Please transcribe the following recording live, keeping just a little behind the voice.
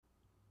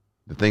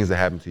the things that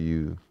happened to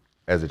you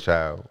as a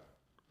child,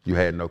 you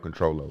had no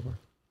control over.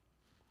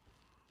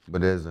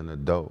 But as an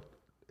adult,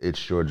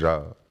 it's your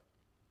job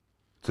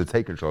to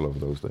take control over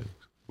those things.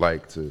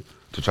 Like to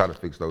try to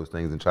fix those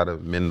things and try to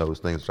mend those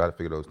things, try to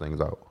figure those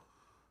things out.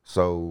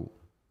 So,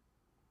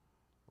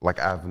 like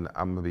I'm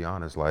gonna be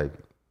honest, like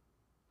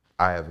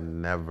I have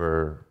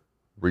never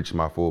reached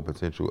my full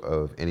potential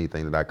of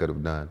anything that I could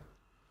have done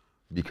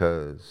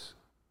because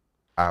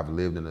I've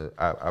lived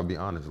I'll be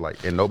honest,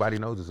 like, and nobody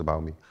knows this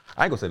about me.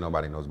 I ain't gonna say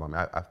nobody knows about me.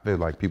 I feel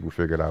like people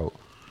figure it out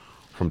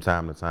from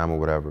time to time or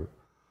whatever.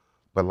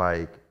 But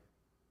like,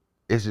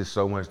 it's just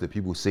so much that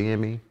people see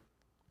in me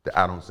that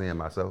I don't see in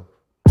myself.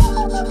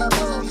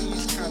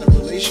 These kind of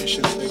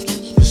relationships that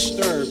get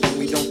disturbed when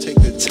we don't take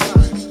the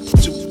time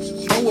to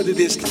know what it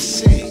is to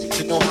sing,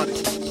 to know how to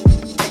get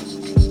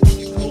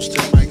close to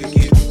the mic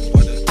again,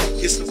 or to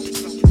get something.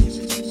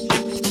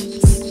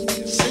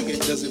 Singing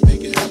doesn't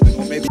make it happen,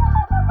 or maybe.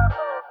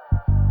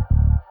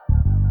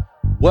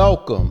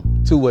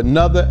 Welcome to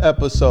another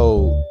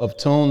episode of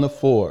Tune the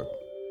Fork.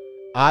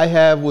 I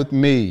have with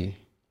me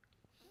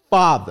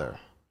father,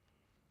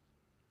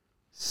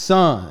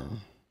 son,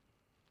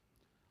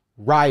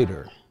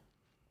 writer,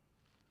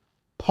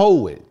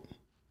 poet,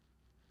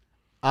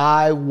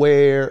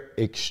 eyewear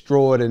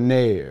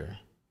extraordinaire.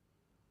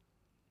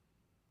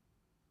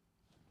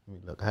 Let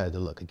me look, I had to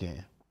look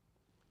again.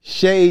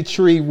 Shade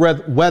tree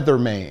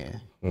weatherman.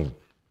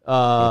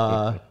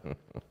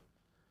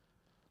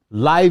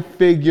 Life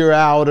figure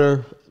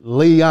outer,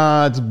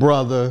 Leon's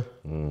brother.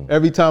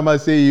 Every time I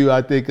see you,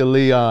 I think of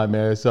Leon,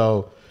 man.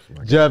 So,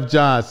 Jeff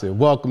Johnson,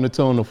 welcome to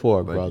Tune the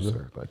Fork, brother. Thank you,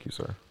 sir. Thank you,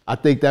 sir. I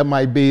think that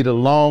might be the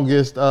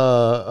longest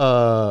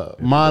moniker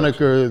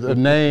of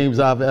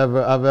names I've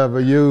ever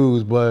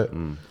used, but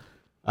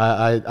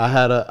I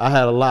had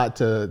a lot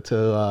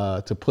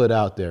to put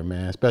out there,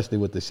 man. Especially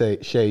with the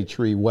shade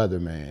tree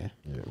weatherman.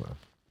 Yeah, man.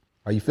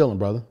 How you feeling,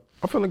 brother?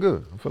 I'm feeling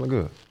good.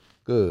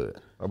 Good.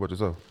 How about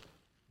yourself?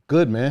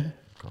 Good, man.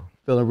 Okay.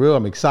 Feeling real.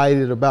 I'm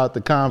excited about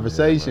the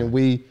conversation.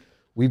 Yeah,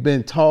 we've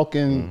been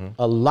talking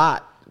a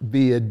lot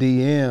via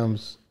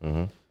DMs,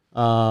 and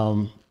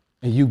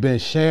you've been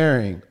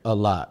sharing a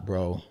lot,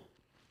 bro.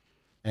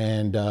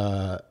 And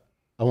I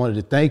wanted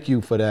to thank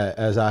you for that,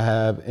 as I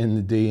have in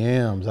the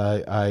DMs.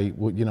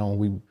 When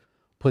we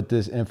put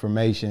this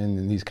information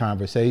and these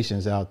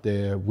conversations out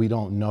there, we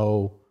don't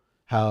know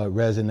how it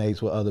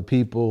resonates with other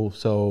people.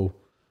 So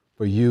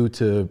for you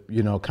to,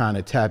 kind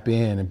of tap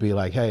in and be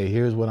like, hey,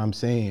 here's what I'm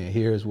seeing.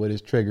 Here's what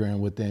is triggering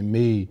within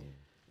me.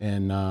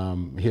 And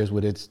here's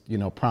what it's,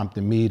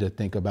 prompting me to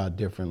think about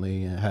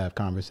differently and have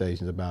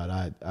conversations about.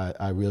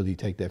 I really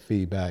take that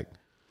feedback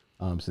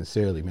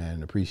sincerely, man,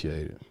 and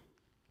appreciate it.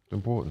 It's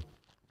important.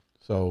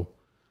 So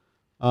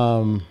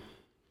I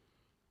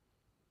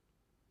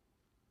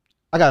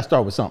got to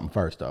start with something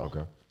first, though.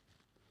 Okay.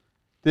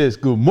 This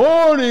good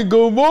morning,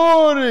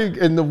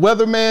 and the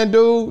weatherman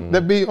dude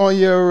that be on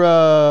your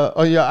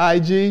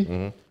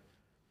IG.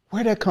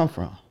 Where'd that come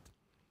from?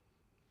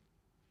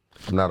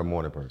 I'm not a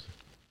morning person.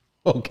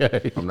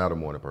 Okay. I'm not a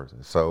morning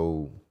person.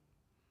 So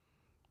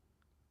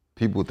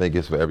people think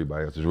it's for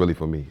everybody else. It's really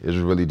for me. It's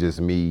really just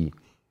me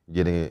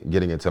getting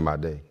into my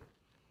day.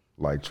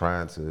 Like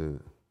trying to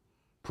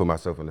put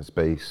myself in a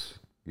space,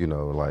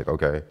 like,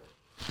 okay,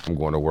 I'm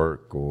going to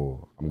work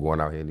or I'm going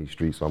out here in these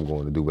streets, so I'm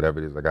going to do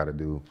whatever it is I got to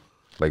do.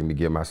 Let me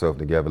get myself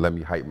together. Let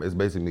me hype. It's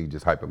basically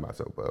just hyping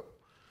myself up.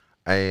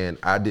 And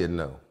I didn't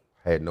know,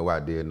 had no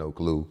idea, no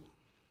clue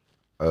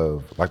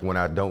of like when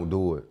I don't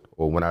do it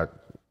or when I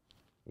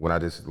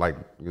just like,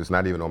 it's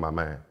not even on my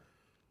mind.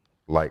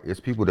 Like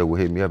it's people that will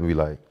hit me up and be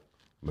like,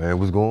 man,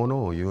 what's going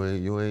on? You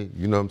ain't,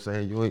 you know what I'm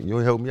saying? You ain't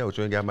help me out.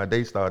 You ain't got my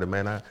day started,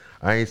 man. I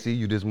ain't see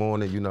you this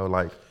morning,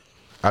 like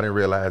I didn't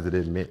realize that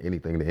it meant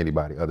anything to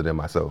anybody other than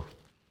myself.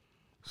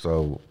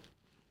 So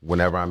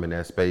whenever I'm in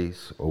that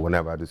space or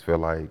whenever I just feel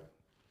like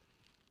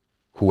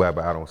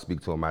whoever I don't speak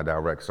to in my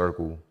direct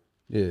circle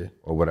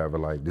or whatever,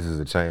 like this is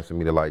a chance for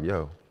me to like,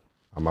 yo,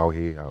 I'm out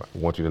here. I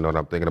want you to know that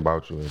I'm thinking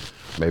about you. And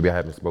maybe I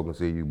haven't spoken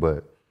to you,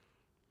 but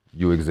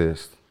you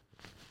exist.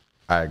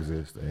 I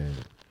exist. And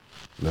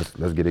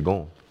let's get it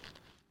going.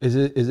 Is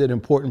it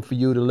important for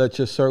you to let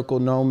your circle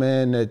know,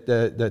 man,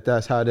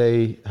 that's how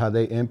they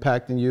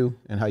impacting you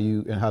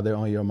and how they're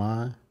on your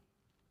mind?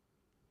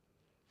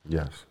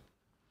 Yes,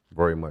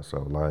 very much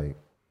so. Like,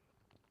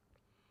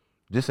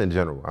 just in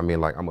general. I mean,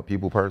 like I'm a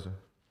people person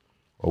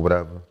or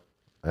whatever.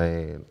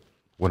 And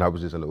when I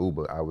was just in the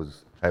Uber, I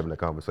was having a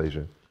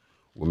conversation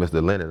with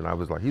Mr. Lennon,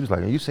 and he was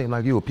like, you seem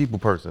like you a people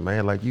person,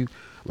 man. Like you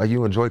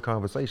enjoy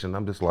conversation.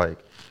 I'm just like,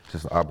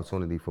 just an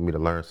opportunity for me to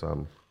learn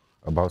something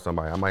about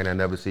somebody. I might not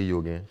never see you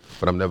again,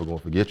 but I'm never gonna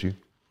forget you.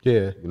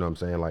 Yeah. You know what I'm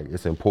saying? Like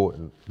it's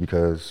important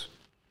because,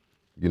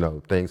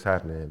 things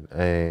happening.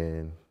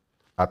 And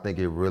I think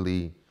it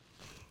really,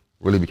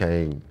 really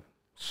became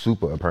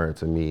super apparent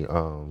to me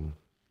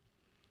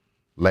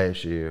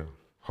last year.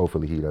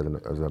 Hopefully he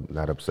is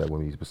not upset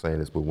when he's saying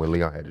this, but when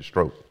Leon had his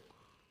stroke,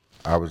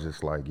 I was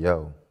just like,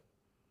 yo,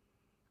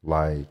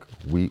 like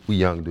we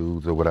young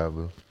dudes or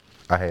whatever.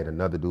 I had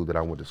another dude that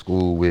I went to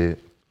school with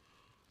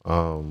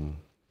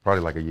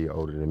Probably like a year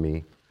older than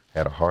me,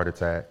 had a heart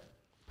attack,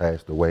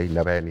 passed away,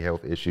 never had any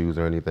health issues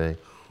or anything.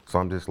 So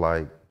I'm just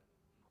like,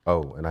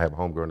 oh, and I have a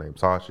homegirl named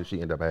Tasha.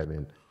 She ended up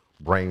having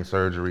brain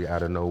surgery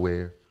out of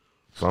nowhere.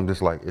 So I'm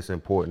just like, it's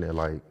important that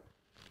like,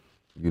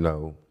 you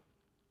know,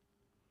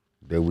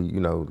 that we, you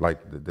know, like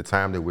the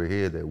time that we're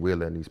here, that we're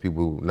letting these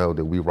people know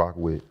that we rock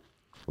with.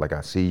 Like,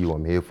 I see you,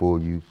 I'm here for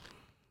you,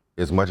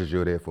 as much as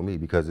you're there for me,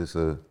 because it's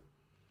an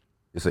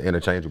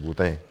interchangeable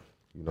thing.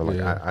 You know,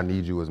 like I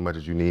need you as much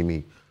as you need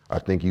me. I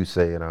think you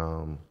said,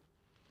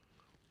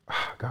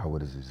 God,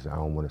 what is this? I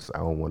don't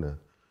want to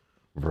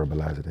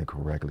verbalize it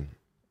incorrectly.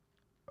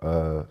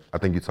 I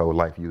think you told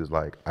Life, you was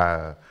like,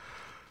 I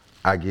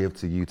give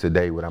to you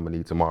today what I'm gonna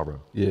need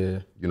tomorrow. Yeah.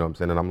 You know what I'm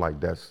saying? And I'm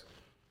like, that's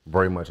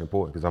very much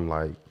important, because I'm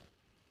like,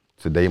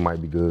 today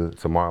might be good,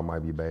 tomorrow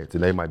might be bad.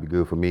 Today might be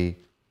good for me,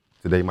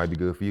 today might be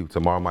good for you,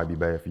 tomorrow might be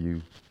bad for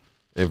you,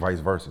 and vice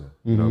versa.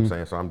 You know what I'm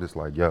saying? So I'm just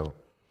like, yo,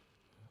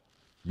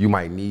 you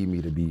might need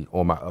me to be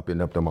on my up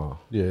and up tomorrow.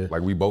 Yeah.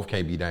 Like, we both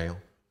can't be down,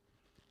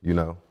 you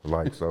know?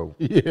 Like, so,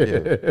 yeah.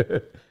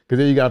 Because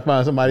then you gotta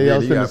find somebody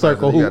else in the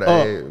circle who up.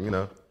 Add, you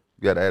know,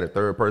 you gotta add a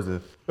third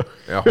person,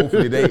 and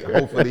hopefully they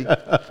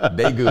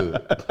good.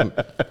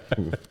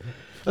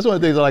 That's one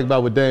of the things I like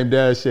about what Dame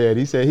Dash said.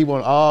 He said he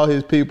want all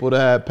his people to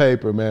have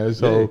paper, man.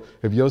 So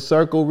if your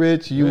circle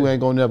rich, you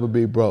ain't gonna never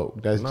be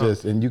broke. That's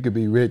just, and you could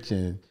be rich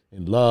in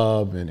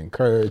love and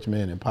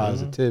encouragement and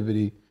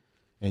positivity.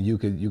 And you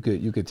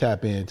could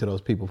tap into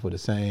those people for the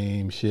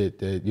same shit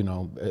that, you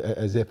know,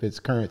 as if it's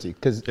currency.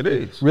 Because it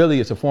is. Really,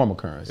 it's a form of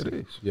currency. It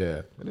is.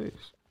 Yeah. It is.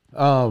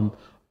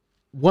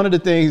 One of the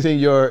things in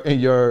your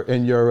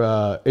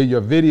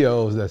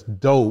videos that's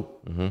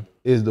dope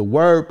is the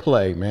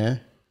wordplay,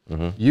 man.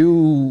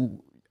 You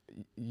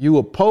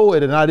a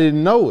poet and I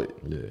didn't know it.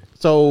 Yeah.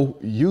 So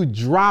you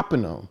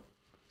dropping them.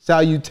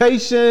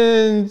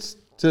 Salutations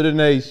to the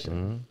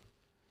nation.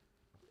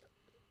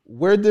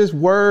 Where'd this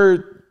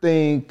word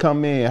thing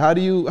come in?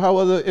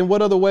 In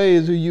what other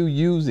ways are you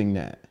using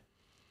that?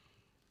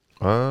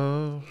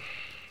 I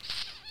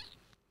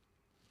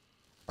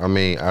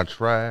mean, I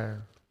try.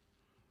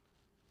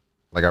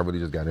 Like, I really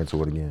just got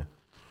into it again.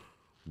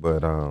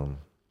 But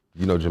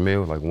you know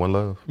Jamil, like One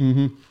Love?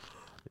 Yeah.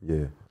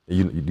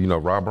 You know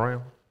Rob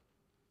Brown?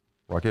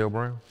 Raquel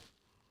Brown?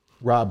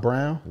 Rob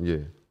Brown? Yeah.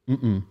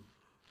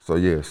 So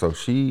yeah, so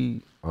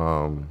she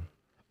Rob.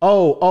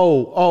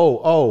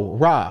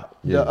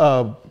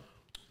 Yeah.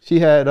 She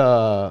had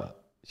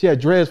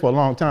dreads for a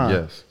long time.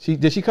 Yes.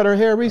 Did she cut her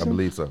hair recently? I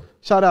believe so.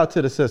 Shout out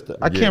to the sister.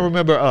 I can't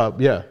remember.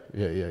 Yeah.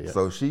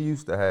 So she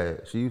used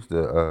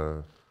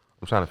to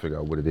I'm trying to figure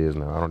out what it is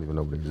now. I don't even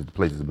know what it is. The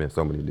places have been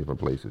so many different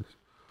places.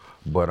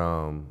 But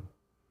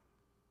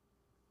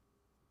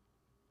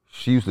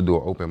she used to do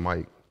an open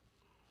mic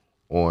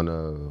on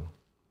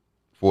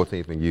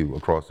 14th and U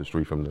across the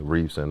street from the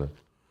Reeves Center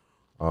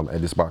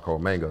at this spot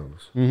called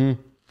Mangoes.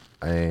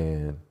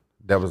 And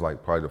that was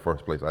like probably the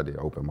first place I did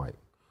open mic.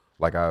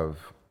 Like that's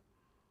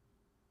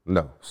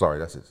a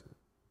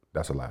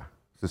lie.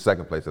 It's the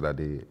second place that I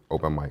did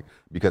open mic,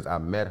 because I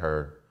met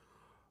her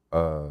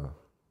at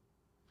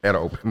an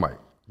open mic,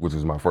 which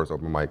was my first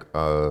open mic.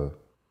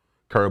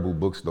 Caribou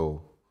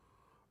Bookstore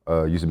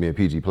used to be in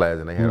PG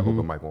Plaza, and they had an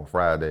open mic on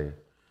Friday.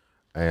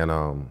 And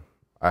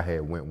I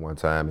had went one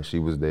time, and she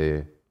was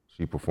there.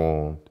 She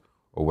performed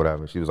or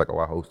whatever. And she was like, "Oh,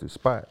 I host this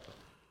spot."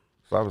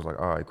 So I was like,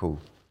 "All right, cool."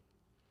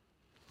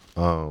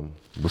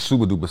 But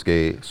super duper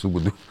scared, super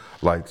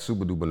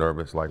duper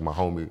nervous. Like,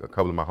 a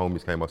couple of my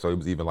homies came up, so it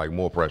was even like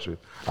more pressure.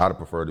 I'd have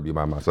preferred to be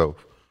by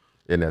myself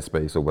in that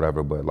space or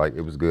whatever, but like,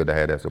 it was good to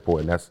have that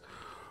support. And that's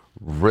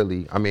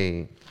really,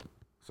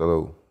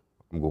 so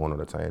I'm going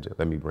on a tangent.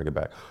 Let me bring it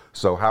back.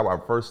 So how I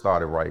first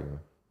started writing,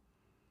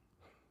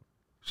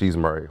 she's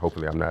married,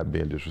 hopefully I'm not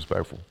being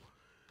disrespectful.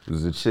 It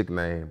was a chick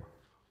named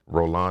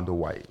Rolanda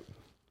White.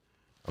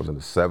 I was in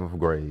the 7th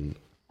grade.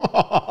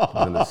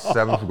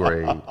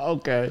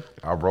 Okay.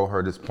 I wrote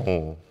her this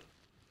poem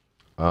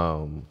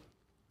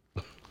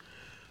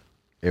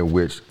in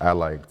which I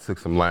like took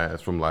some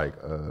lines from like,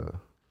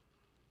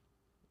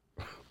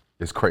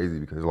 it's crazy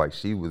because like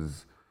she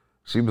was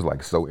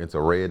like so into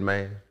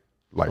Redman.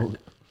 Like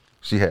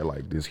she had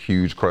like this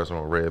huge crush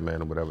on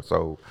Redman or whatever.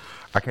 So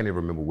I can't even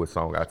remember what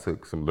song I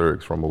took some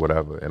lyrics from or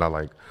whatever. And I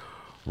like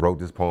wrote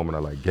this poem and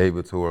I like gave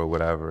it to her or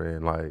whatever.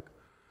 And like,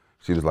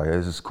 she was like,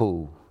 "This is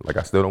cool. Like,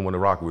 I still don't want to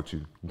rock with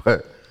you,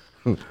 but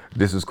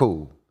this is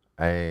cool."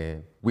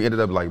 And we ended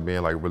up like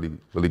being like really,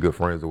 really good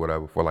friends or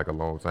whatever for like a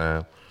long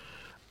time.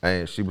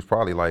 And she was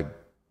probably like,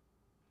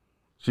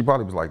 she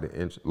probably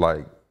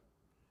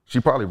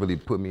really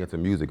put me into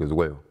music as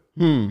well.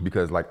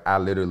 Because like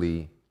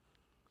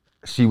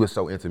she was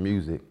so into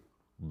music.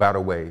 By the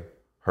way,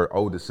 her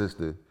older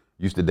sister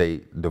used to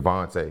date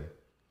Devontae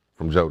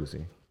from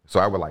Jodeci. So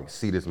I would like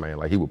see this man,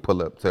 like he would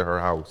pull up to her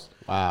house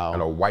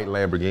in a white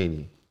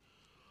Lamborghini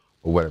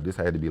or whatever. This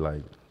had to be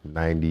like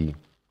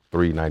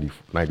 93, 92,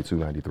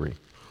 93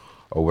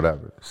 or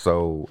whatever.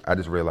 So I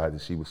just realized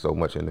that she was so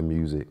much into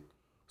music,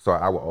 So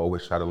I would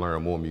always try to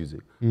learn more music.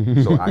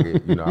 So I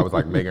could, you know, I was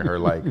like making her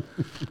like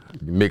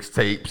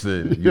mixtapes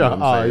and you know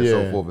what I'm saying,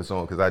 so forth and so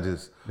on. Cause I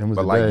just,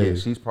 but like, yeah,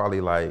 she's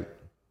probably like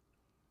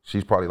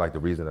the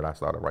reason that I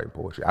started writing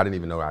poetry. I didn't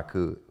even know I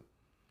could.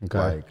 Okay.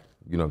 Like,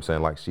 you know what I'm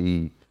saying? Like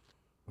she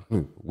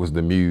was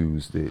the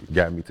muse that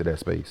got me to that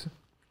space.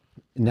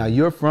 Now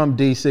you're from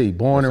DC,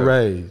 born and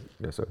raised.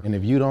 Yes, sir. And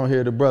if you don't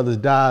hear the brother's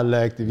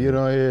dialect, if you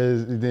don't hear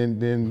his,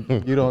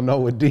 then you don't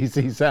know what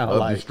DC sound Up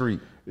like. the street,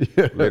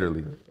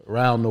 literally.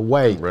 Around the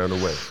way. Around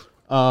the way.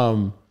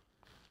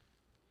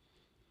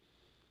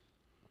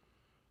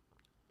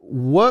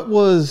 What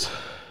was,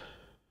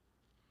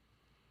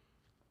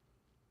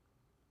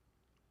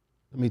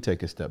 let me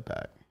take a step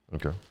back.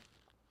 Okay.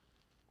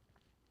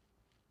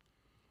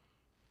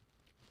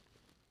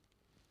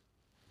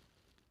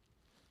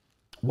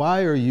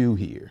 Why are you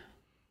here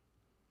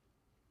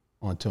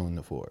on Tune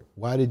the Fort?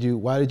 Why did you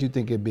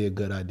think it'd be a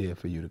good idea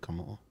for you to come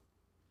on?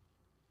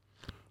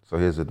 So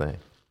here's the thing.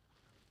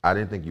 I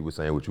didn't think you were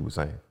saying what you were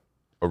saying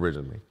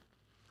originally.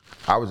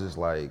 I was just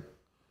like,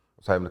 I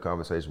was having a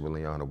conversation with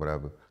Leon or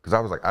whatever, because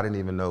I was like, I don't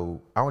even know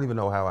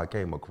how I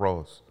came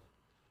across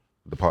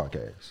the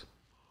podcast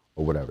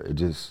or whatever. It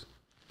just,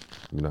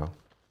 you know,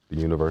 the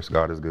universe,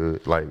 God is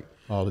good. Like,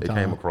 all the time.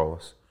 It came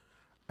across.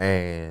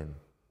 And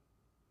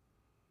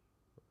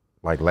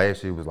like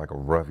last year was like a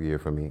rough year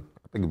for me.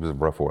 I think it was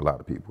rough for a lot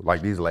of people.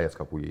 Like these last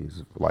couple of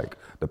years, like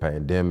the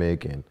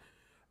pandemic and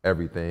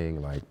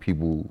everything, like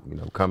people, you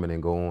know, coming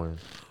and going.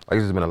 Like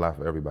it's just been a lot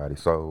for everybody.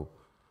 So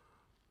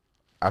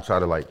I try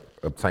to like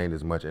obtain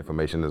as much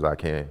information as I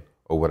can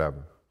or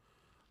whatever.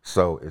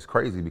 So it's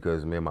crazy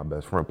because me and my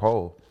best friend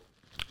Paul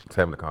was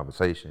having a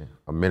conversation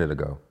a minute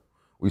ago.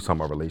 We was talking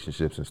about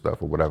relationships and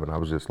stuff or whatever. And I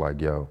was just like,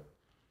 yo,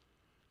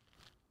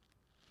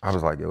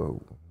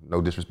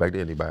 no disrespect to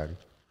anybody.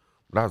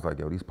 But I was like,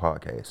 yo, these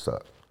podcasts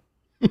suck.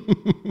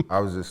 I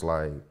was just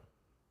like,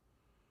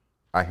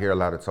 I hear a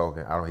lot of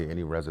talking. I don't hear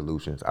any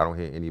resolutions. I don't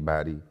hear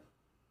anybody.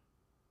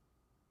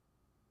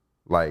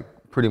 Like,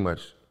 pretty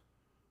much,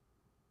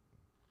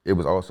 it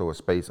was also a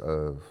space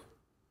of,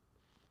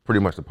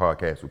 pretty much the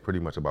podcast was pretty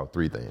much about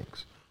three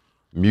things: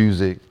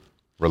 music,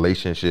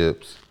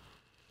 relationships,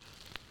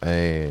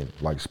 and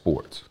like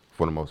sports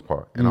for the most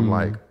part. And I'm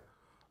like,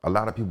 a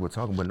lot of people were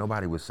talking, but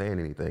nobody was saying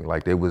anything.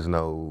 Like there was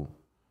no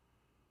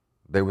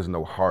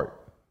heart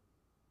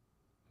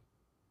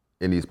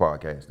in these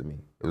podcasts to me.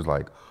 It was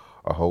like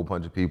a whole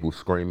bunch of people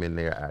screaming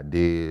their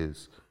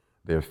ideas,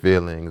 their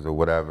feelings or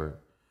whatever.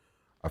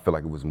 I feel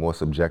like it was more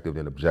subjective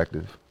than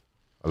objective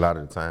a lot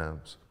of the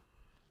times.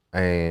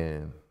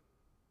 And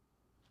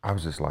I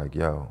was just like,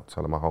 yo,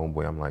 telling my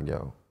homeboy, I'm like,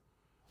 yo,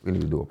 we need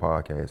to do a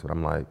podcast. But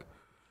I'm like,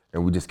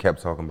 and we just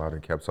kept talking about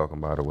it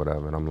or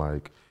whatever. And I'm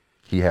like,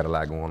 he had a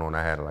lot going on,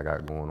 I had a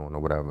lot going on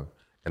or whatever.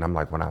 And I'm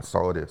like, when I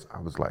saw this,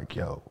 I was like,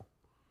 yo,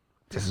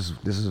 this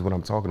is what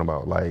I'm talking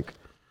about. Like,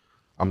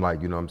 I'm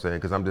like, you know what I'm saying?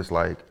 Because I'm just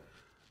like,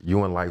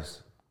 you and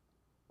life's,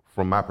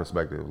 from my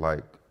perspective,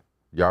 like,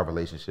 your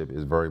relationship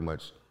is very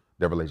much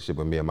the relationship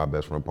with me and my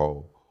best friend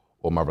Paul,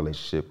 or my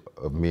relationship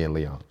of me and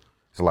Leon.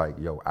 It's like,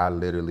 yo, I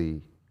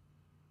literally,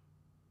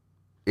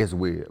 it's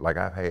weird. Like,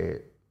 I've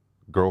had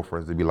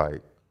girlfriends that be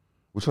like,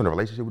 what, you in a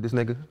relationship with this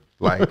nigga?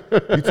 Like,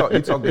 you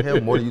talk to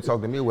him more than you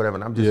talk to me or whatever.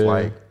 And I'm just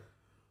like,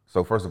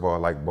 so first of all,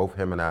 like both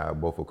him and I are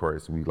both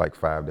Aquarius. We like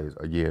 5 days,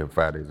 a year and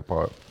 5 days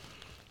apart.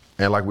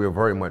 And like we're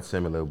very much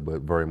similar,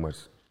 but very much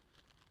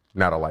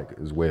not alike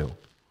as well.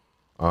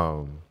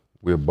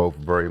 We're both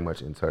very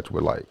much in touch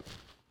with like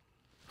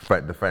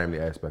the family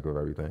aspect of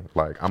everything.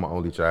 Like I'm an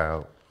only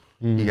child.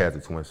 He has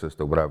a twin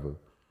sister, whatever.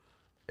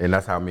 And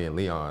that's how me and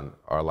Leon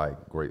are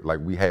like great. Like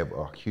we have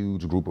a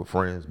huge group of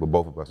friends, but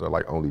both of us are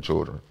like only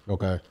children.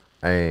 Okay.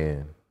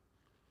 And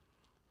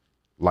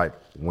like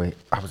when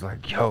I was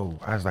like, yo,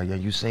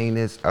 you seen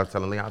this? I was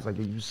telling Leon, I was like,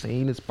 yo, you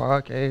seen this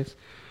podcast?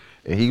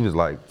 And he was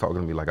like talking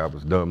to me like I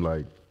was dumb,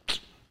 like,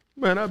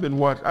 man, I done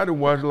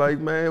watched like,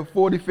 man,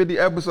 40, 50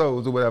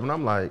 episodes or whatever. And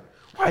I'm like,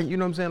 why, you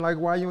know what I'm saying? Like,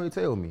 why you ain't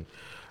tell me?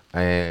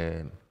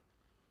 And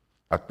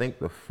I think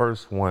the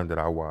first one that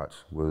I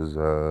watched was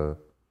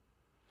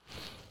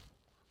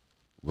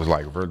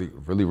like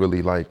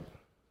really like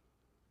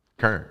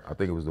current. I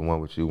think it was the one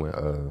with you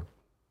and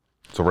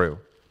Terrell.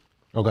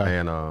 Okay.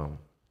 And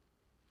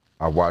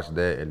I watched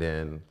that, and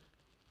then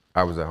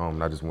I was at home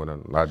and I just went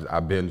on, I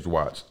binge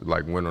watched,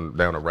 like went on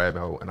down a rabbit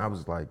hole, and I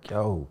was like,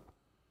 yo.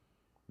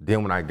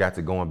 Then when I got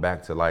to going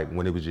back to like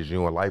when it was just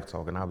you and Life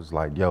talking, I was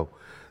like, yo,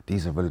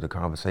 these are really the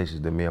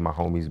conversations that me and my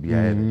homies be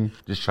having,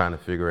 just trying to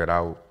figure it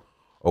out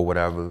or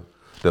whatever,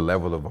 the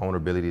level of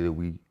vulnerability that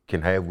we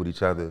can have with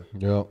each other.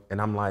 Yep.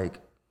 And I'm like,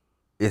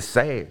 it's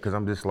sad, because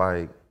I'm just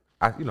like,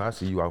 I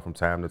see you out from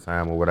time to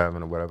time or whatever.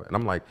 And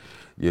I'm like,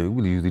 yeah,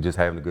 we usually just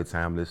having a good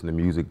time, listening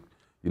to music.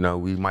 You know,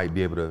 we might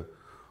be able to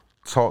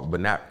talk, but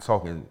not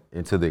talking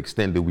into the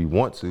extent that we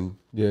want to.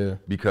 Yeah.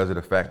 Because of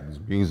the fact there's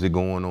music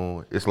going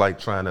on. It's like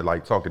trying to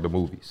like talk at the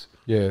movies.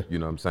 Yeah. You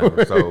know what I'm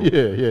saying? So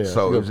yeah.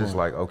 So it was just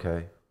like,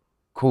 okay,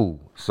 cool.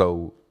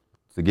 So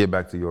to get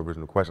back to your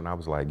original question, I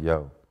was like,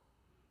 yo,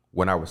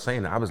 when I was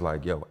saying it, I was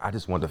like, yo, I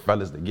just want the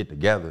fellas to get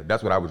together.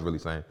 That's what I was really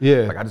saying.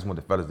 Yeah. Like, I just want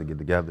the fellas to get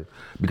together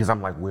because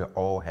I'm like, we're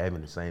all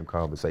having the same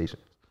conversation.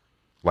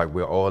 Like,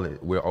 we're all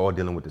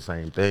dealing with the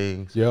same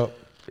things. Yep.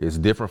 It's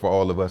different for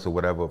all of us or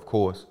whatever, of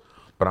course.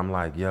 But I'm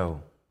like,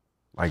 yo,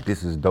 like,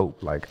 this is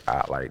dope. Like,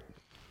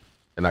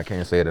 and I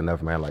can't say it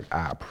enough, man. Like,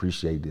 I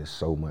appreciate this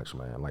so much,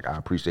 man. Like, I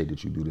appreciate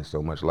that you do this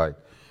so much. Like,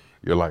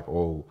 you're like,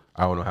 oh,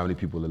 I don't know how many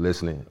people are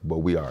listening, but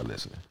we are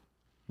listening.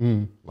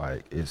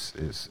 Like, it's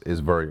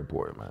very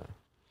important, man.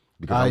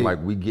 Because I'm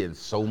like, we getting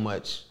so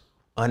much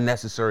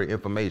unnecessary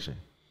information,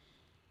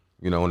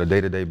 you know, on a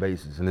day-to-day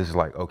basis. And it's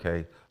like,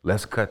 okay,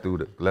 let's cut through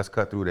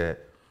that.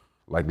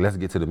 Like, let's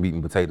get to the meat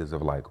and potatoes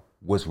of like,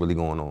 what's really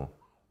going on?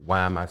 Why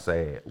am I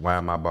sad? Why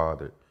am I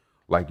bothered?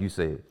 Like you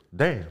said,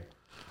 damn,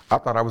 I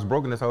thought I was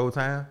broken this whole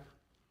time.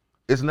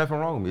 It's nothing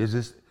wrong with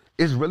me.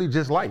 It's really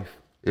just life.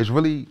 It's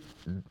really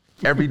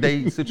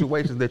everyday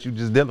situations that you're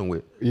just dealing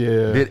with.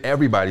 Yeah. That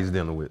everybody's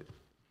dealing with.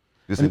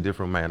 Just in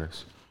different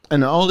manners.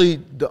 And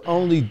the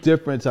only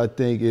difference I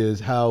think is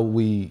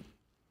the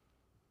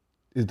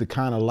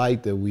kind of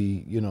light that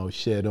we, you know,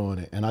 shed on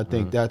it. And I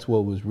think that's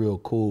what was real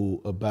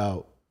cool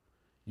about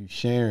you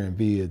sharing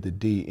via the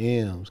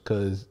DMs,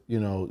 because, you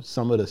know,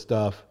 some of the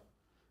stuff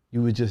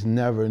you would just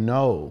never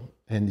know.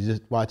 And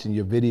just watching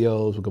your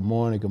videos with good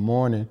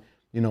morning,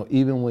 you know,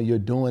 even when you're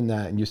doing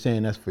that and you're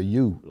saying that's for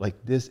you, like,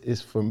 this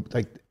is for,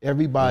 like,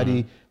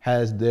 everybody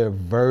has their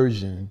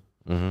version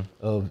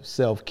of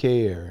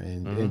self-care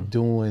and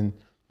doing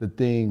the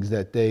things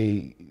that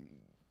they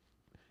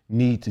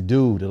need to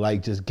do to,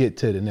 like, just get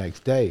to the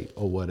next day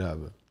or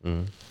whatever.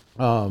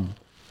 One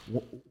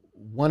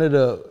of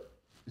the,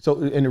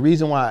 and the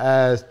reason why I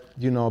asked,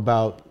 you know,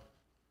 about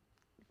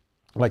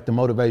like the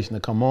motivation to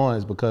come on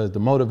is because the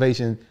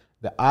motivation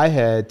that I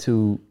had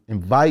to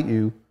invite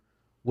you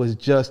was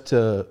just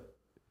to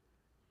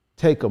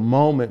take a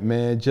moment,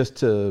 man, just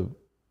to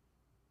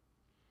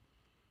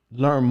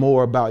learn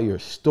more about your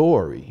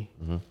story.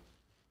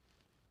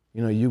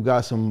 You know, you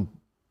got some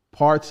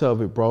parts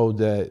of it, bro,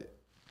 that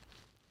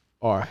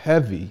are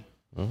heavy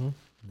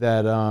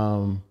that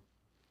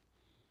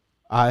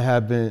I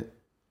haven't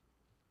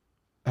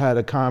had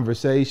a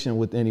conversation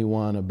with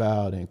anyone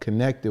about and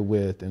connected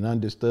with and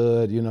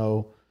understood, you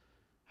know,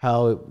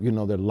 how, you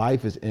know, their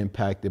life is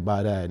impacted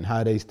by that and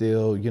how they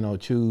still, you know,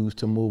 choose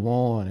to move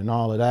on and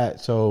all of that.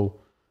 So,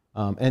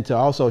 and to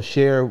also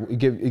share,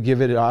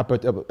 give it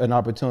an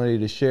opportunity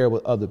to share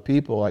with other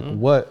people, like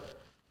what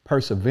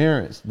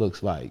perseverance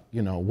looks like,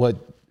 you know, what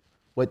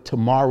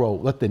tomorrow,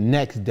 what the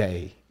next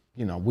day,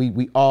 you know,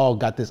 we all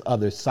got this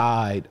other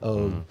side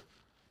of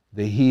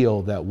the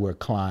hill that we're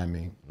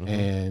climbing.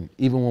 And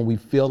even when we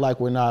feel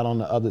like we're not on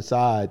the other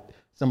side,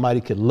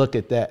 somebody could look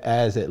at that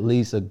as at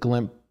least a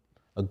glimmer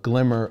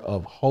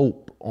of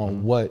hope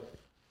on what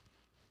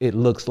it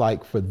looks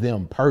like for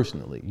them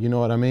personally. You know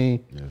what I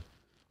mean? Yeah.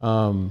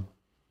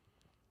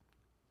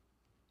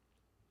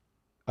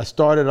 I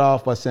started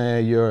off by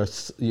saying you're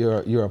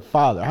a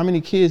father. How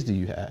many kids do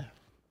you have?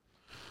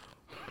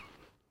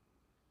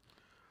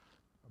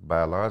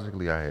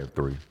 Biologically, I have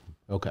 3.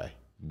 Okay.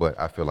 But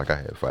I feel like I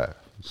had 5.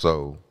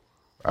 So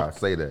I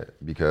say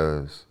that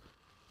because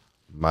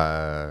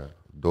my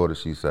daughter,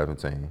 she's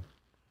 17.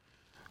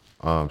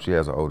 She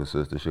has an older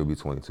sister. She'll be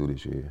 22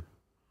 this year.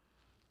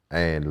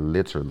 And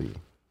literally,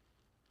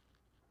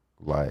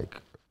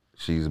 like,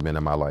 she's been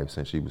in my life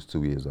since she was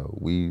 2 years old.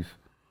 We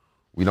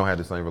don't have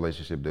the same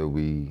relationship that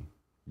we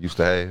used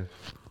to have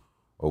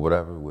or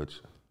whatever, which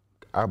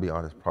I'll be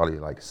honest, probably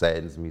like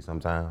saddens me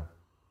sometimes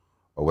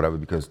or whatever,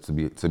 because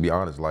to be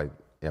honest, like,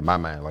 in my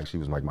mind, like, she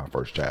was like my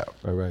first child.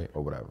 Right.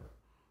 Or whatever.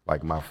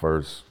 Like, my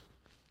first,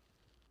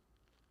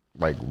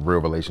 like, real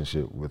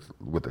relationship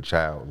with a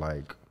child.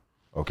 Like,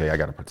 okay, I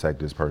gotta protect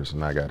this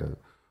person. I gotta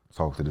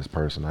talk to this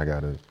person. I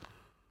gotta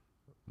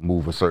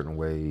move a certain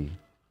way.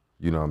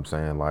 You know what I'm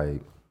saying?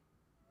 Like,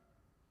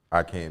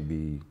 I can't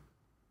be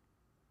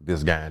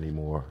this guy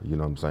anymore. You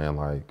know what I'm saying?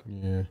 Like,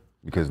 yeah.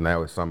 Because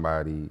now it's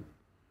somebody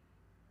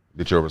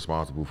that you're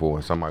responsible for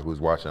and somebody who's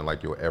watching,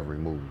 like, your every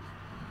move.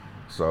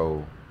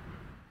 So,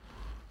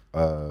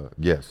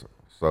 yes.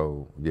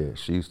 So, yeah,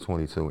 she's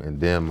 22. And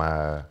then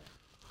I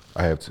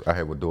have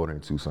a daughter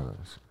and 2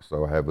 sons.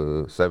 So I have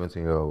a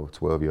 17-year-old,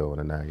 12-year-old,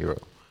 and a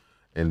 9-year-old.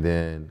 And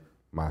then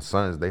my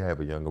sons, they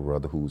have a younger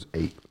brother who's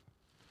 8.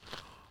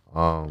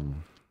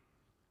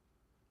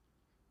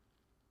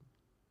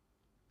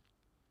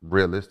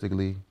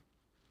 Realistically,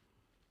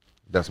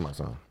 that's my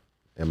son,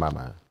 in my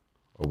mind,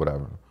 or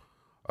whatever.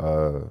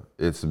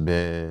 It's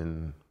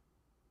been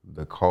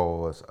the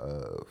cause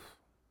of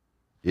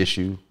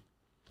issue,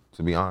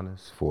 to be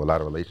honest, for a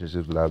lot of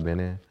relationships that I've been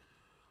in,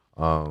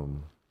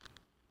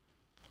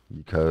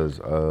 because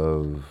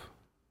of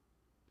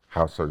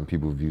how certain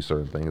people view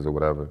certain things or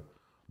whatever.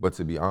 But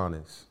to be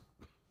honest,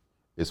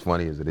 as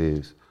funny as it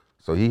is,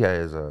 so he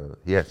has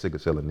sickle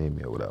cell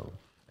anemia or whatever,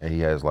 and he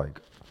has, like,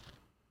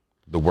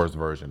 the worst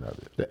version of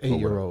it. The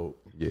 8-year-old.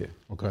 Yeah.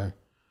 Okay.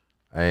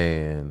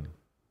 And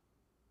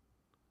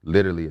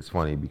literally, it's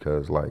funny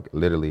because, like,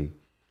 literally,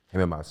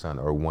 him and my son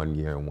are 1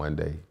 year and 1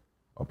 day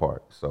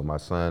apart. So my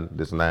son,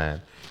 this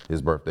 9,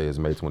 his birthday is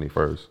May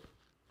 21st.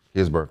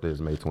 His birthday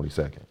is May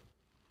 22nd.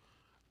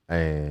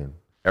 And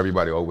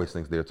everybody always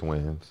thinks they're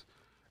twins.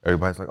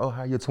 Everybody's like, oh,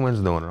 how your twins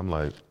doing? And I'm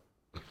like,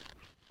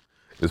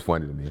 it's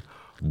funny to me.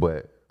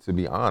 But to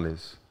be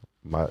honest,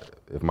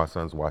 if my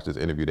sons watch this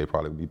interview, they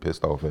probably would be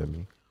pissed off at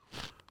me.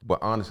 But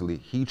honestly,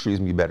 he treats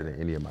me better than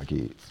any of my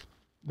kids.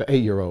 The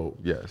 8-year-old.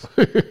 Yes.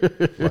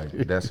 Like,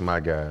 that's my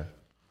guy.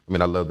 I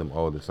mean, I love them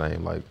all the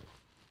same. Like,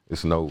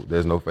 there's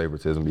no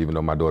favoritism, even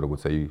though my daughter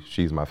would tell you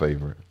she's my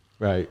favorite.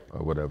 Right.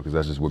 Or whatever, because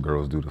that's just what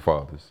girls do to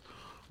fathers.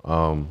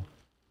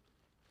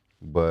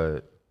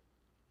 But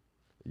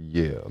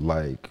yeah,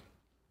 like,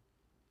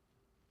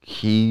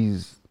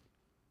 he's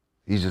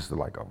just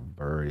like a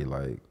very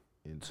like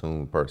in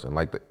tune person.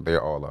 Like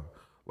they're all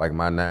like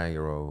my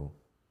 9-year-old,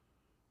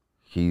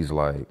 he's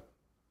like,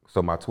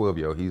 so my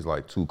 12-year-old, he's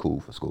like too cool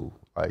for school.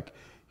 Like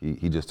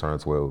he just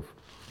turned 12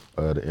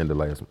 the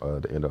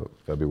end of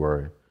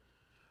February.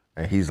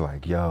 And he's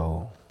like,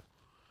 yo,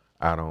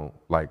 I don't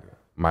like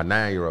my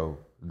 9-year-old,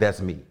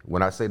 that's me.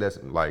 When I say that's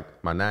like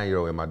my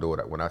 9-year-old and my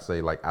daughter, when I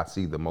say like I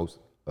see the most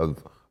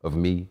of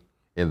me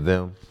in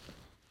them,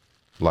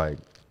 like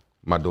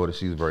my daughter,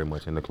 she's very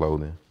much into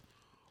clothing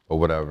or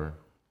whatever.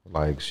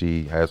 Like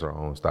she has her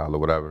own style or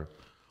whatever.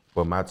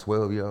 But my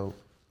 12-year-old,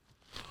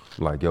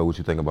 like, yo, what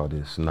you think about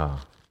this? Nah,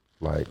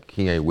 like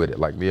he ain't with it.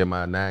 Like me and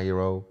my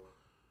 9-year-old,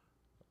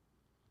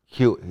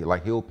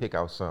 he'll pick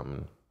out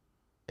something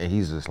and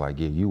he's just like,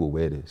 yeah, you will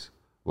wear this.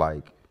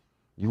 Like,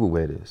 you will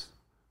wear this.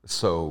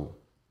 So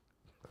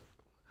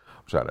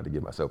I'm trying not to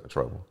get myself in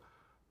trouble.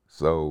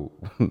 So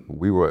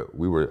we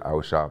were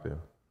out shopping.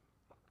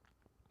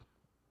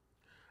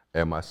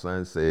 And my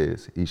son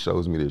says, he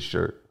shows me this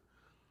shirt.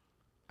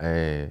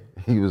 And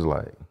he was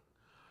like,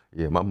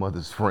 yeah, my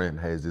mother's friend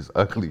has this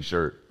ugly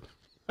shirt.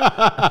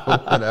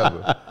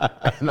 Whatever.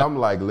 And I'm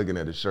like looking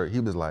at the shirt. He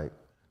was like,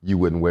 you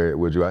wouldn't wear it,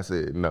 would you? I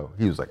said, no.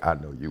 He was like, I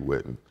know you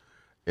wouldn't.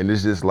 And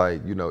it's just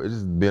like, you know, it's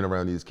just being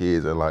around these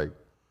kids and like,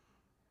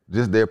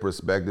 just their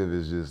perspective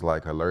is just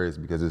like hilarious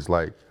because it's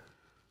like,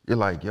 you're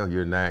like, yo,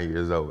 you're 9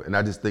 years old. And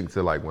I just think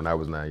to like, when I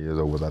was 9 years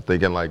old, was I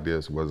thinking like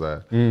this? Was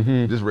I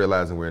just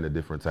realizing we're in a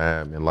different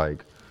time and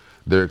like,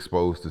 they're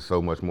exposed to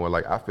so much more.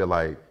 Like, I feel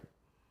like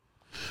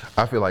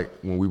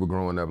when we were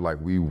growing up, like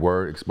we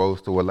were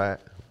exposed to a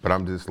lot, but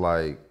I'm just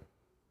like,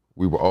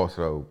 we were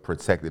also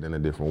protected in a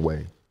different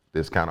way.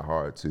 That's kind of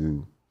hard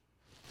to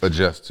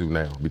adjust to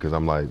now because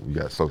I'm like, you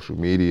got social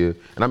media.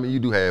 And I mean, you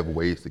do have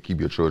ways to keep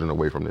your children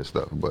away from this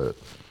stuff, but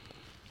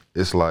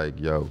it's like,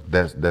 yo,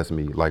 that's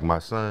me. Like my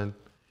son,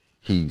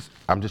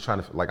 I'm just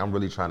trying to, like, I'm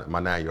really trying to, my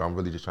 9-year-old, I'm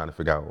really just trying to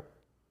figure out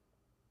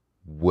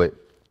what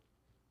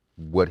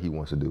he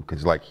wants to do.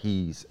 Cause like,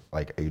 he's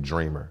like a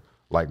dreamer.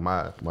 Like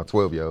my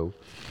 12-year-old,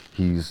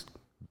 he's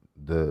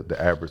the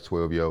average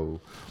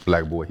 12-year-old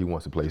black boy. He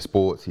wants to play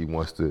sports. He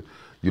wants to,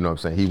 you know what I'm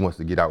saying? He wants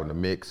to get out in the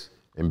mix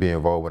and be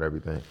involved with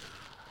everything.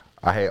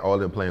 I had all of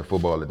them playing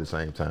football at the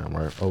same time,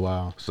 right? Oh,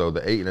 wow. So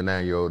the 8 and the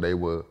 9-year-old, they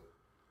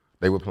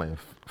were playing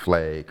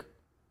flag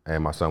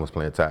and my son was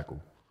playing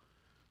tackle.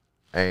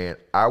 And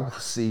I would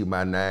see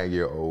my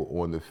 9-year-old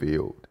on the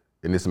field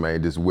and this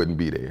man just wouldn't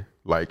be there.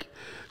 Like.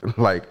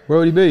 Where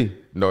would he be?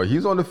 No,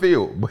 he's on the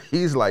field, but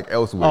he's like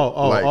elsewhere.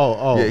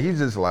 Yeah, he's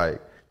just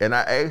like, and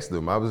I asked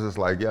him, I was just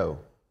like, yo,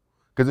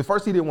 because at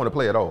first he didn't want to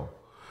play at all.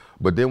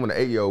 But then when the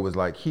 8-year-old was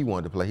like, he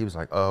wanted to play, he was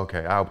like, oh,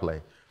 okay, I'll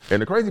play.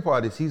 And the crazy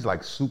part is he's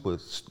like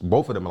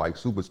both of them are like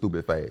super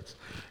stupid fast.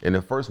 And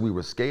at first we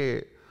were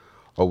scared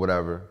or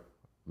whatever.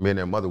 Me and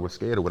their mother were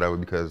scared or whatever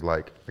because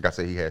like I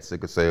said, he had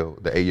sickle cell,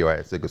 the 8-year-old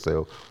had sickle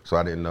cell. So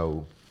I didn't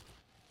know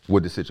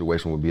what the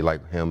situation would be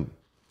like him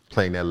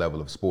playing that level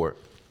of sport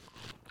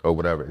or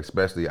whatever.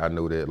 Especially I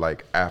knew that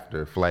like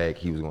after flag,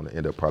 he was gonna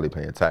end up probably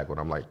playing tackle.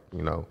 And I'm like,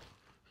 you know,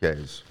 he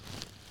has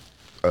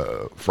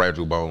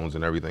fragile bones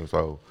and everything.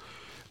 So,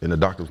 and the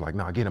doctor was like,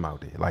 nah, get him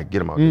out there. Like,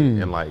 get him out there.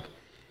 And like,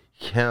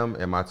 him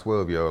and my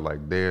 12-year-old,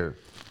 like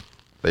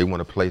they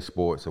want to play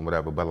sports and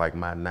whatever, but like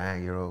my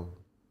 9-year-old,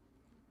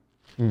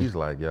 he's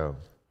like, yo,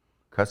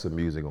 cut some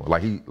music on.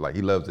 Like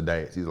he loves to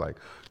dance. He's like,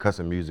 cut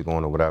some music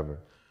on or whatever.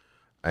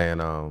 And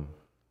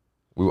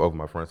we were over at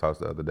my friend's house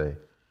the other day,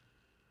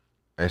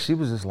 and she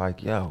was just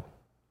like, yo,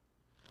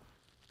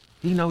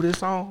 he know this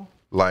song?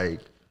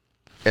 Like,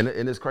 and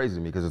it's crazy to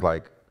me because it's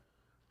like,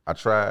 I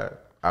try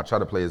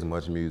to play as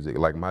much music.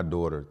 Like my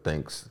daughter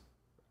thinks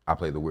I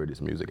play the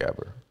weirdest music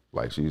ever.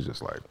 Like she's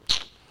just like,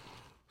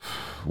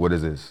 what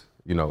is this?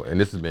 You know,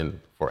 and this has been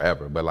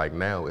forever. But like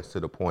now it's to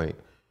the point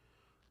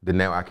that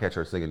now I catch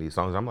her singing these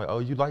songs. I'm like, oh,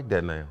 you like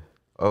that now?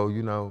 Oh,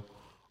 you know,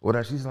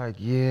 whatever. She's like,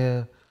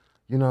 yeah,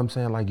 you know what I'm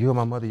saying? Like you and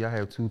my mother, y'all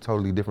have two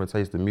totally different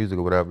tastes in music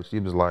or whatever. She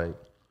was like,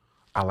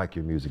 I like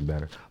your music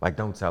better. Like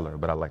don't tell her,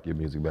 but I like your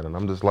music better. And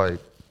I'm just like,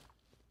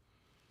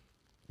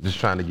 just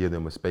trying to give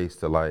them a space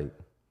to like,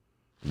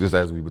 just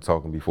as we were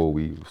talking before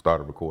we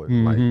started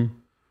recording, like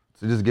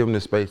to just give them the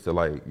space to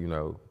like, you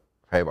know,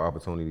 have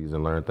opportunities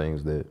and learn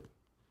things that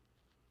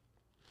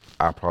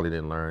I probably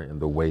didn't learn in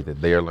the way that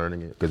they're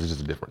learning it because it's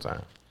just a different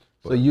time.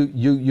 But, so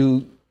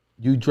you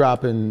you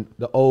dropping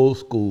the old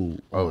school.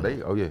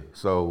 Oh yeah.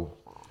 So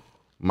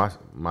my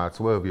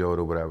 12-year-old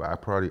or whatever, I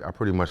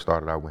pretty much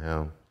started out with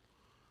him.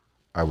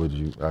 I'd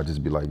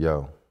just be like,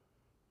 yo,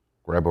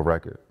 grab a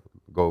record,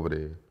 go over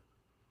there.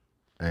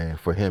 And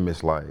for him,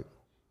 it's like,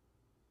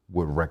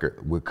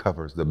 what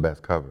cover's the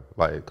best cover?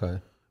 Like,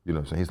 Okay. you know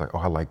what I'm saying? He's like, oh,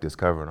 I like this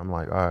cover. And I'm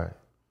like, all right,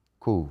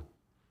 cool.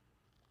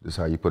 This is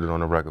how you put it on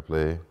the record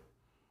player.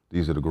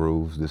 These are the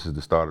grooves. This is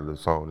the start of the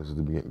song. This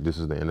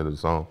is the end of the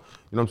song.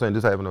 You know what I'm saying?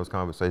 Just having those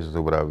conversations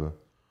or whatever.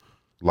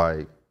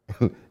 Like,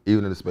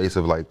 even in the space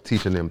of like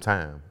teaching them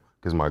time,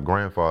 because my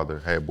grandfather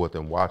had bought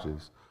them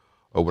watches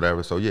or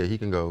whatever. So yeah, he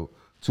can go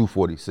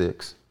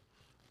 2:46.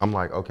 I'm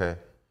like, okay,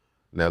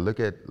 now look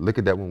at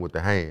that one with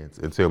the hands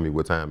and tell me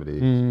what time it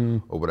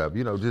is or whatever.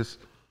 You know, just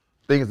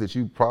things that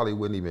you probably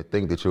wouldn't even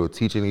think that you're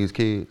teaching these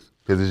kids,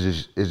 because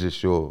it's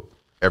just your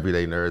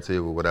everyday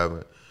narrative or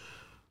whatever.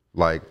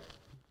 Like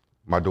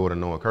my daughter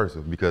knowing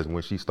cursive, because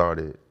when she got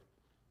to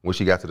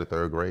the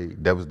 3rd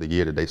grade, that was the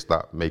year that they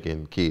stopped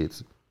making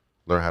kids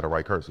learn how to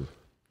write cursive.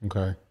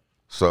 Okay.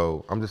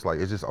 So I'm just like,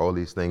 it's just all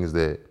these things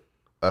that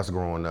us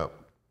growing up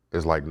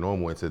is like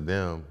normal, and to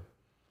them,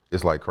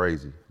 it's like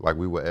crazy. Like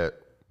we were at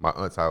my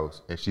aunt's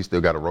house and she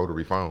still got a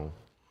rotary phone.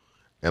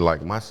 And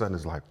like my son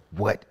is like,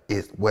 what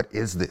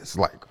is this?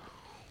 Like,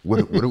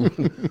 what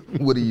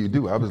do you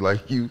do? I was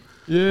like,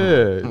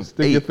 Yeah,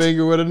 stick your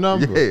finger with a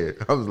number. Yeah,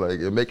 I was like,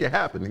 make it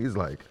happen. He's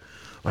like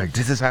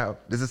this is how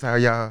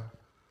y'all,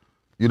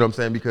 you know what I'm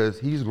saying? Because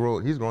he's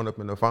grown up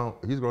in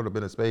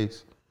a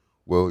space.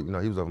 Well, you know,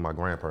 he was over my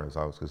grandparents'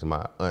 house because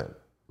my aunt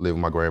lived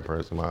with my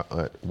grandparents, and my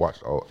aunt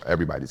watched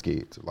everybody's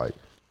kids. Like,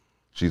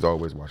 she's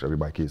always watched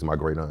everybody's kids. My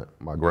great aunt,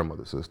 my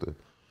grandmother's sister,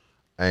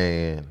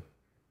 and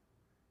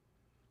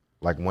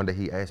like one day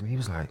he asked me, he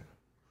was like,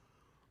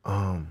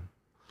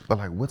 but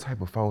like, what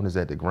type of phone is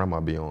that grandma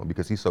be on?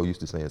 Because he's so used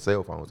to saying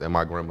cell phones, and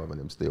my grandmother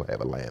and them still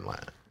have a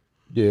landline.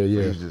 Yeah,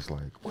 yeah. So he's just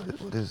like, what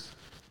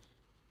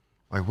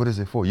is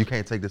it for? You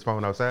can't take this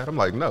phone outside? I'm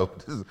like, no,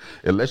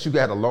 unless you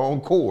got a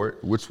long cord,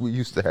 which we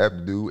used to have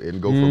to do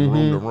and go from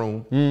room to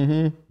room.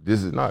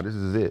 This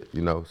is it,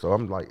 you know? So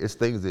I'm like, it's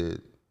things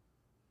that,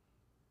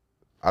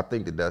 I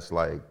think that's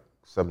like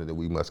something that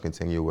we must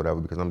continue or whatever,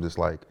 because I'm just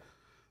like,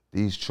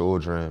 these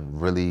children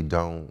really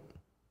don't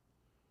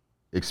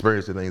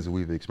experience the things that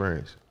we've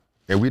experienced.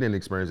 And we didn't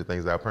experience the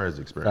things that our parents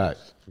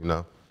experienced, you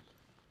know?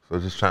 So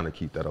just trying to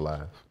keep that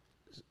alive.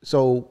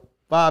 So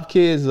 5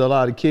 kids is a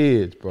lot of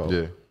kids, bro.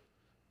 Yeah.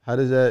 How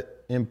does that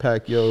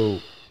impact your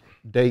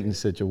dating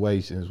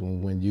situations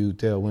when you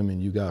tell women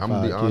you got 5 kids?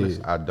 I'm gonna be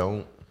honest,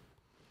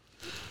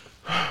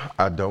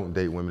 I don't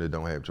date women that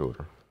don't have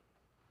children.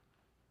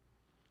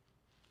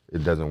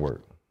 It doesn't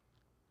work.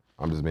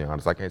 I'm just being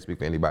honest. I can't speak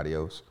for anybody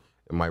else.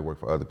 It might work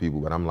for other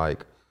people, but I'm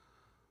like,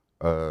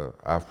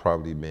 I've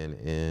only been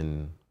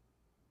in,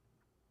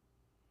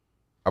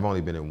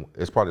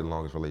 it's probably the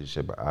longest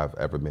relationship I've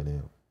ever been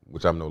in,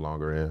 which I'm no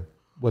longer in.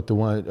 What, the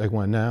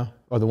one now?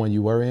 Or the one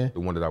you were in?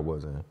 The one that I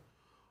was in.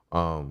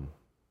 I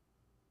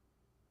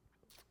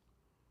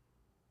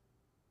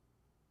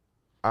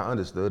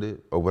understood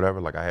it or whatever.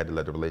 Like, I had to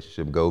let the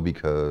relationship go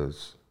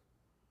because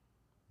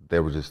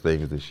there were just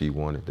things that she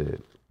wanted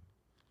that,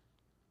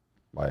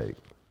 like,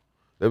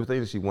 there were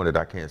things that she wanted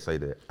I can't say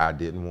that I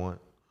didn't want.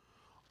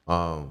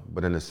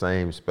 But in the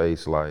same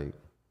space, like,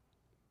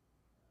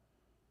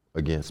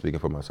 again, speaking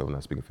for myself,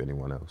 not speaking for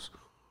anyone else,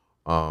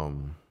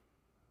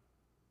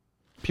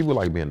 people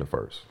like being the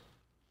first.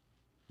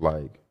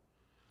 Like,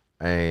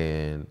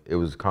 and it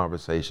was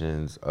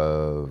conversations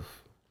of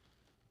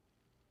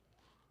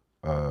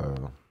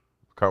the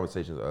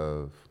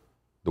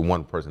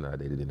one person that I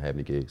dated didn't have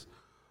any kids.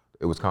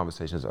 It was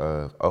conversations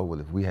of, oh,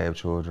 well, if we have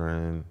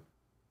children,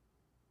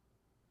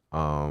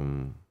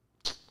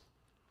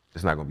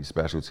 it's not gonna be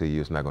special to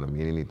you. It's not gonna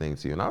mean anything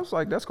to you. And I was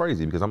like, that's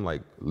crazy, because I'm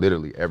like,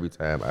 literally every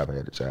time I've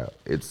had a child,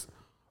 it's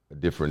a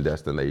different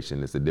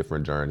destination. It's a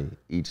different journey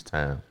each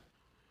time.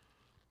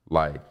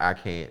 Like, I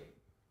can't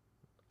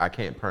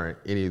parent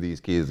any of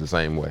these kids the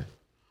same way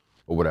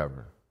or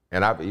whatever.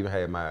 And I've even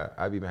had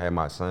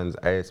my sons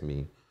ask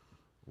me,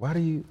 why do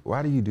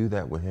you do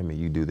that with him and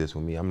you do this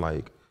with me? I'm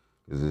like,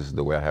 because this is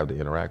the way I have to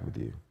interact with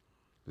you.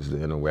 This is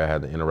the way I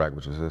have to interact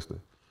with your sister.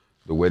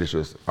 The way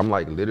that I'm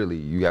like, literally,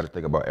 you got to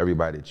think about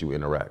everybody that you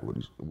interact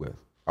with.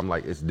 I'm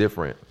like, it's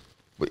different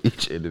for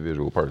each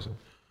individual person.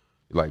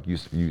 Like, you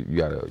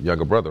got a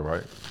younger brother,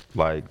 right?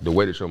 Like, the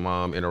way that your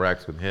mom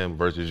interacts with him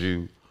versus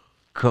you,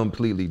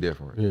 completely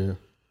different. Yeah.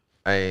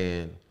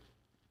 And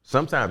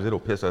sometimes it'll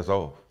piss us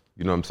off.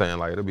 You know what I'm saying?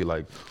 Like, it'll be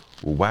like,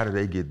 well, why do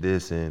they get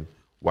this and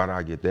why do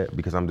I get that?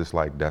 Because I'm just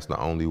like, that's the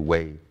only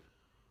way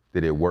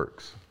that it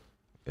works.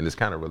 And it's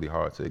kind of really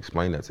hard to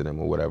explain that to them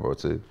or whatever, or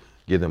to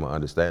give them an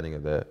understanding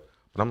of that.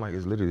 But I'm like,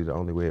 it's literally the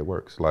only way it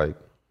works. Like,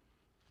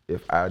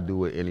 if I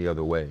do it any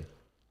other way,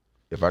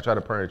 if I try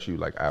to parent you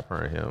like I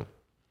parent him,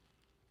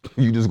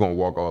 you just gonna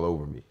walk all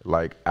over me.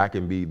 Like, I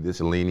can be this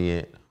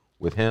lenient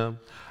with him,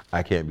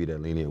 I can't be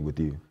that lenient with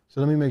you.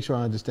 So let me make sure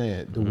I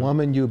understand. The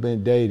woman you've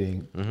been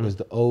dating was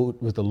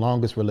the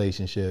longest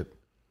relationship,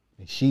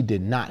 And she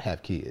did not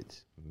have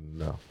kids.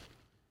 No.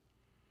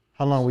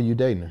 How long were you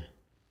dating her?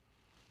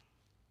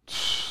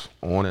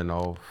 On and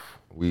off.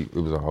 It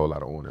was a whole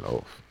lot of on and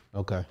off.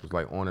 Okay. It was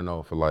like on and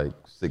off for like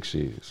 6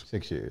 years.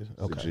 6 years.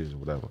 Okay. 6 years or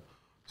whatever.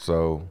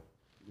 So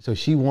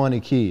she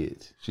wanted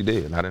kids. she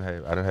did, and I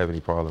didn't have any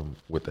problem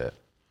with that.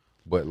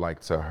 But like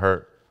to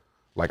her,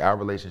 like our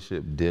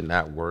relationship did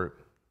not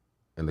work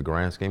in the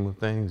grand scheme of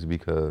things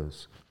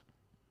because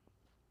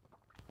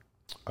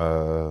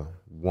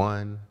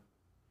one,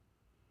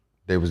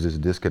 there was this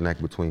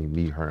disconnect between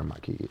me, her, and my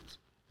kids.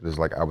 It's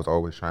like I was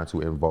always trying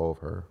to involve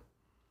her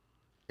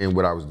in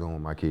what I was doing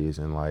with my kids,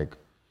 and like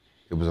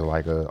it was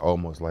like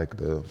almost like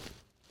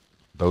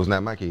those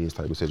not my kids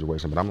type of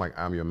situation. But I'm like,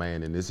 I'm your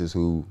man, and this is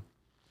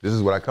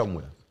what I come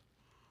with.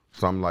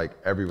 So I'm like,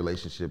 every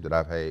relationship that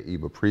I've had,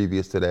 either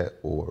previous to that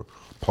or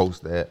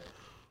post that,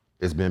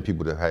 it's been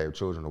people that have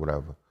children or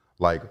whatever.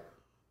 Like,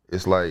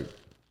 it's like,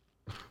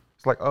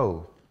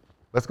 oh,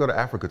 let's go to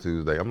Africa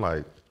Tuesday. I'm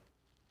like,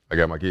 I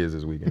got my kids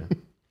this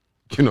weekend.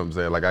 You know what I'm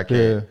saying? Like I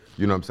can't,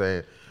 you know what I'm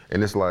saying?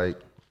 And it's like,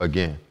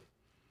 again,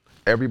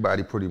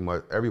 everybody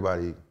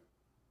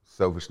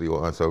selfishly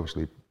or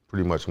unselfishly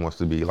pretty much wants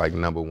to be like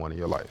number one in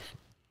your life.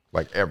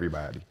 Like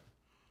everybody.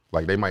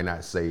 Like they might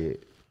not say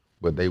it,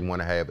 but they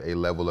want to have a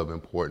level of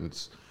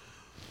importance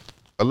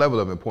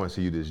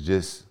to you that's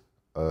just,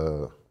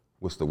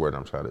 what's the word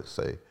I'm trying to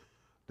say?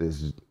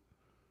 This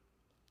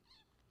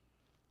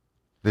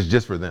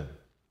just for them.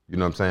 You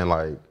know what I'm saying?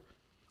 Like,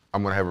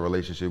 I'm gonna have a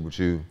relationship with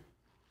you.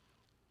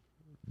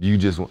 You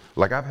just want,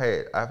 like I've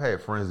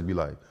had friends that be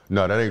like,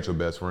 no, that ain't your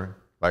best friend.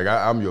 Like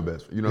I'm your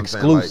best friend. You know what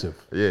I'm saying? Exclusive.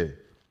 Like, yeah.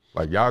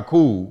 Like y'all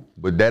cool,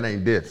 but that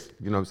ain't this.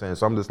 You know what I'm saying?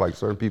 So I'm just like,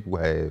 certain people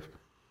have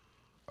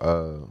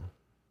an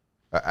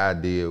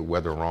idea,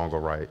 whether wrong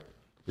or right.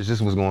 It's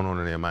just what's going on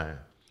in their mind.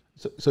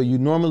 So you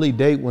normally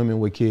date women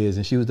with kids,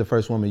 and she was the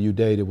first woman you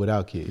dated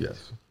without kids.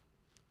 Yes.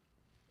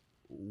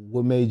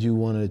 What made you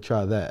want to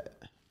try that?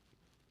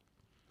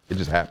 It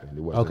just happened.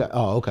 It wasn't, Okay.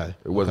 Oh, okay.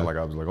 It wasn't like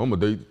I was like, I'm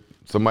gonna date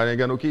somebody that ain't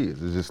got no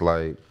kids. It's just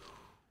like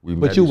we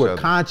met But you each were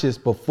other. conscious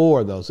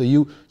before though. So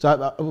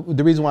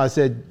the reason why I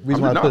said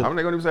I'm not gonna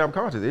even say I'm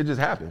conscious. It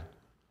just happened.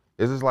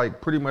 It's just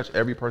like pretty much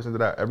every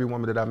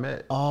woman that I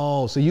met.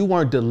 Oh, so you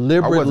weren't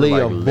deliberately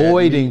like,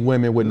 avoiding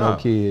women with no No.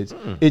 kids.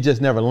 It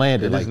just never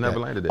landed It like just never that.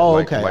 landed there. Oh,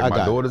 Like, okay. like I my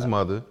got daughter's it.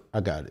 mother. I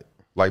got it.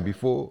 Like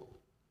before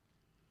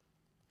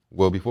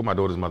my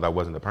daughter's mother, I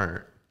wasn't a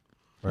parent.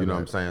 You know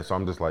what I'm saying? So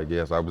I'm just like,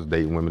 yes, I was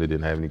dating women that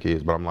didn't have any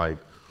kids, but I'm like,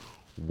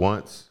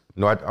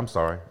 I'm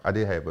sorry. I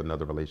did have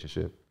another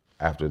relationship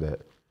after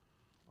that,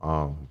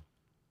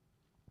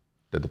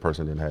 that the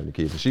person didn't have any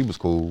kids. And she was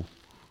cool.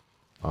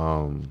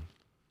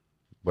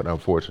 But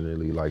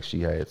unfortunately, like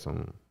she had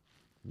some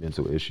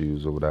mental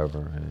issues or whatever,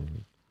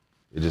 and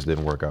it just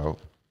didn't work out.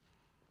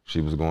 She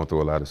was going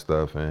through a lot of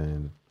stuff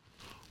and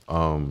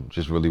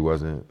just really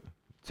wasn't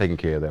taking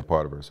care of that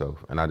part of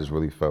herself. And I just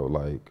really felt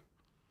like,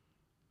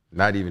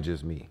 not even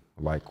just me,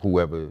 like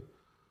whoever,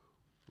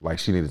 like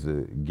she needed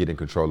to get in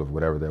control of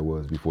whatever that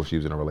was before she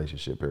was in a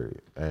relationship, period.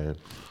 And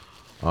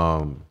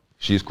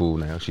she's cool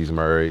now. She's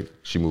married.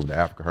 She moved to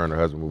Africa. Her and her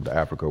husband moved to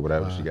Africa or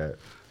whatever. Wow. She got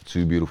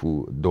 2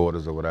 beautiful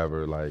daughters or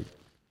whatever. Like,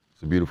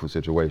 it's a beautiful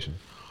situation.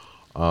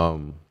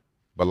 But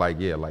like,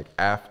 yeah, like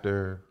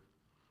after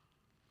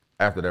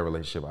that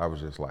relationship, I was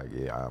just like,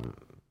 yeah, I'm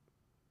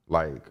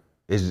like,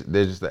 there's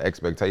just the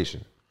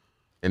expectation.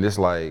 And it's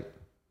like,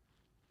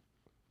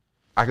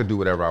 I could do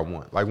whatever I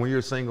want. Like when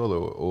you're single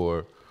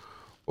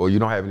or you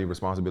don't have any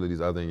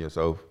responsibilities other than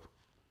yourself,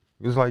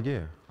 it's like,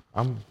 yeah,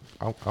 I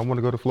want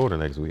to go to Florida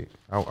next week.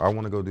 I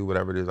want to go do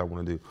whatever it is I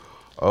want to do.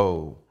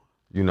 Oh,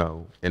 you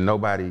know, and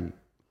nobody,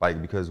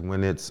 like, because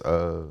when it's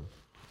a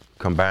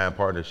combined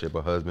partnership,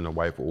 a husband and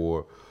wife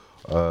or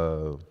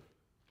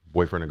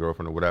boyfriend and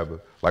girlfriend or whatever,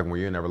 like when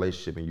you're in a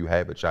relationship and you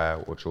have a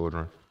child or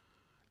children,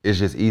 it's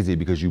just easy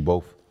because you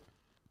both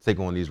take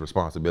on these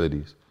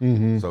responsibilities.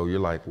 Mm-hmm. So you're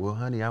like, well,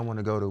 honey, I want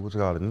to go to what you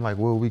call it. And they're like,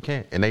 well, we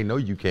can't. And they know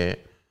you can't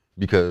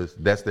because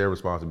that's their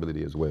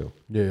responsibility as well.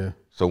 Yeah.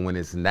 So when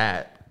it's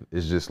not,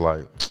 it's just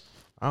like,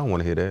 I don't want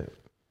to hear that.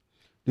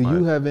 Do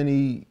you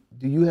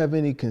have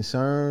any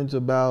concerns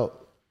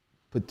about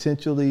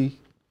potentially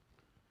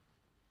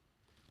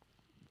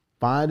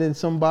finding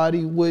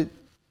somebody with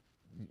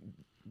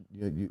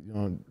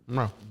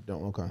No.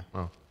 Don't, okay.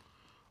 No.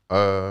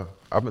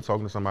 I've been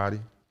talking to somebody.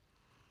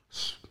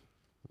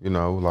 You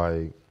know,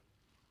 like,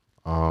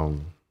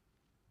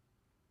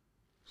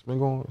 it's been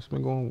going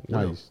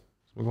well. Nice.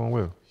 It's been going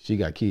well. She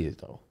got kids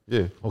though.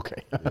 Yeah.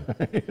 Okay.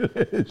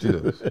 Yeah.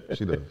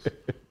 She does.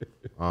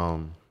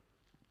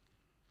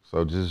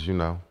 So just, you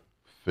know,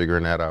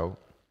 figuring that out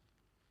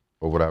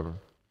or whatever.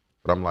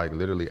 But I'm like,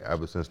 literally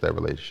ever since that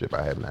relationship,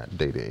 I have not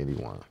dated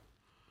anyone.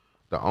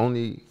 The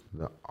only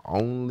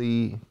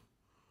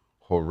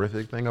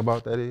horrific thing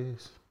about that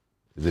is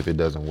if it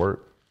doesn't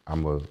work,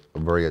 I'm a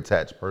very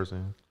attached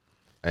person.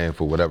 And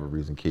for whatever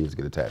reason, kids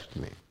get attached to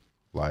me.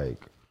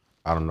 Like,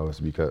 I don't know, it's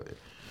because,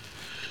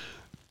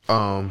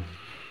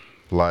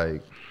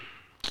 like,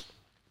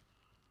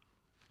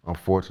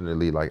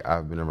 unfortunately, like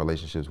I've been in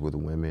relationships with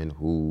women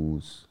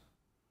whose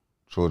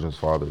children's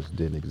fathers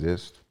didn't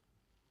exist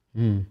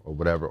or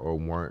whatever, or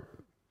weren't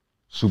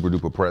super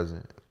duper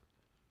present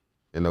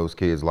in those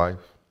kids' life.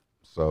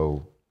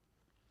 So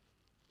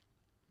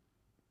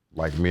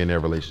like me and their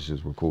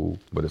relationships were cool,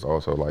 but it's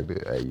also like,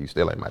 hey, you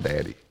still like my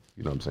daddy,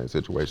 you know what I'm saying,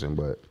 situation.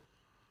 But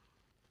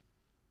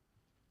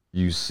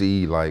you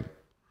see like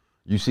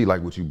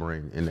what you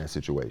bring in that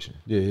situation.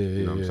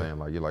 You know what I'm saying?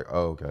 Like you're like,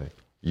 oh, okay,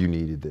 you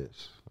needed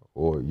this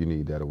or you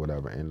need that or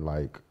whatever. And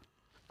like,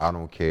 I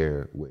don't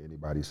care what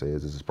anybody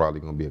says. This is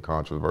probably gonna be a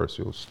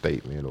controversial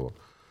statement or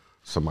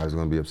somebody's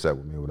gonna be upset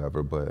with me or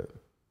whatever, but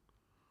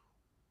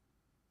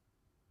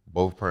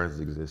both parents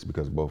exist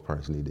because both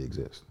parents need to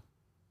exist.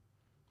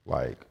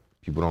 Like,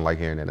 people don't like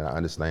hearing that. And I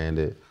understand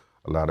that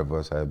a lot of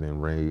us have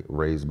been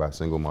raised by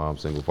single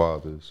moms, single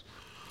fathers,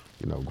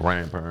 you know,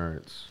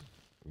 grandparents,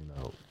 you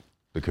know,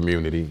 the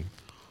community.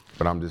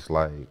 But I'm just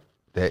like,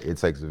 that it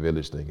takes a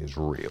village thing is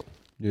real.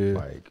 Yeah.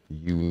 Like,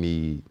 you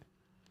need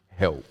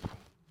help.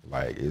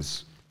 Like,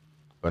 it's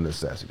a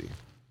necessity.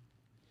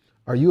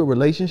 Are you a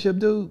relationship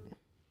dude?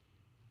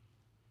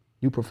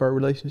 You prefer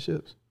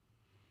relationships?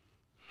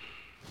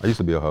 I used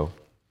to be a hoe.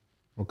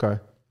 Okay.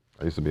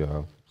 I used to be a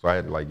hoe. So I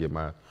had to like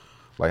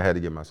I had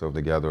to get myself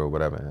together or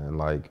whatever. And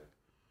like,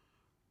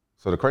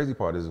 so the crazy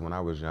part is when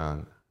I was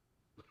young,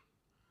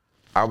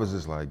 I was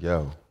just like,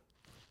 yo,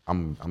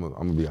 I'm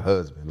gonna be a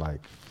husband.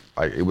 Like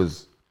it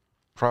was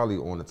probably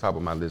on the top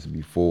of my list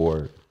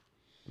before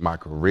my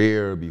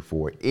career,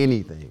 before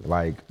anything.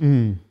 Like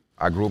I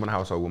grew up in a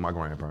household with my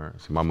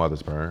grandparents, my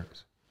mother's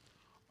parents.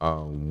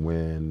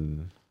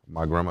 When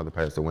my grandmother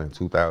passed away in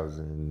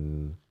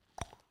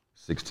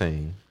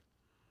 2016,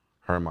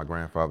 her and my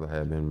grandfather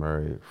had been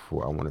married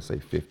for, I want to say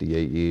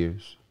 58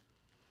 years.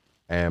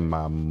 And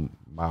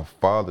my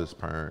father's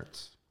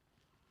parents,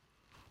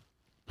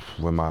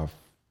 when my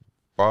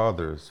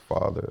father's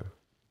father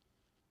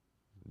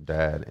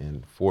died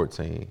in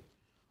 14,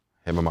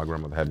 him and my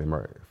grandmother had been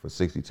married for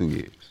 62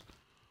 years.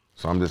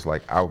 So I'm just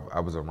like, I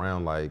was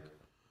around like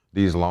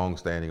these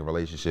long-standing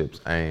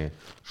relationships, and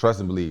trust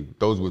and believe,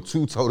 those were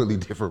two totally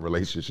different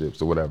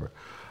relationships or whatever.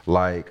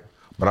 Like,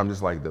 but I'm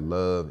just like the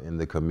love and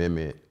the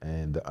commitment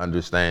and the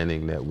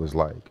understanding that was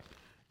like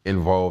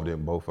involved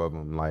in both of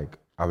them. Like,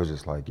 I was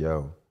just like,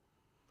 yo,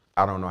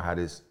 I don't know how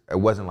this, it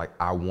wasn't like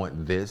I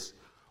want this,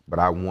 but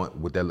I want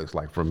what that looks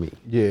like for me.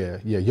 Yeah,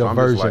 your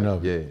version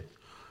of it. Yeah.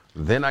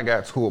 Then I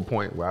got to a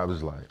point where I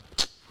was like,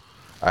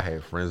 I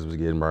had friends who was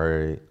getting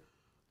married,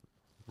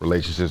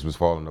 relationships was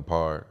falling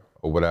apart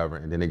or whatever.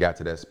 And then it got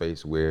to that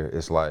space where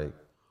it's like,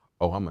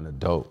 oh, I'm an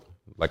adult.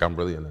 Like, I'm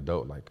really an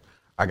adult. Like,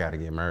 I gotta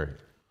get married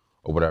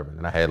or whatever.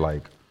 And I had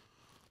like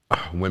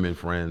women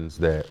friends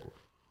that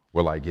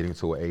were like getting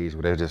to an age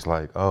where they're just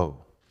like, oh,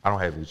 I don't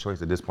have any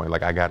choice at this point.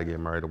 Like, I gotta get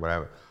married or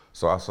whatever.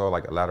 So I saw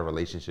like a lot of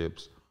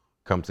relationships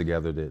come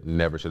together that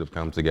never should have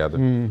come together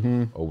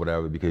or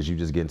whatever, because you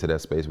just get into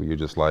that space where you're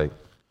just like,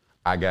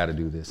 I gotta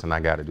do this and I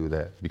gotta do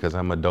that because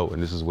I'm adult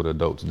and this is what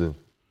adults do.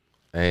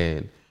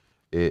 And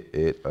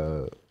it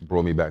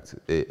brought me back to,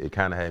 it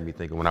kind of had me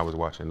thinking when I was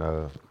watching,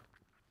 I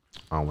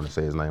don't want to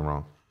say his name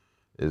wrong,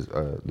 is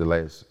the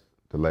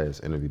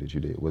last interview that you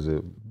did. Was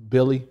it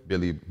Billy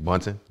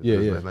Bunton?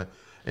 Yeah.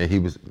 And he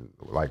was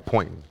like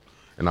pointing,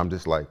 and I'm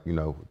just like, you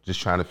know, just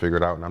trying to figure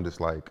it out. And I'm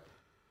just like,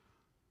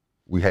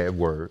 we have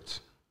words,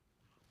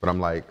 but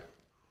I'm like,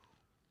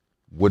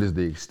 what is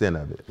the extent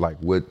of it? Like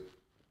what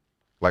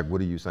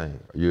are you saying?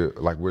 You're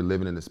like, we're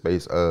living in the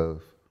space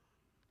of,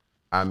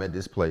 I'm at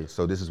this place,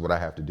 so this is what I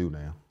have to do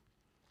now.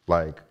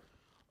 Like,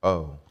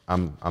 oh,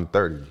 I'm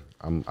 30.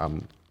 I'm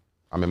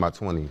in my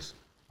 20s.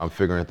 I'm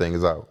figuring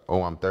things out.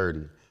 Oh, I'm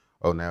 30.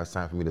 Oh, now it's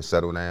time for me to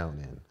settle down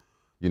and,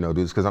 you know,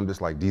 do this. Because I'm just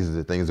like, these are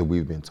the things that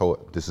we've been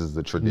taught. This is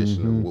the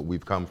tradition of what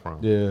we've come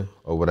from,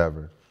 or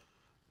whatever.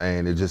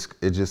 And it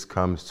just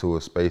comes to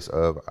a space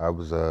of, I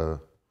was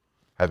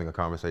having a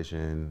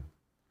conversation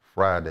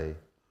Friday,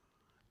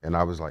 and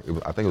I was like,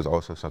 I think it was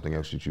also something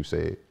else that you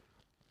said.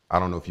 I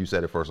don't know if you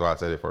said it first or I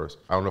said it first.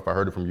 I don't know if I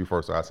heard it from you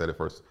first or I said it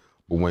first.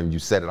 But when you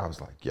said it, I was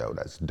like, yo,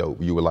 that's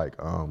dope. You were like,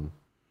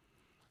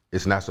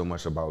 it's not so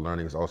much about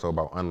learning, it's also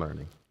about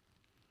unlearning.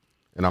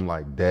 And I'm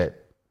like, that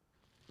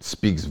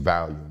speaks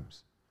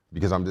volumes.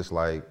 Because I'm just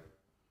like,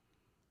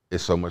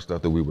 it's so much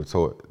stuff that we were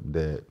taught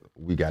that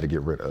we got to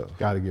get rid of.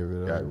 Got to get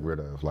rid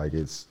of. Like,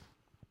 it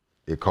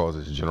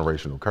causes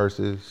generational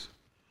curses.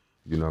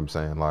 You know what I'm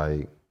saying?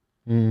 Like,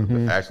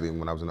 actually,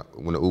 when I was in the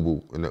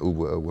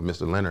Uber with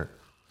Mr. Leonard,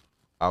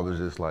 I was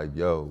just like,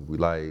 yo,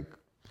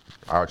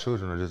 our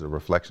children are just a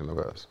reflection of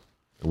us.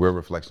 And we're a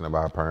reflection of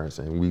our parents,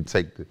 and we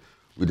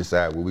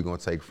decide what we're gonna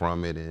take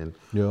from it and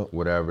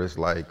whatever. It's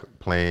like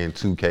playing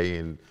 2K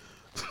and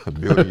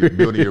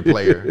building your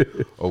player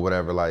or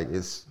whatever. Like,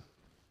 it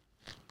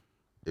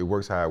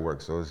works how it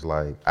works. So it's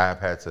like, I've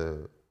had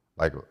to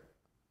like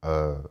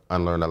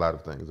unlearn a lot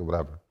of things or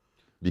whatever,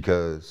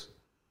 because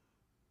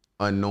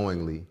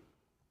unknowingly,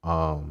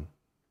 what am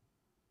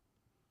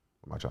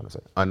I trying to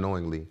say?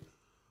 Unknowingly,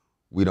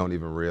 we don't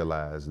even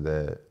realize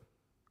that,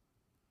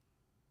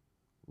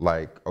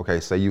 like, okay,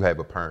 say you have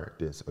a parent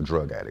that's a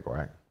drug addict,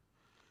 right?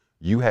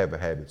 You have a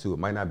habit too. It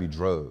might not be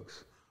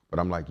drugs, but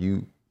I'm like,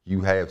 you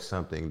have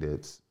something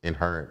that's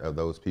inherent of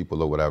those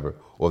people or whatever,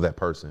 or that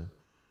person.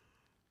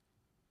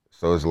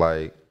 So it's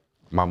like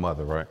my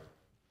mother, right?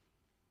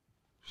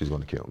 She's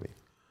gonna kill me.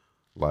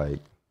 Like,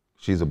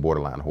 she's a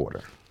borderline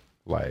hoarder.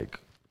 Like,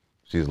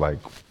 she's like,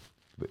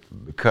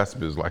 the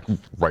cusp is like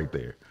right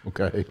there.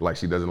 Okay. Like,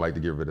 she doesn't like to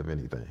get rid of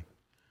anything.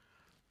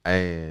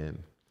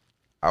 And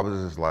I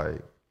was just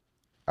like,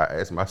 I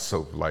asked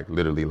myself like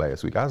literally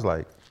last week, I was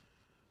like,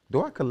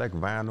 do I collect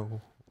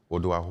vinyl or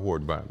do I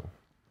hoard vinyl?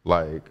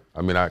 Like,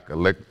 I mean, I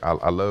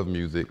love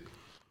music.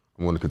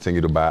 I want to continue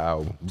to buy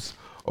albums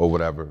or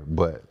whatever,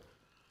 but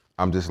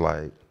I'm just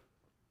like,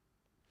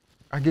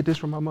 I get this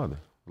from my mother.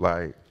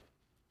 Like,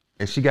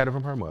 and she got it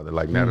from her mother.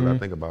 Like, now that I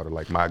think about it,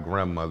 like my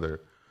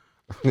grandmother,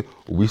 we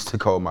used to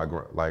call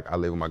like I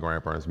live with my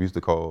grandparents. We used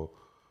to call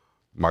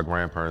my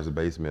grandparents'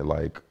 basement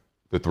like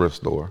the thrift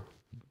store.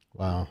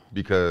 Wow.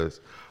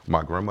 Because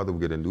my grandmother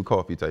would get a new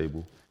coffee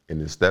table, and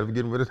instead of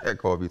getting rid of that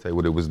coffee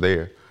table that was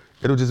there,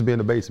 it'll just be in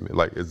the basement,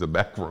 like it's a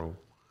back room.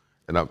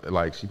 And I'm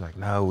like, she's like,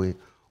 no,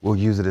 we'll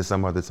use it at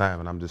some other time.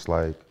 And I'm just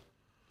like,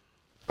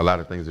 a lot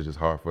of things are just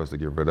hard for us to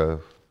get rid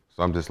of.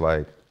 So I'm just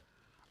like,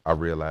 I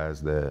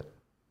realized that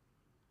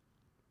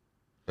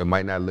it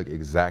might not look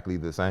exactly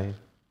the same.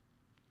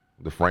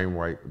 The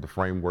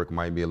framework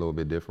might be a little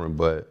bit different,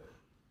 but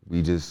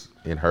we just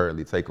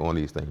inherently take on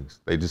these things.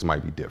 They just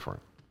might be different.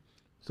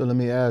 So let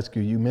me ask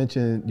you, you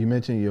mentioned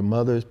your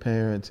mother's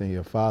parents and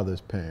your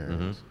father's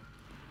parents.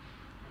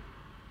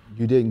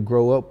 You didn't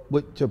grow up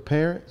with your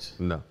parents?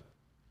 No.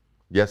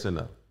 Yes and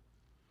no.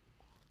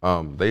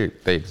 They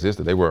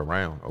existed, they were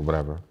around or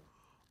whatever.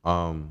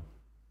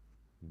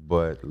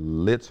 But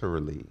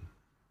literally,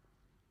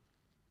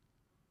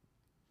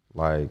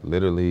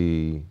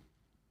 literally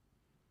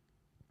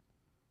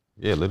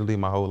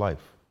my whole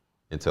life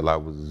until I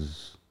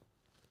was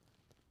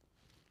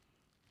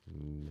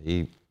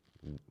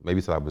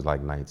maybe till I was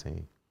like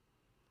 19.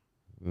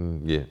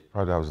 Yeah,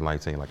 probably I was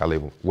 19. Like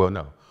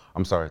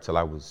till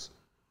I was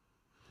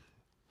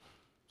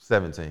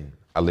 17.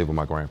 I lived with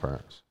my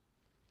grandparents.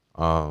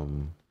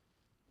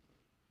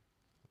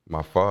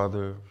 My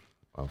father,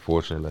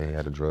 unfortunately,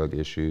 had a drug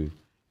issue.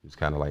 He was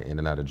kind of like in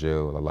and out of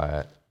jail a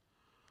lot.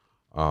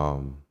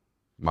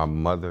 My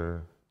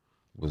mother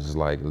was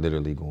like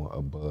literally going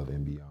above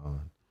and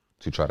beyond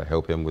to try to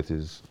help him with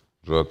his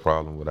drug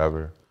problem,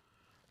 whatever.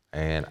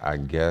 And I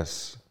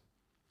guess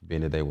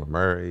being that they were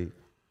married,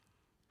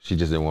 she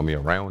just didn't want me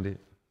around it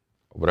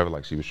or whatever.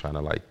 Like, she was trying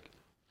to like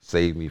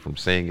save me from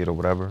seeing it or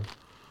whatever.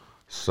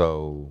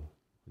 So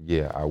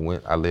yeah, I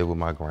lived with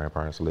my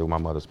grandparents, I lived with my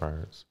mother's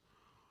parents.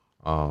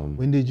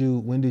 When did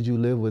you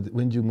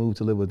move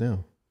to live with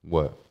them?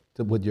 What?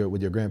 With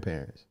your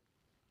grandparents?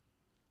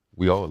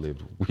 We all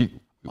lived. We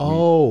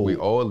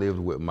all lived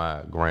with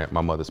my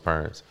mother's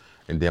parents,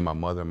 and then my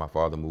mother and my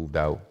father moved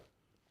out.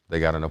 They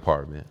got an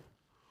apartment.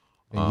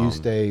 And you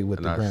stayed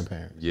with the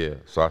grandparents? Yeah.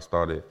 So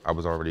I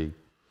was already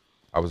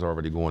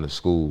going to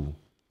school,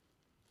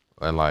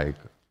 and like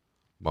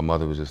my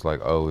mother was just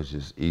like, oh, it's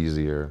just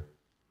easier.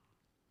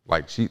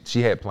 Like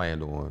she had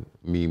planned on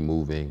me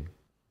moving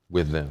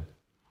with them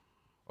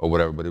or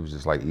whatever, but it was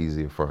just like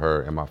easier for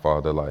her and my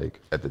father,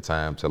 like at the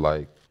time, to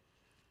like,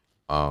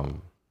 my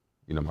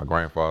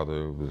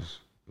grandfather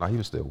he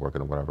was still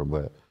working or whatever,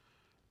 but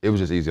it was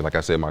just easier. Like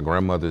I said, my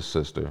grandmother's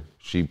sister,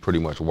 she pretty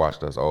much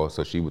watched us all,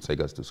 so she would take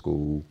us to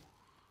school.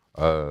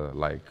 So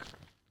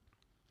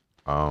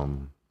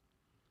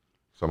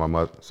my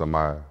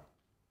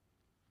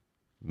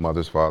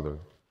mother's father,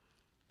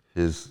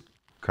 his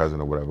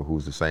cousin or whatever,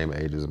 who's the same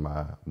age as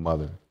my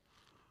mother,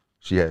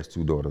 she has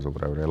 2 daughters or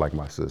whatever. They're like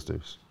my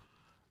sisters.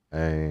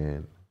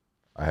 And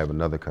I have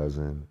another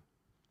cousin.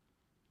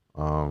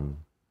 So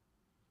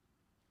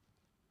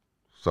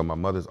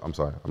I'm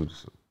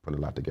just putting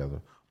a lot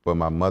together. But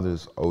my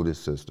mother's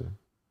oldest sister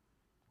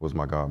was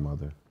my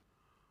godmother.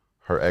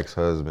 Her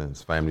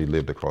ex-husband's family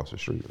lived across the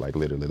street. Like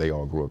literally, they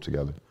all grew up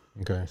together.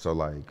 Okay. So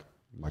like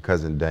my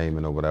cousin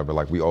Damon or whatever,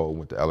 like we all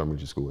went to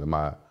elementary school, and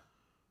my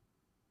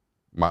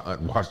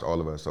aunt watched all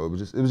of us. So it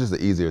was just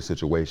an easier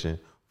situation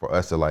for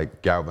us to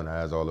like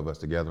galvanize all of us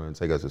together and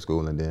take us to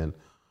school. And then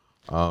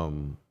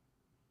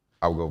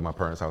I would go to my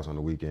parents' house on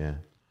the weekend,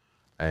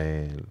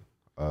 and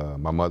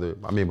my mother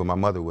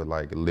would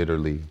like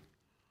literally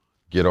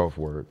get off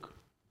work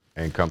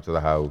and come to the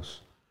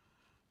house,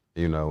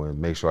 and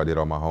make sure I did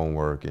all my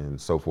homework and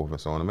so forth and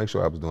so on, and make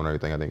sure I was doing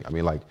everything.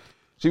 Like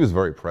she was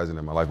very present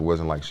in my life. It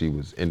wasn't like she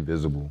was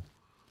invisible,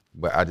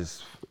 but I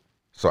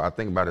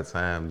think by the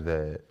time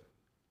that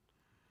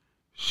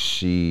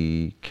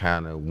she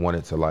kind of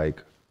wanted to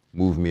like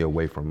move me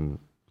away from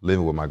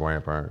living with my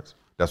grandparents,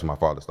 that's when my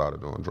father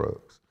started doing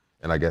drugs.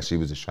 And I guess she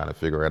was just trying to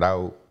figure it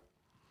out,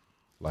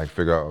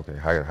 okay,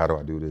 how do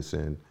I do this?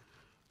 And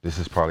this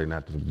is probably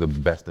not the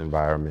best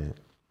environment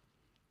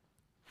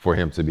for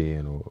him to be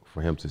in, or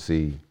for him to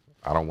see.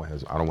 I don't want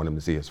him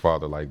to see his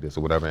father like this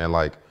or whatever. And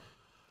like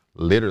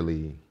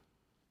literally,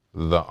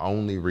 the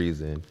only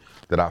reason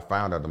that I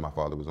found out that my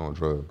father was on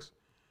drugs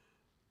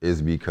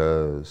is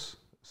because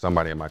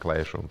somebody in my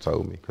classroom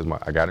told me, because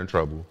I got in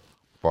trouble.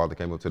 My father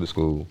came up to the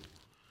school,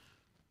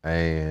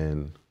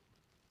 and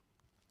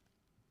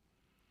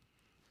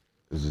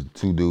there's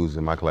 2 dudes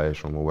in my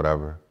classroom or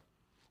whatever.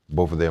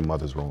 Both of their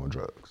mothers were on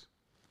drugs.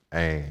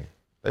 And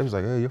they was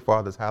like, hey, your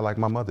father's high like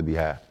my mother be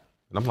high.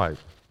 And I'm like,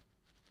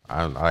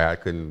 I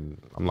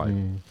couldn't, I'm like,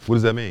 what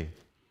does that mean?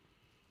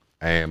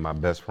 And my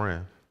best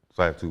friend,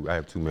 so I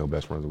have 2 male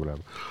best friends or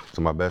whatever.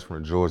 So my best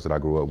friend George that I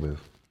grew up with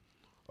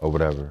or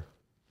whatever,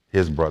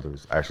 his brother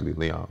is actually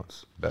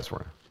Leon's best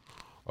friend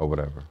or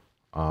whatever.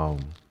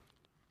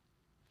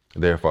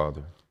 Their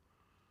father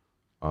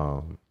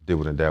did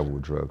with and dabbled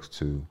with drugs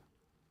too.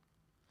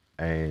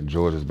 And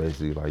George is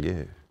basically like,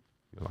 yeah.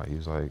 Like,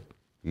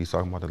 he's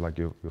talking about it like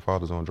your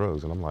father's on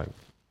drugs. And I'm like,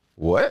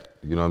 what?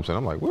 You know what I'm saying?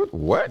 I'm like, what?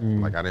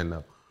 Like, I didn't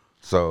know.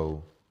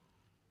 So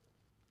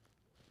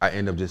I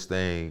end up just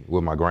staying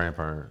with my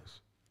grandparents.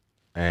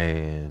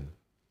 And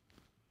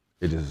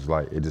it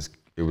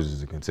was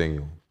just a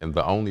continuum. And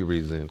the only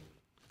reason,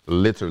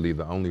 literally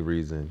the only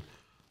reason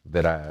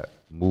that I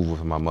moved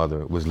with my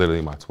mother was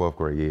literally my 12th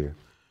grade year,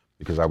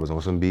 because I was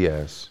on some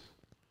BS,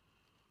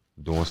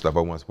 doing stuff I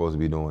wasn't supposed to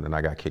be doing, and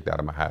I got kicked out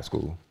of my high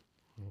school.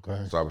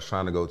 Okay. So I was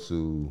trying to go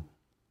to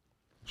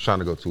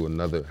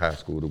another high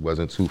school that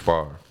wasn't too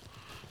far,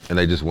 and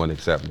they just wouldn't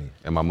accept me.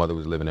 And my mother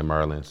was living in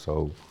Maryland,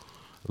 so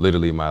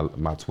literally my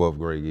 12th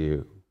grade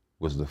year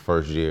was the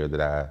first year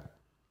that I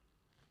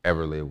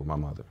ever lived with my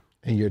mother.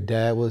 And your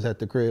dad was at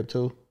the crib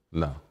too?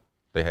 No,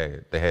 they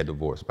had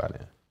divorced by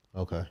then.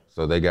 Okay.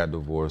 So they got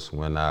divorced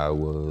when I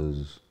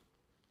was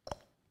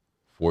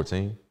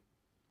 14.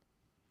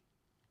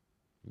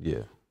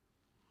 Yeah.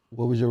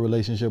 What was your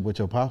relationship with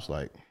your pops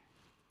like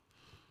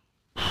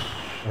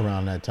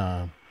around that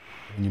time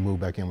when you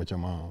moved back in with your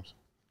moms?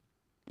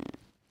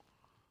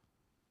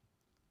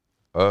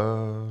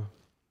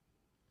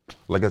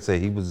 Like I said,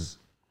 he was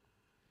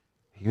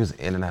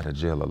in and out of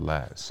jail a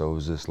lot. So it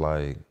was just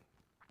like,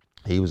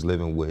 he was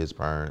living with his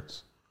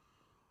parents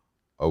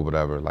or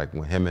whatever. Like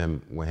when him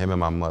and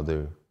my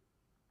mother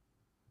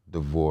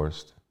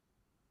divorced,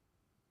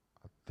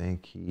 I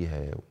think he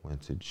had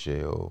went to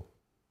jail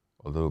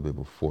a little bit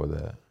before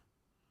that.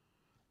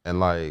 And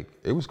like,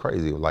 it was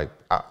crazy. Like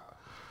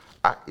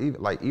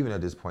even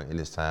at this point in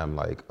this time,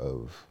 like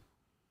of,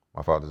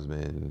 my father's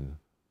been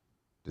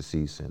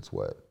deceased since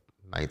what,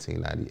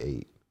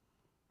 1998.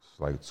 It's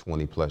like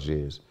 20 plus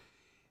years.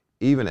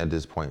 Even at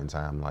this point in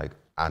time, like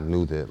I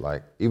knew that,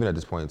 like even at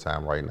this point in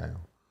time right now,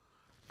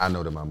 I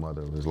know that my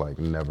mother was like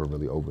never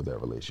really over that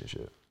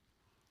relationship.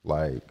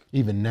 Like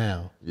even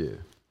now? Yeah.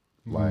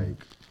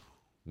 Like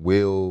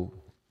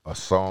a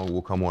song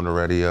will come on the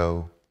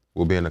radio,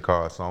 we'll be in the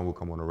car, a song will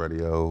come on the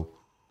radio,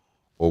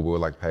 or we'll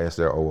like pass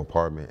their old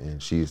apartment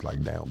and she's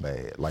like down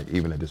bad, like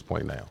even at this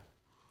point now,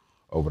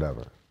 or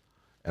whatever.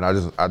 And I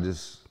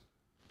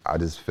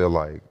just feel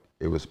like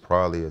it was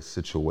probably a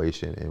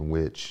situation in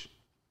which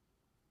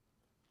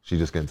she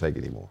just couldn't take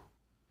it anymore.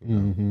 You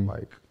know?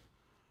 Like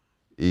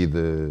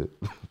either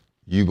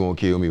you gonna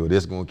kill me or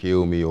this gonna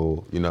kill me,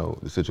 or you know,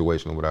 the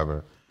situation or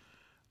whatever.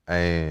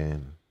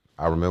 And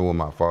I remember when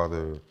my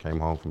father came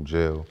home from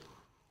jail,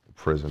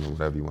 prison or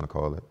whatever you wanna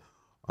call it,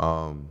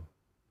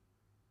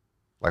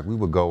 like we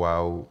would go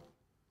out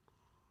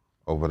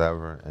or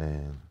whatever,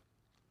 and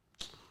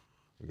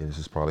again, this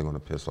is probably gonna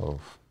piss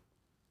off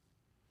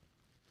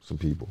some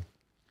people.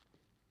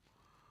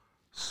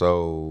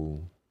 So,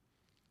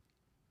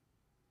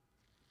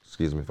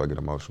 excuse me if I get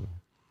emotional.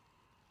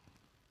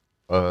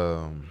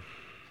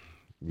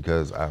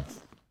 Because I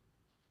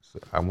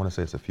want to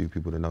say it's a few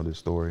people that know this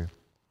story.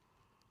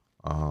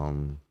 I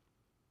don't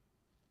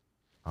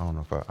know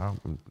if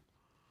I'm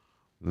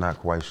not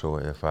quite sure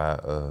if I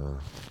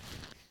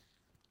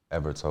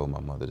ever told my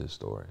mother this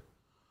story.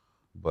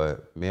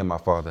 But me and my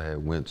father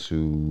had went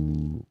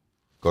to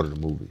go to the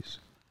movies.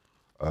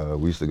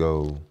 We used to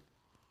go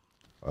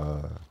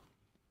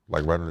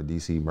like right on the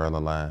DC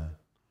Maryland line.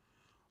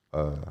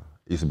 It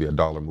used to be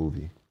 $1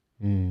 movie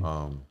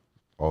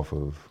off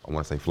of, I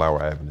want to say,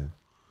 Flower Avenue.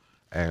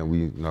 And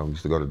we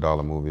used to go to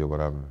 $1 movie or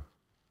whatever.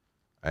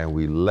 And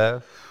we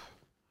left,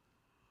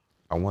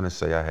 I want to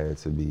say I had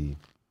to be,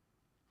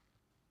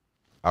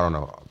 I don't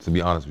know, to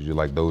be honest with you,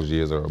 like those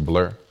years are a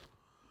blur.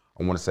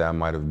 I want to say I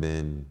might have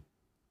been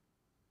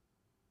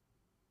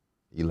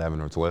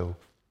 11 or 12,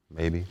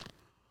 maybe.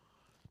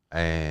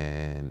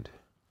 And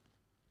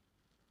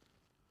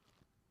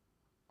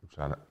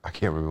I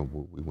can't remember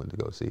what we went to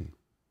go see.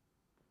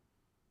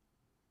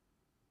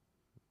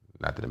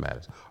 Not that it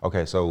matters.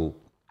 Okay, so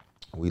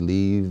we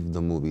leave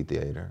the movie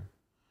theater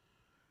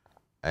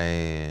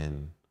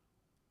and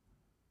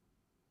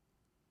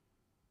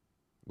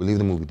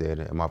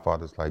my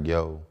father's like,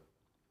 yo,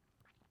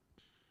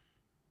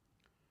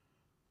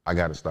 I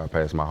gotta stop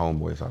past my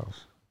homeboy's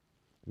house,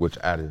 which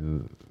I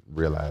didn't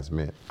realize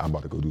meant I'm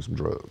about to go do some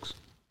drugs.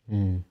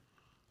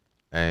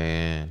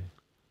 And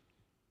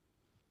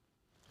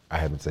I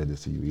haven't said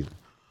this to you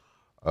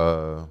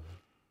either.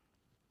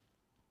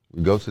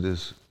 We go to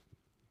this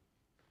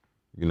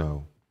you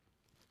know,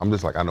 I'm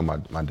just like, I know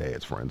my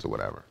dad's friends or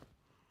whatever,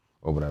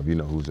 you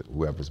know,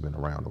 whoever's been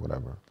around or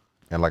whatever.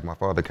 And like my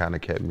father kind of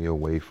kept me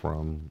away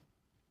from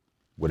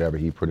whatever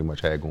he pretty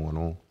much had going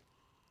on.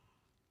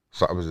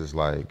 So I was just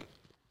like,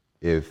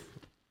 if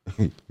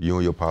you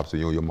and your pops or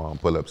you and your mom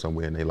pull up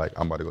somewhere and they like,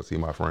 I'm about to go see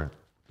my friend,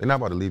 they're not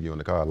about to leave you in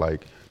the car.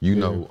 Like, you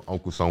know,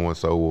 Uncle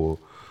so-and-so or,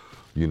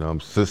 you know,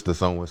 sister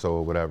so-and-so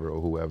or whatever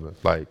or whoever.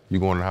 Like, you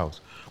go in the house.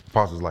 My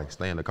pops was like,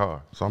 stay in the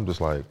car. So I'm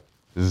just like,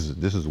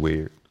 this is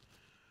weird.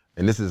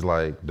 And this is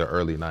like the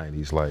early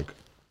 90s, like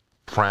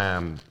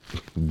prime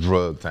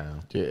drug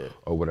town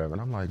or whatever.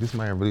 And I'm like, this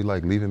man really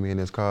like leaving me in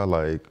this car?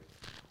 Like,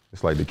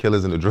 it's like the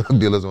killers and the drug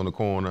dealers on the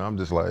corner. I'm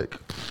just like,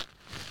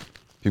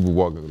 people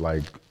walking,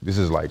 like, this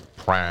is like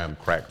prime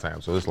crack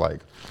time. So it's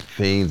like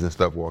fiends and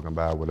stuff walking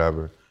by,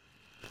 whatever.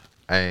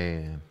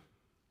 And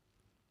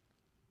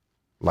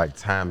like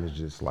time is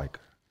just like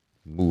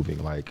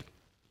moving. Like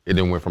it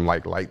then went from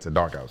like light to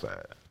dark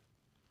outside.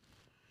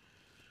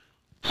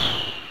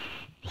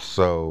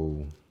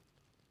 So,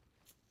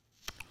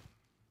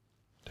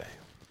 damn.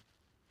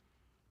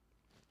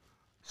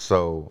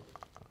 So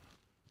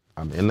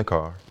I'm in the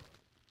car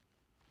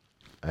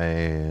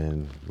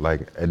and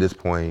like at this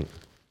point,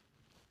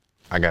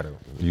 I gotta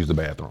use the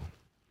bathroom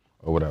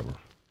or whatever.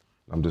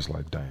 I'm just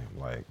like, damn,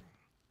 like,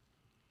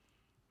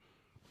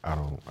 I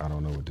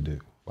don't know what to do.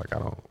 Like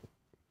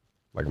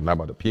I'm not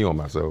about to pee on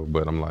myself,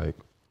 but I'm like,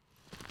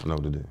 I know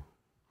what to do.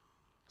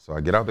 So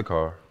I get out the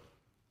car,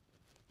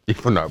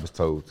 even though I was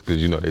told,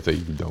 because you know they say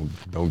you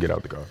don't get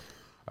out the car.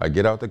 I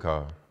get out the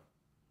car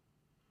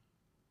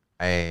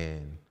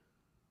and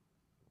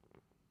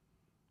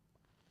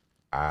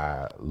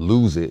I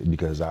lose it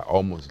because I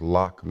almost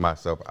lock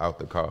myself out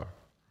the car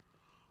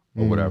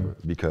or whatever,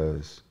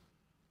 because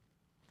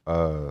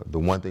the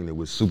one thing that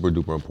was super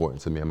duper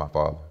important to me and my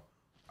father,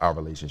 our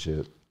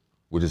relationship,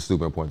 which is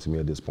super important to me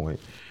at this point,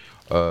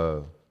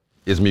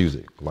 is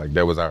music. Like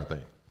that was our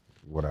thing,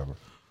 whatever.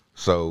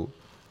 So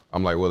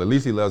I'm like, well, at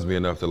least he loves me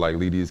enough to like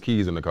leave these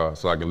keys in the car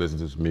so I can listen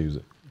to some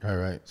music. All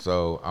right.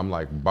 So I'm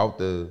like about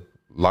to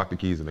lock the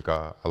keys in the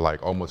car. I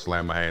like almost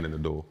slam my hand in the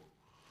door,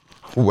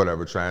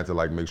 whatever, trying to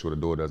like make sure the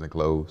door doesn't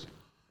close.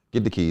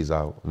 Get the keys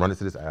out, run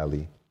into this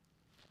alley,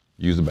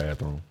 use the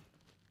bathroom.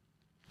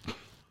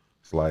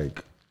 It's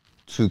like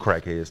two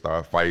crackheads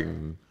start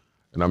fighting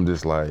and I'm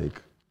just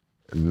like,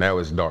 now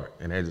it's dark.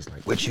 And they're just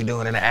like, what you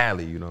doing in the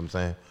alley? You know what I'm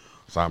saying?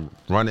 So I'm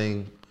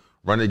running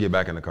to get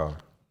back in the car.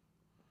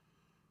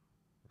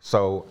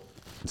 So,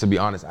 to be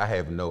honest, I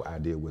have no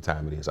idea what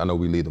time it is. I know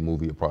we leave the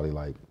movie at probably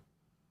like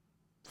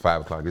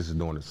 5 o'clock. This is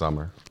during the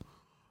summer.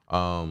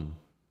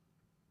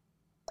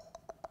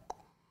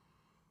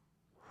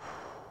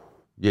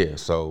 Yeah,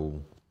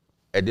 so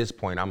at this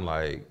point, I'm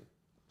like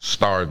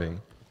starving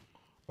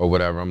or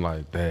whatever. I'm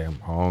like, damn,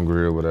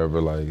 hungry or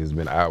whatever. Like, it's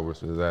been hours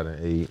since I done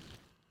ate.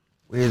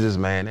 Where's this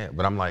man at?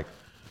 But I'm like,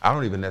 I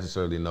don't even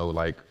necessarily know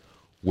like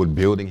what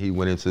building he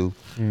went into.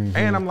 Mm-hmm.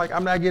 And I'm like,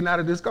 I'm not getting out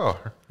of this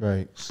car.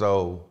 Right.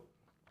 So,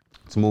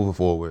 it's moving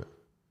forward.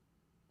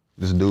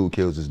 This dude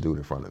kills this dude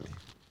in front of me.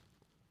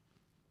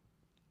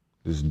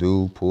 This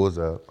dude pulls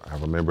up. I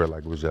remember it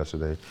like it was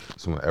yesterday.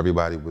 So when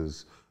everybody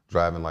was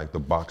driving like the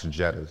box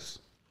Jettas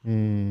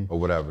or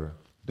whatever,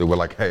 they would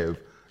like have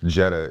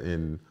Jetta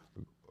in,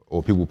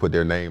 or people put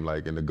their name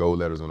like in the gold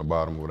letters on the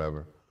bottom or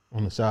whatever.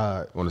 On the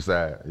side. On the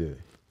side, yeah.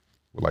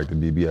 With like the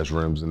BBS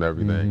rims and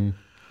everything.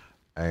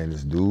 And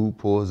this dude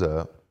pulls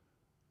up.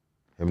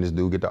 Him and this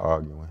dude get to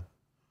arguing.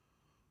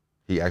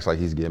 He acts like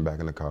he's getting back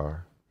in the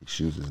car. He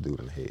shoots this dude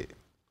in the head.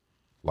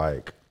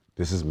 Like,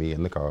 this is me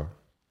in the car.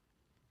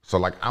 So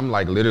like, I'm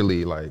like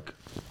literally like,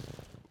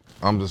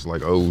 I'm just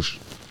like, oh,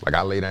 like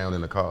I lay down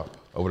in the car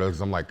or whatever,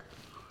 cause I'm like,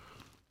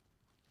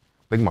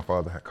 I think my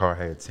father's car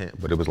had tint,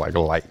 but it was like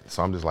light.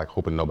 So I'm just like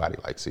hoping nobody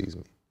like sees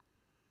me.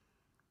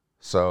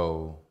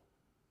 So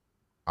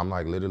I'm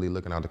like literally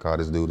looking out the car.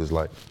 This dude is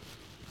like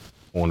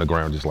on the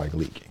ground, just like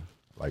leaking.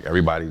 Like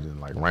everybody just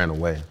like ran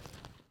away.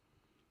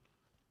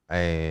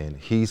 And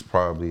he's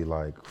probably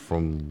like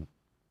from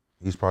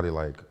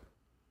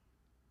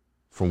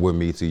where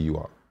me to you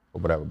are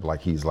or whatever.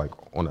 Like he's like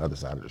on the other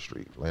side of the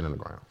street, laying on the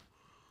ground.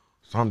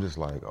 So I'm just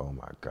like, oh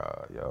my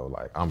God, yo,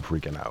 like I'm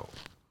freaking out.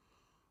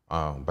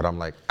 But I'm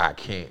like, I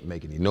can't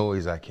make any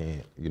noise. I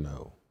can't, you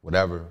know,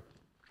 whatever.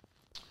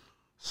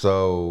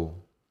 So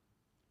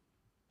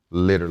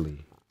literally,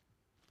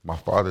 my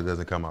father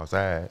doesn't come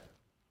outside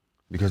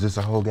because it's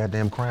a whole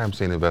goddamn crime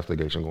scene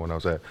investigation going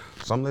outside.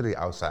 So I'm literally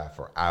outside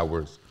for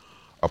hours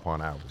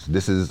upon hours.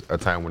 This is a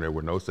time when there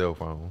were no cell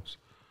phones.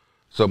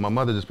 So my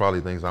mother just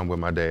probably thinks I'm with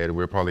my dad.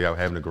 We're probably out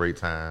having a great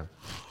time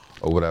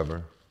or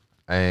whatever.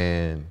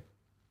 And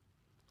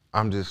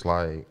I'm just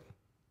like,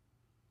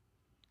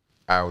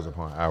 hours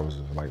upon hours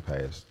have like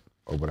passed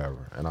or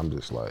whatever. And I'm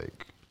just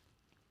like,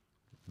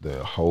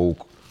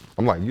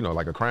 I'm like, you know,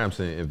 like a crime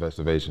scene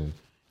investigation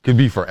could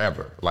be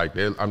forever. Like,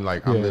 I'm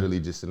literally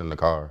just sitting in the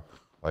car,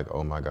 like,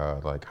 oh my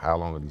God, like, how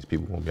long are these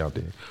people gonna be out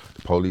there?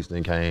 The police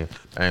then came,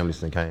 the ambulance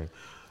then came.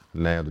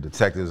 Now the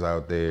detectives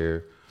out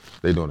there,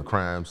 they doing the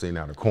crime scene,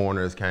 now the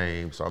coroners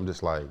came. So I'm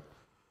just like,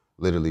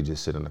 literally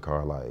just sit in the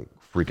car like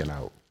freaking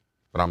out.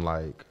 But I'm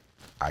like,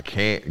 I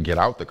can't get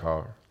out the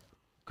car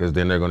because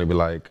then they're gonna be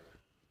like,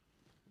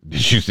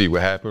 did you see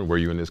what happened? Were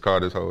you in this car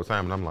this whole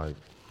time? And I'm like,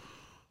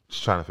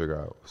 just trying to figure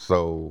out.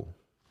 So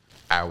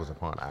hours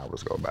upon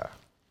hours go by.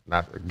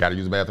 Gotta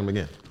use the bathroom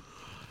again.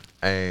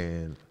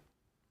 And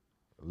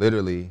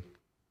literally,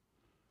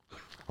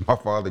 my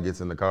father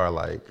gets in the car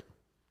like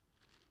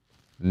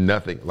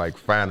nothing, like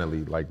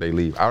finally, like they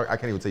leave. I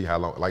can't even tell you how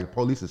long, like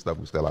police and stuff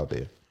was still out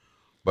there.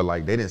 But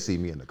like they didn't see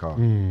me in the car.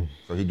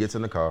 So he gets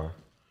in the car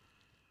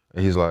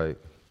and he's like,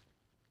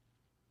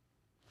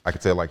 I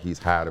could tell like he's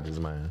high out of his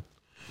mind.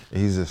 And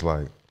he's just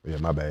like, yeah,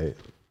 my bad.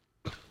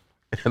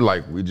 And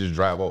like we just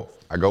drive off.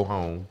 I go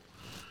home.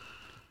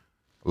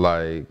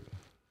 Like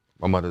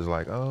my mother's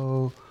like,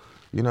 oh,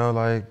 you know,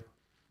 like,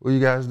 what you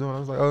guys doing? I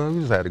was like, oh, we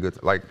just had a good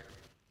time. Like,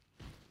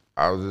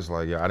 I was just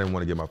like, yeah, I didn't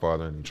want to get my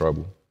father in any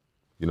trouble.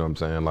 You know what I'm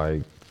saying?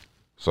 Like,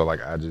 so like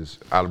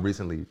I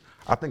recently,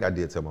 I think I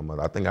did tell my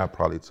mother. I think I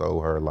probably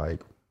told her like,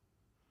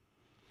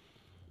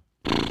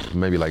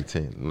 maybe like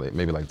 10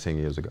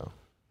 years ago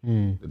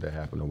that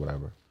happened or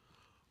whatever.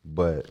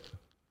 But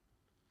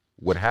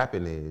what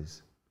happened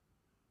is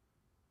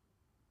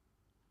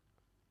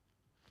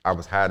I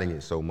was hiding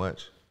it so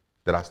much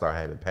that I started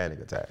having panic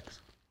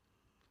attacks.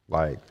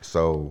 Like,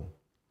 so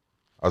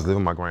I was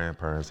living with my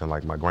grandparents and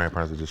like my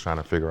grandparents were just trying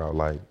to figure out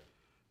like,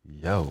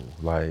 yo,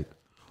 like,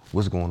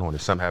 what's going on?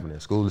 Is something happening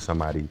at school? Is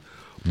somebody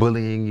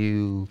bullying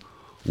you?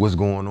 What's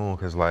going on?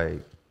 Cause like,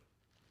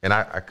 and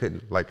I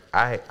couldn't, like,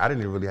 I didn't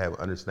even really have an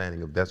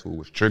understanding if that's what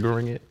was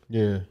triggering it.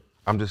 Yeah.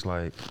 I'm just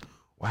like,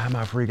 why am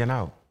I freaking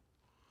out?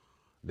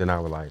 Then I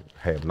would like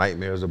have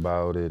nightmares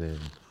about it and,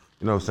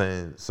 you know what I'm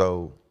saying?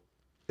 So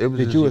it was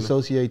Did just, you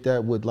associate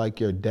that with like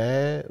your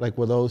dad? Like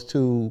were those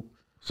two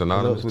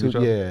synonymous with each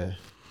other? Yeah.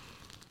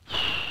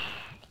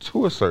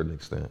 To a certain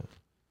extent.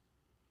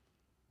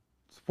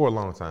 For a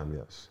long time,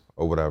 yes.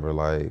 Or whatever,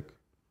 like,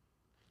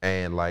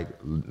 and like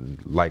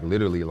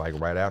literally like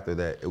right after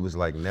that, it was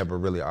like never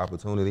really an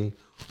opportunity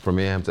for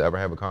me and him to ever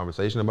have a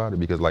conversation about it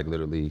because like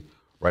literally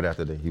right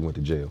after that, he went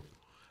to jail.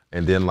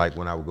 And then like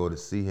when I would go to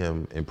see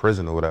him in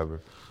prison or whatever,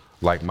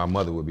 like my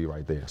mother would be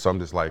right there. So I'm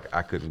just like,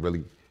 I couldn't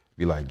really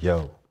be like,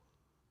 yo,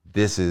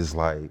 this is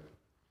like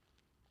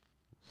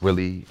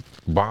really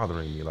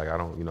bothering me. Like I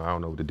don't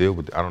know what to deal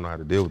with. I don't know how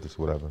to deal with this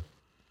or whatever.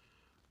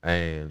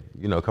 And,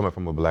 you know, coming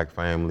from a black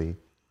family,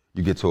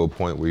 you get to a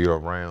point where you're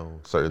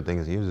around certain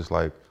things and you're just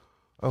like,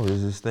 oh,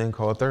 there's this thing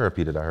called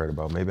therapy that I heard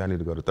about. Maybe I need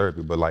to go to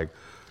therapy. But like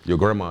your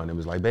grandma and them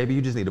was like, baby,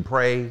 you just need to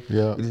pray.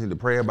 Yeah. You just need to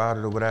pray about it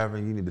or whatever.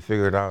 And you need to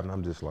figure it out. And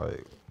I'm just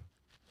like,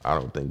 I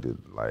don't think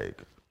that,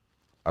 like,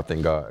 I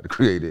think God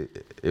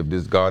created, if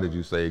this God that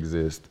you say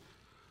exists,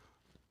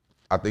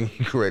 I think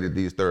he created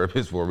these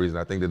therapists for a reason.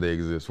 I think that they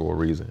exist for a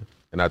reason.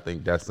 And I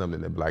think that's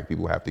something that black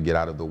people have to get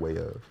out of the way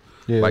of.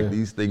 Yeah. Like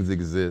these things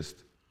exist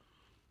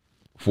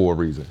for a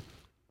reason.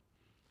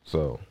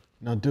 So.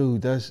 Now,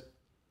 dude, that's.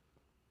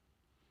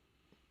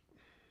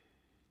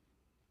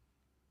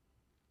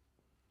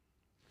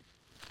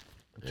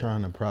 I'm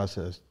trying to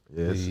process.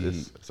 Yeah,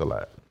 it's a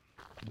lot.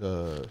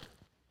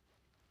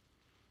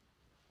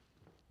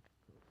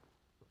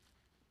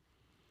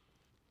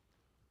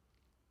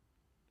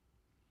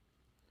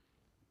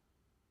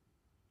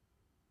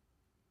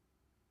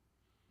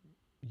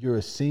 You're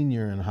a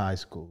senior in high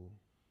school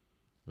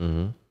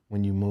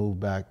when you moved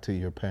back to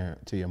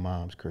your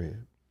mom's crib.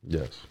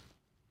 Yes.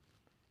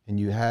 And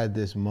you had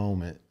this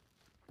moment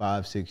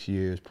 5-6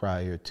 years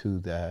prior to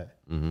that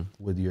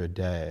with your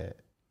dad.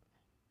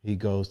 He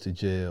goes to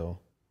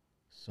jail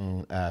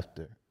soon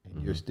after,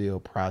 and you're still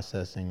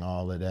processing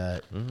all of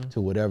that to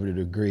whatever the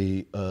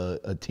degree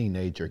a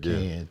teenager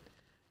can,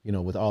 you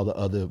know, with all the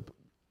other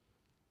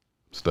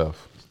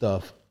stuff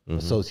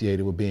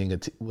associated with being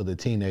with a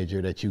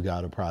teenager that you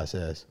got to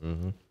process.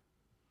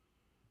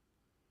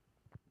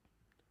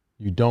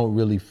 You don't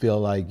really feel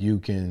like you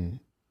can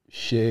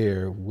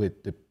share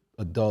with the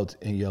adults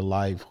in your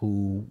life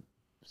who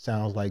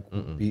sounds like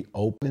would be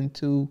open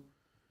to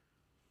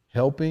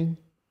helping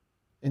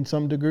in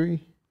some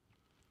degree?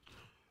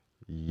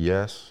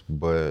 Yes,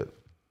 but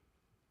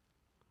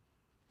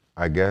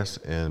I guess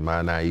in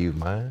my naive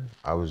mind,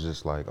 I was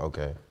just like,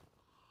 okay.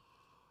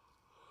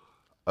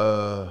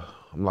 I'm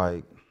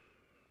like,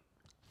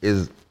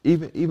 is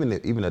even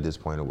at this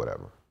point or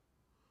whatever,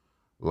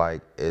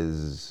 like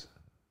as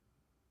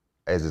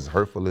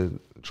hurtful and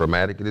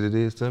traumatic as it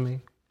is to me,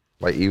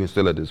 like even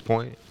still at this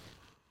point,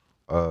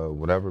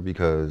 whatever,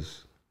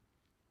 because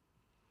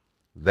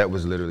that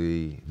was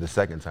literally the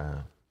second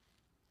time.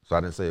 So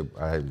I didn't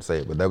say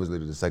it, but that was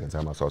literally the second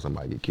time I saw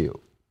somebody get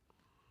killed.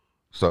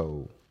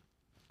 So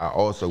I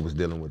also was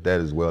dealing with that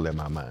as well in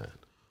my mind.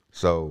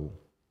 So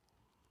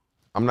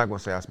I'm not gonna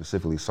say I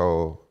specifically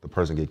saw the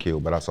person get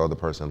killed, but I saw the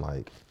person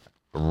like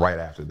right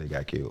after they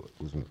got killed.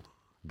 It was a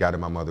guy that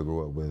my mother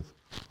grew up with,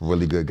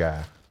 really good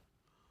guy,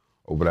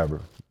 or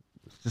whatever.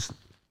 Just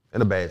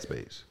in a bad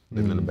space,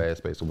 living in a bad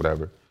space or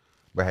whatever,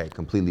 but had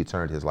completely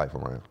turned his life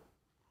around.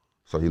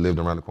 So he lived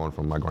around the corner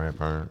from my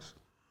grandparents.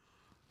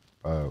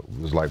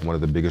 was like one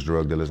of the biggest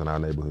drug dealers in our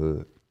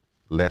neighborhood.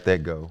 Let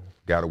that go.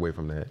 Got away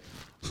from that.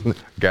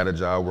 Got a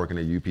job working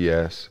at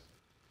UPS.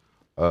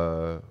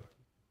 And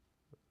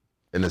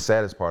the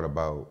saddest part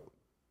about,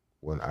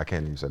 well, I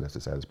can't even say that's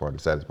the saddest part. The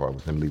saddest part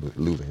was him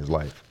losing his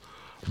life.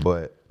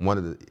 But one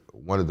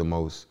of the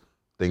most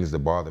things that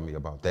bothered me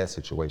about that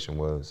situation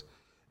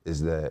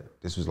is that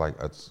this was like,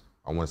 I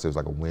want to say it was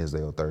like a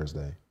Wednesday or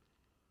Thursday.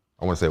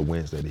 I want to say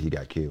Wednesday that he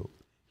got killed.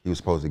 He was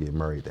supposed to get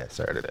married that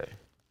Saturday.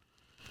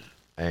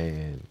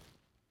 And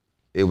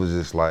it was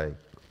just like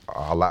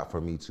a lot for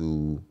me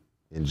to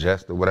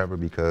ingest or whatever,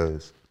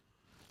 because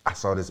I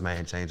saw this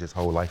man change his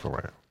whole life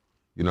around.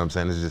 You know what I'm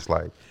saying? It's just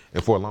like,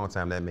 and for a long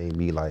time that made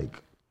me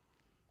like,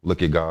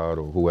 look at God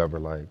or whoever,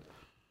 like,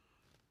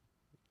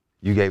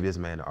 you gave this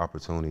man the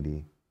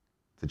opportunity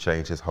to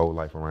change his whole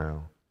life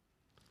around.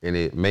 And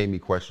it made me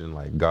question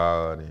like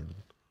God and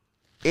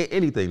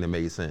anything that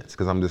made sense.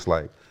 Cause I'm just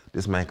like,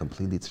 this man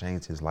completely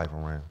changed his life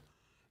around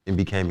and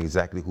became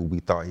exactly who we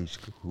thought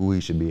who he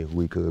should be and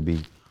who he could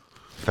be.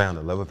 Found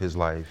the love of his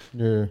life.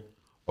 Yeah.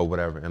 Or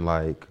whatever. And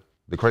like,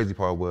 the crazy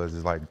part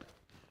is like,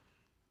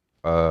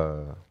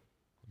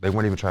 they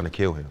weren't even trying to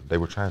kill him. They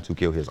were trying to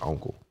kill his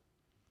uncle.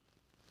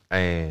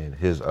 And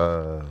his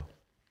uncle,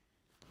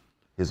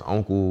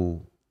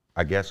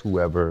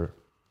 whoever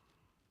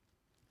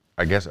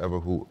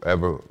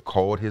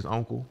called his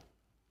uncle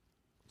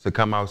to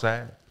come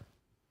outside,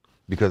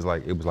 because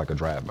like it was like a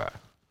drive-by.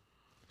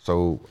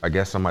 So I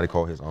guess somebody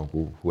called his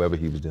uncle, whoever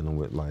he was dealing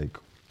with, like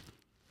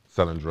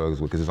selling drugs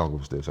with, because his uncle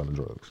was still selling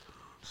drugs.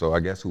 So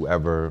I guess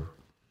whoever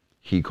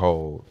he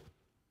called,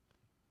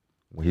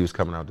 when he was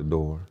coming out the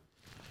door,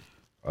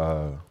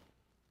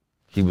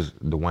 he was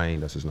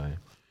Dwayne, that's his name.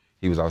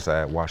 He was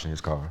outside washing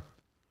his car,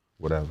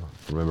 whatever.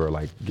 Remember,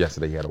 like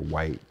yesterday he had a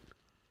white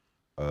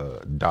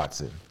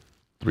Datsun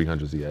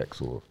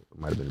 300ZX, or it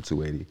might have been a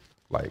 280.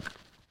 Like,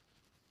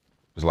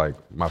 it was like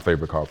my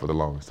favorite car for the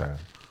longest time.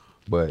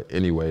 But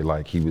anyway,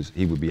 like he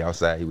would be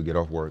outside, he would get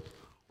off work,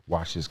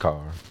 wash his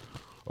car,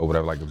 or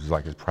whatever, like it was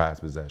like his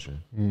prized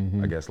possession.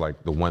 Mm-hmm. I guess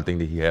like the one thing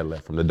that he had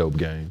left from the dope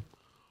game,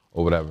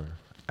 or whatever.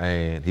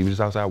 And he was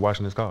just outside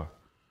washing his car.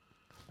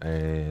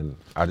 And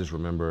I just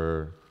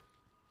remember,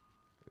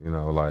 you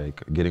know,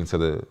 like getting to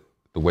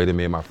the way that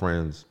me and my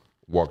friends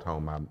walked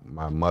home.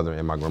 My mother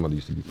and my grandmother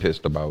used to be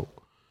pissed about,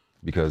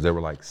 because there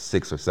were like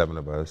 6 or 7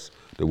 of us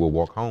that would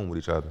walk home with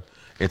each other.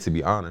 And to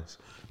be honest,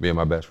 me and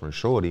my best friend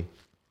Shorty,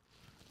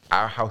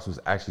 our house was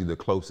actually the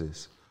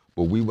closest,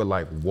 but we would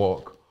like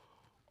walk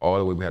all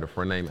the way. We had a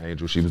friend named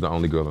Angel. She was the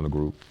only girl in the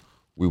group.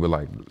 We would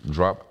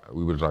drop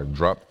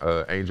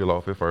Angel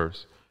off at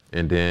first,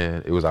 and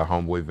then it was our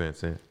homeboy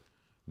Vincent.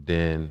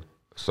 Then,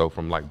 so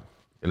from like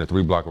in a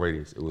 3-block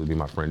radius, it would be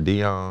my friend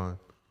Dion,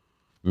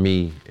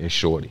 me, and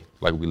Shorty.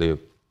 Like we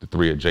lived the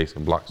 3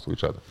 adjacent blocks to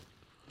each other.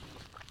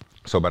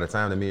 So by the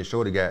time that me and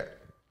Shorty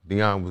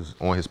Dion was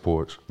on his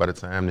porch. By the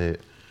time that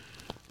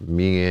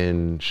me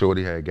and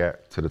Shorty had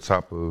got to the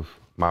top of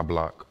my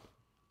block,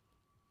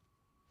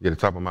 this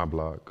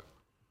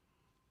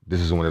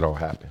is when it all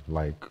happened.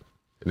 Like,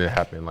 and it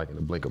happened like in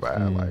the blink of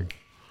an eye. Like,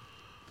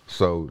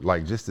 so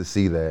like just to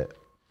see that,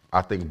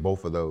 I think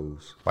both of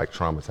those like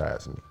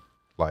traumatized me.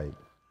 Like,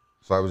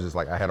 so I was just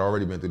like, I had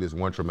already been through this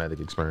one traumatic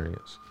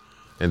experience.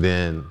 And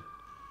then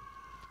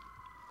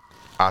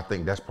I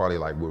think that's probably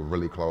like what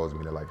really caused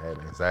me to like have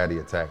anxiety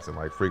attacks and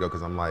like freak out,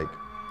 because I'm like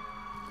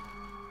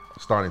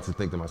starting to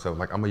think to myself,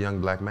 like, I'm a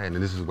young black man,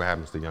 and this is what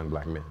happens to young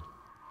black men.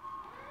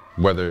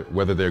 Whether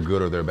they're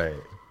good or they're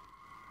bad,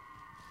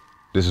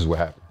 this is what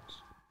happens.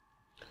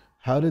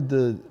 How did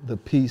the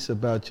piece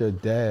about your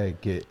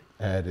dad get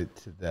added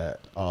to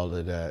that, all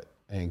of that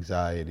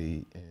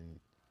anxiety, and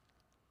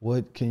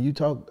what can you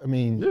talk? I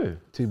mean,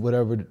 to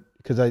whatever,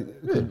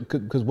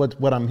 because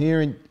what I'm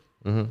hearing.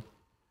 Mm-hmm.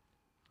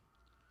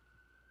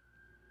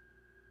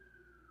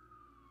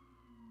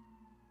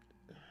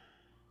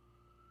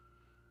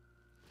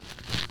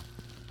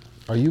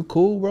 Are you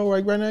cool, bro?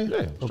 Right now?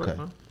 Yeah. Okay.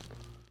 Sure.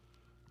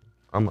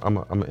 I'm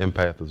an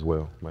empath as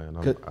well, man.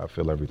 I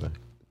feel everything.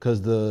 Because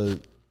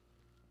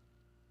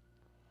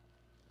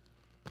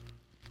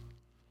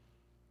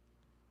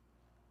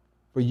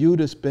for you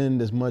to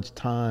spend as much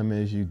time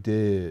as you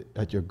did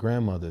at your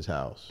grandmother's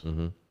house,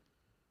 mm-hmm.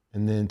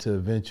 and then to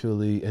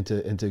eventually and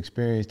to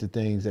experience the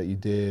things that you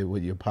did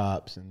with your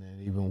pops, and then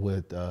even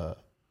with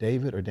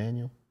David or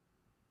Daniel,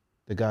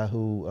 the guy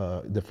who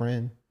the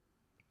friend,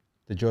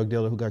 the drug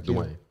dealer who got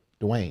killed,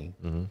 Dwayne.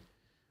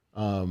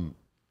 Mm-hmm.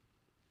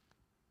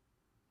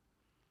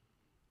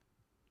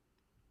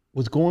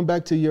 Was going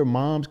back to your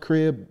mom's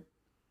crib,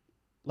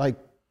 like,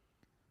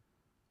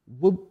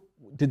 what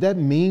did that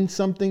mean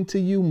something to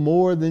you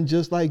more than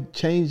just like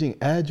changing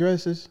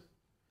addresses?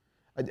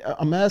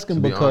 I'm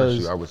asking because, to be honest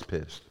with you, I was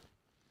pissed.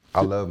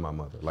 I love my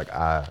mother. Like,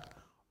 I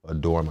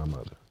adore my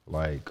mother.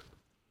 Like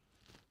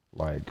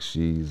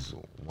she's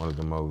one of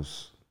the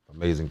most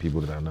amazing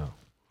people that I know.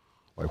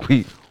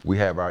 Like, we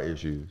have our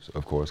issues,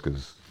 of course,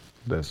 because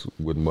that's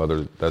what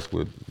mother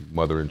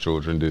and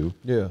children do.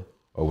 Yeah.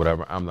 Or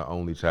whatever. I'm the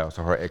only child,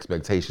 so her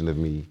expectation of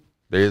me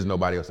There is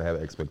nobody else to have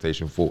an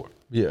expectation for.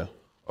 Yeah.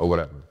 Or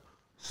whatever.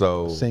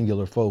 So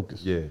Singular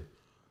focus. yeah.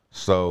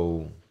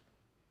 So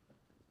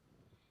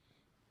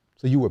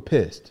you were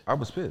pissed. I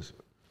was pissed.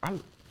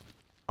 I'm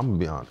gonna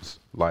be honest.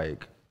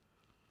 Like,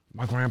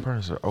 my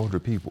grandparents are older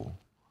people.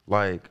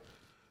 Like,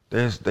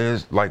 there's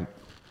like,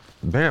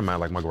 bear in mind,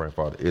 like, my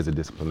grandfather is a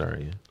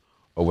disciplinarian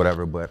or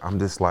whatever, but I'm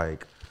just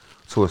like,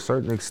 to a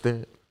certain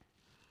extent,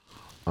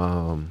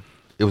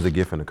 it was a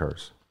gift and a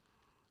curse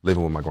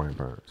living with my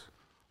grandparents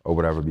or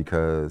whatever,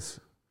 because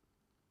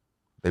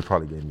they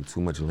probably gave me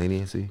too much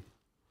leniency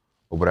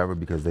or whatever,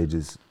 because they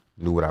just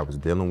knew what I was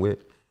dealing with.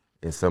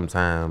 And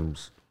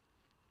sometimes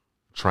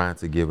trying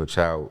to give a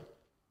child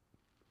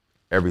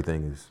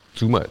everything is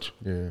too much.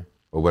 Yeah.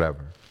 Or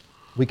whatever.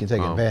 We can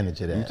take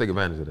advantage of that. You take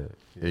advantage of that.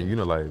 Yeah.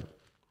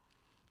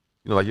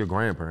 And like your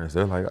grandparents,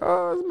 they're like,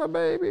 oh, it's my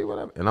baby,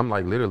 whatever. And I'm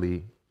like,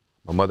 literally,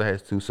 my mother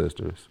has 2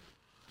 sisters.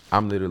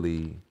 I'm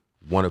literally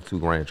one of 2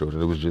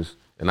 grandchildren. It was just,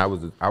 and I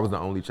was the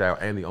only child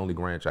and the only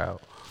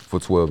grandchild for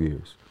 12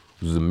 years.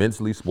 I was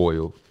immensely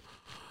spoiled.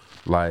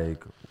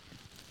 Like,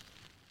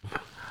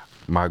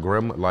 my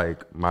grandmother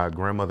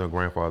and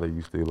grandfather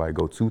used to like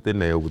go tooth and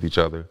nail with each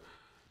other,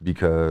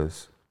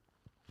 because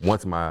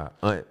once my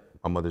aunt,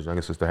 my mother's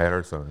younger sister, had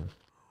her son,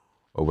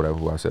 or whatever,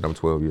 who I said I'm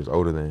 12 years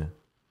older than,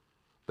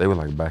 they would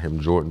like buy him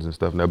Jordans and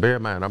stuff. Now bear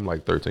in mind, I'm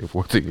like 13,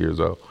 14 years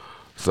old.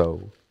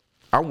 So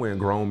I'm wearing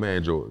grown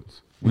man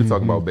Jordans. We're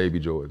talking about baby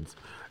Jordans.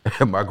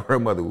 And my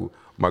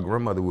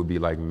grandmother would be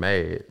like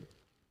mad.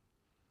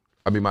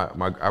 I mean,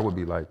 I would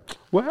be like,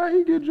 well, how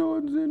he get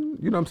Jordans? And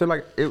you know what I'm saying?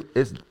 Like,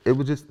 it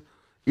was just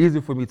easy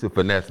for me to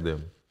finesse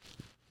them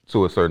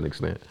to a certain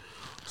extent.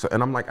 So,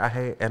 and I'm like, I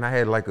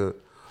had like a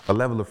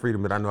level of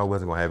freedom that I knew I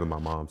wasn't gonna have in my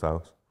mom's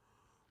house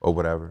or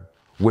whatever,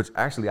 which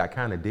actually I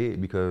kind of did,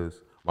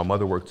 because my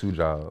mother worked 2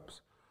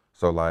 jobs.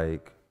 So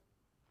like,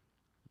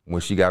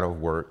 when she got off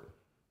work,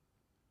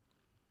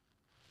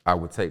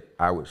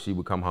 she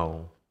would come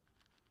home.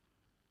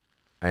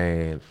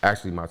 And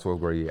actually my 12th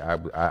grade year,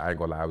 I ain't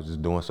gonna lie, I was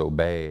just doing so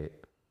bad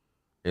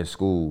in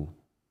school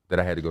that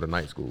I had to go to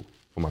night school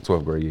for my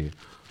 12th grade year.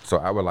 So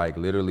I would like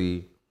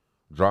literally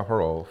drop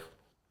her off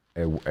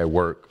at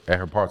work, at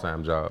her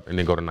part-time job, and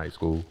then go to night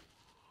school.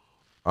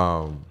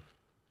 So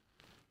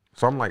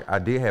I'm like, I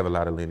did have a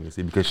lot of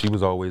leniency because she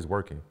was always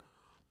working.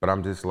 But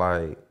I'm just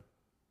like,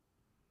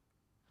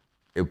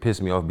 it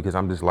pissed me off, because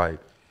I'm just like,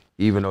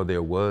 even though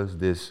there was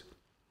this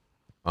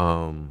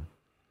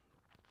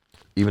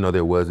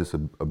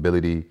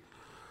ability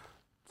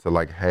to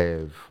like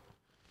have,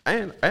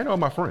 and all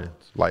my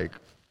friends, like,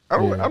 I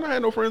don't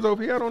have no friends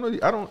over here. I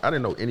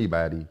didn't know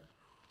anybody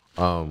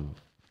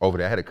over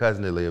there. I had a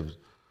cousin that lives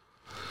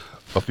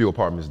a few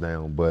apartments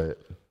down, but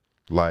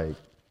like,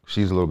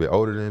 she's a little bit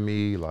older than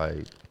me,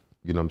 like,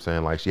 you know what I'm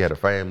saying? Like, she had a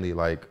family,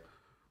 like,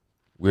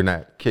 we're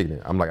not kicking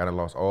it. I'm like, I done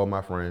lost all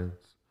my friends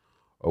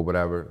or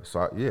whatever.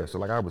 So so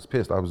like, I was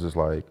pissed. I was just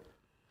like,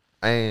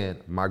 and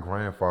my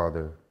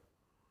grandfather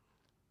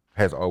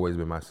has always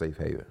been my safe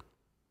haven,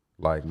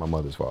 like my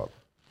mother's father.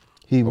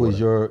 He was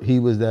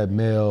that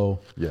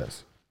male.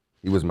 Yes,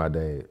 he was my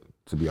dad,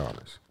 to be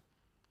honest.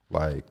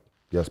 Like,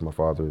 yes, my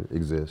father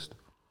exists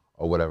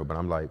or whatever, but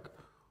I'm like,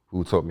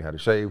 who taught me how to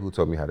shave? Who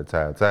taught me how to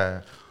tie a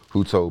tie?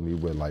 Who told me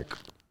what like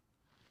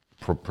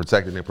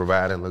protecting and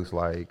providing looks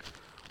like?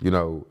 You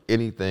know,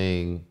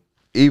 anything,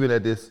 even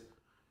at this,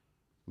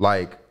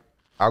 like,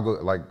 I'll go,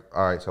 like,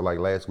 all right, so like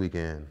last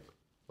weekend,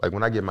 like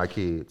when I get my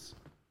kids,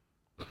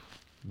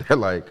 they're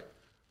like,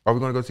 are we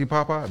gonna go see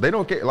Papa? They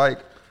don't care, like.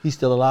 He's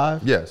still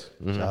alive? Yes.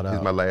 Mm-hmm. Shout out.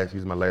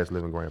 He's my last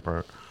living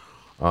grandparent.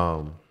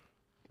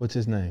 What's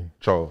his name?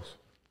 Charles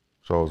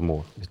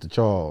Moore. Mr.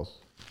 Charles.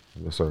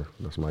 Yes, sir,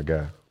 that's my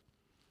guy.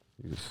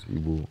 He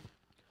will.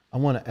 I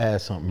wanna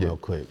add something real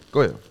quick.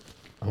 Go ahead.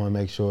 I wanna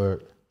make sure,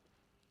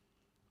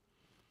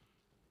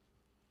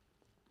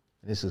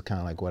 this is kind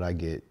of like what I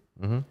get.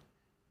 Mm-hmm.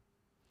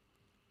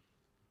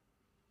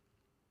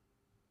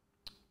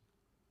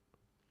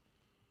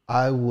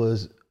 I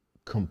was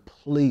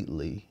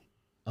completely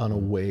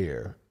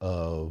unaware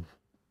of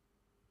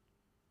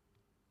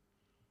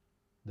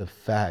the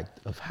fact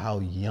of how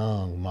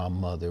young my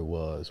mother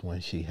was when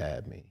she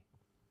had me.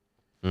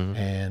 Mm-hmm.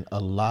 And a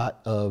lot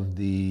of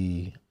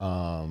the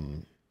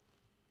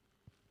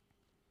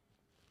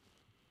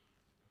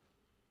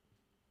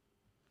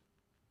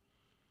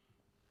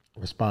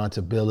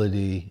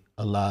responsibility,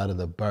 a lot of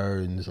the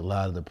burdens, a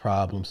lot of the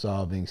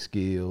problem-solving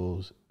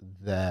skills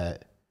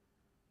that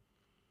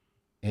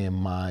in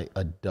my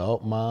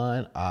adult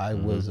mind I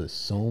was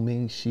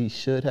assuming she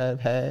should have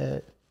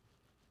had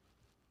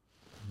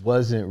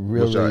wasn't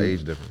really. What's your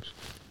age difference?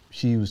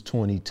 She was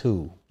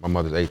 22. My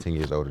mother's 18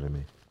 years older than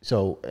me.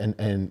 So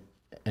and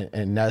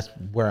that's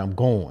where I'm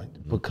going,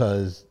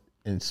 because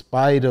in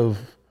spite of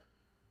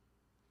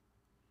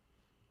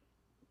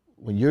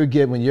when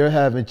you're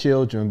having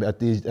children at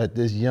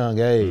this young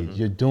age,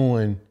 you're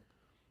doing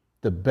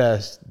the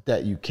best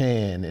that you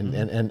can,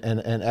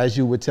 and as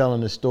you were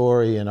telling the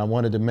story, and I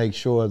wanted to make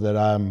sure that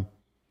I'm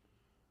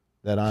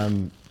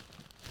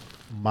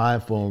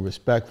mindful and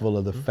respectful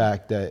of the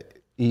fact that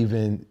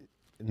even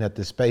that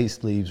the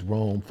space leaves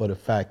room for the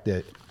fact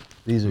that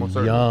these are Most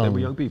certainly. They were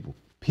young people.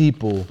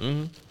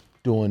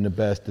 doing the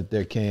best that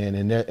they can,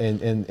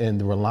 and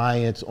the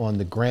reliance on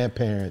the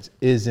grandparents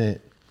isn't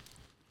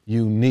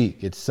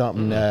unique. It's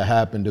something that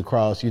happened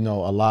across, a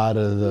lot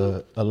of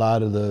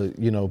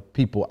the,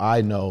 people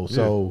I know.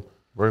 So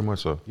very much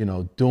so.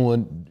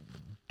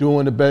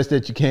 Doing the best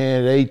that you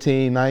can at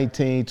 18,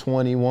 19,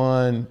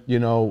 21,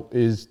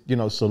 is,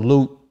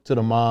 salute to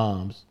the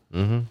moms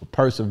for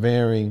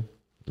persevering.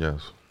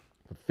 Yes.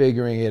 For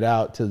figuring it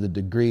out to the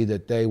degree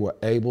that they were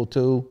able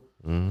to,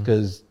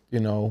 because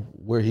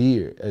we're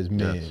here as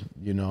men.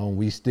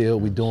 We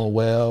doing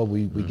well.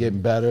 We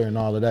getting better and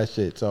all of that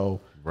shit. So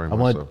I'm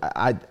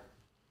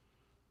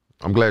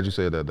glad you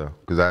said that though,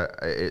 because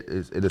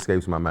it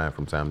escapes my mind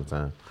from time to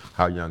time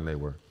how young they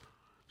were.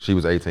 She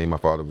was 18, my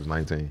father was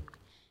 19.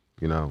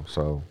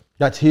 So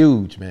that's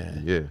huge,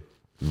 man. Yeah,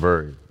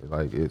 very.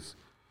 Like it's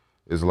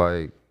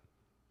like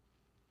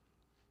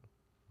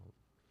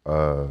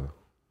let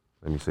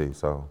me see.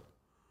 So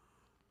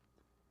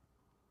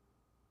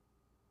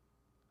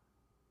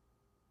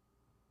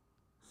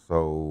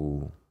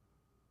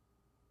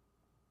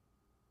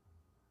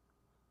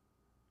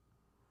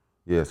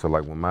yeah, so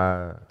like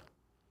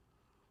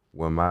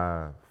when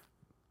I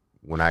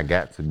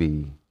got to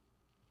be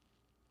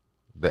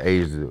the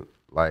age that,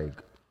 like,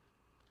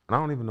 and I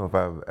don't even know if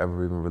I've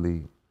ever even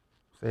really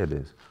said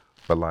this,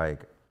 but like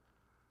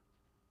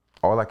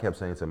all I kept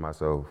saying to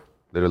myself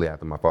literally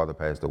after my father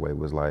passed away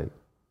was like,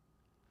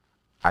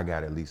 I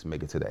gotta at least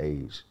make it to the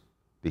age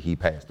that he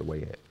passed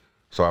away at.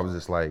 So I was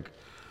just like,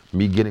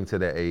 me getting to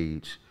that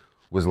age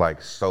was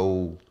like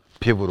so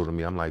pivotal to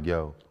me. I'm like,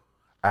 yo,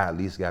 I at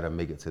least gotta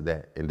make it to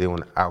that. And then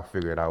I'll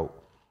figure it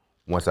out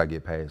once I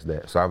get past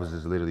that. So I was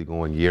just literally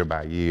going year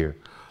by year,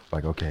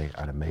 like, okay,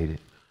 I'd have made it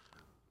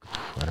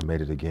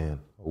again,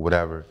 or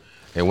whatever.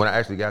 And when I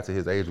actually got to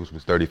his age, which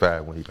was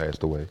 35 when he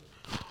passed away,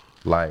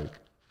 like,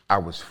 I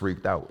was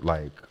freaked out,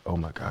 like, oh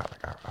my God,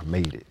 like I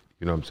made it.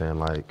 You know what I'm saying?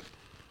 Like,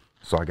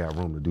 so I got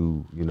room to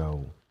do,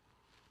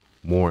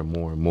 more and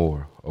more and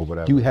more, or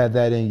whatever. You had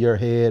that in your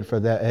head for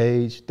that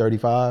age,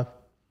 35?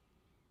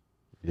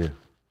 Yeah.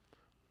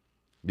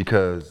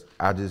 Because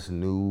I just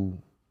knew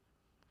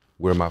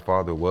where my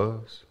father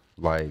was,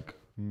 like,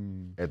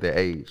 at that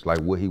age, like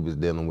what he was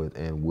dealing with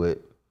and what,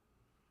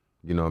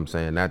 you know what I'm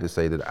saying? Not to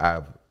say that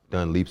I've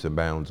done leaps and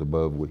bounds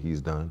above what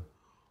he's done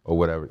or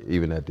whatever,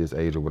 even at this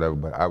age or whatever,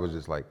 but I was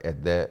just like,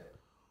 at that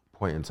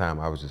point in time,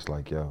 I was just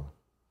like, yo,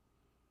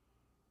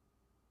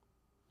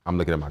 I'm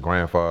looking at my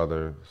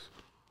grandfathers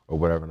or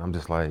whatever, and I'm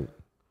just like,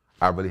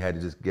 I really had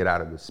to just get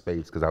out of this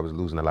space because I was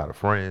losing a lot of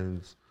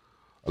friends.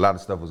 A lot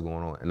of stuff was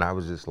going on, and I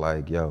was just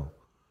like, yo,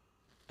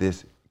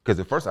 this, because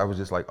at first I was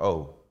just like,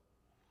 oh,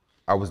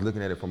 I was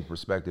looking at it from a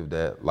perspective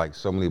that like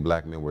so many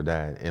black men were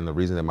dying, and the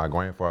reason that my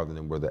grandfather and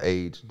them were the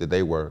age that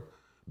they were,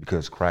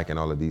 because crack and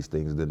all of these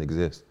things didn't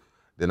exist.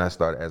 Then as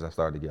I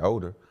started to get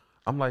older,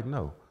 I'm like,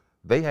 no,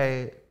 they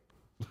had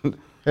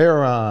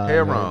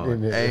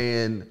heroin,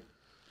 and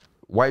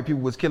white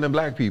people was killing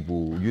black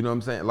people, you know what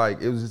I'm saying?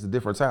 Like, it was just a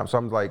different time. So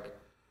I'm like,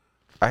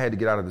 I had to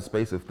get out of the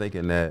space of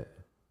thinking that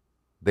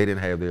they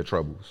didn't have their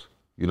troubles.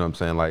 You know what I'm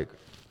saying? Like,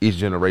 each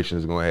generation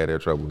is gonna have their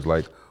troubles.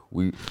 Like,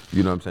 you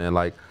know what I'm saying?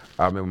 Like,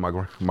 I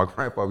remember my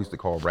grandfather used to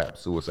call rap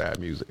suicide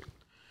music.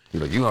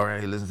 He's like, you all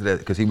right, listen to that?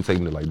 Because he would take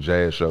me to like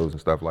jazz shows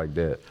and stuff like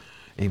that.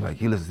 And he'd be like,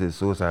 he listens to this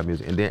suicide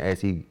music. And then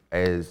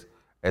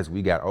as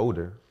we got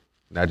older,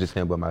 not just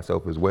him, but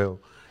myself as well,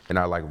 and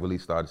I like really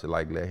started to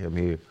like let him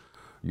hear,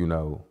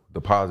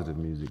 the positive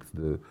music,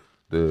 the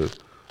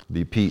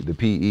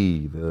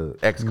PE, the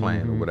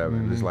X-Clan or whatever.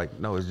 And it's like,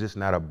 no, it's just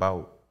not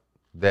about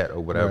that or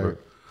whatever.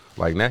 Right.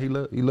 Like now he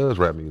loves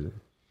rap music,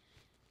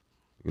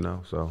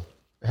 so.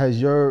 Has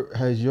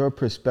your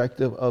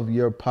perspective of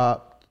your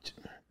pop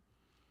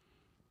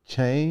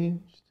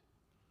changed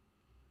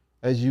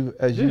as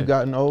you've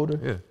gotten older?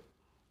 Yeah,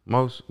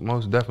 most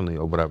definitely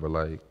or whatever.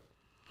 Like,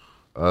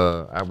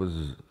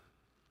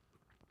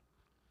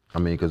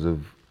 because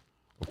of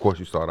course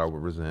you start out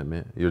with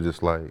resentment. You're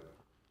just like,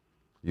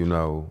 I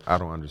don't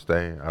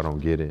understand, I don't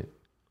get it,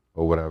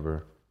 or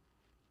whatever.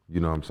 You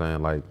know what I'm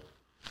saying? Like,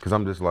 because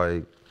I'm just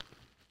like,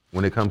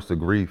 when it comes to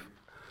grief,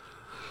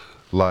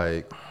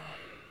 my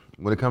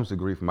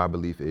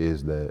belief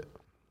is that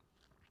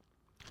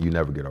you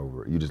never get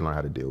over it. You just learn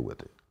how to deal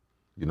with it.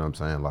 You know what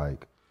I'm saying?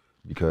 Like,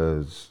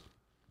 because,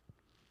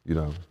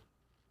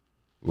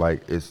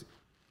 like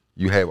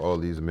you have all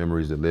these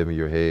memories that live in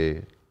your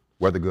head,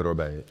 whether good or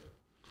bad,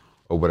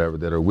 or whatever,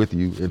 that are with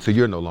you until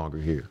you're no longer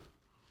here,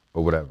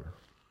 or whatever.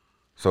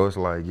 So it's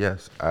like,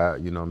 yes,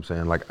 you know what I'm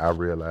saying? Like, I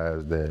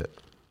realized that,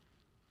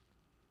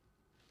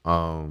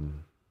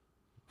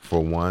 for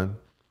one,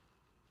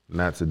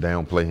 not to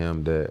downplay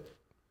him, that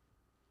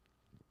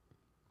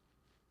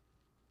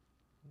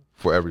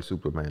for every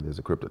Superman, there's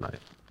a Kryptonite.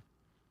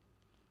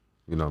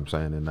 You know what I'm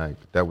saying? And like,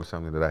 that was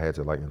something that I had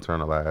to like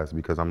internalize,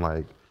 because I'm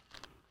like,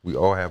 we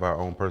all have our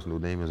own personal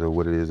demons of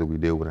what it is that we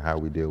deal with and how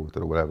we deal with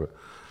it or whatever.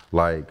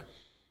 Like,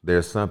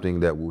 there's something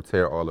that will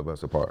tear all of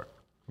us apart.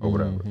 or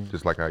whatever.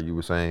 Just like how you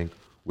were saying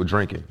with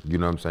drinking. You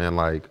know what I'm saying?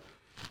 Like,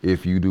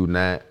 if you do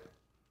not,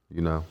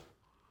 you know,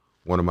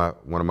 one of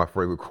my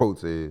favorite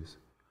quotes is,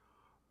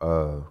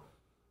 and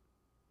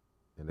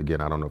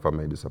again, I don't know if I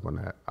made this up or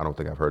not. I don't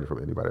think I've heard it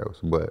from anybody else.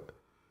 But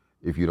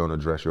if you don't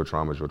address your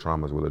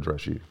traumas will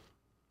address you.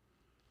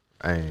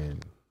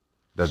 And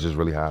that's just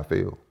really how I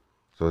feel.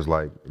 So it's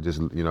like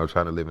just, you know,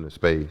 trying to live in a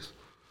space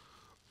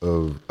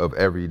of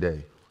every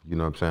day. You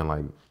know what I'm saying?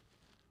 Like,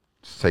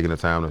 just taking the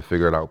time to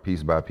figure it out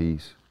piece by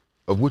piece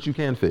of what you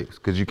can fix,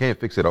 because you can't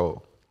fix it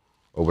all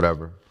or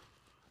whatever.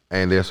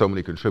 And there's so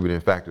many contributing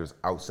factors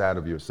outside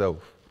of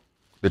yourself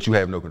that you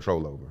have no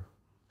control over.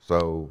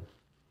 So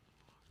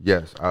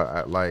yes,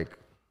 I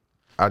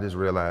just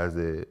realized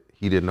that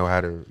he didn't know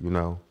how to, you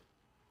know,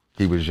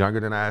 he was younger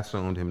than I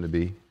assumed him to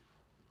be.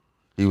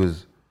 He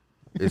was,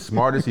 as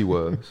smart as he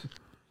was,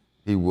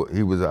 he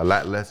was a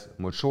lot less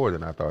mature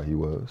than I thought he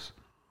was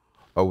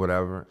or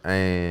whatever.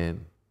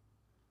 And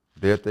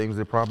there are things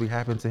that probably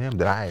happened to him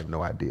that I have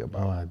no idea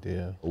about. No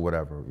idea. Or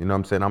whatever. You know what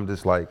I'm saying? I'm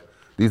just like,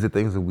 these are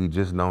things that we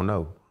just don't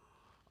know.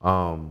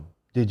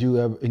 Did you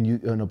ever,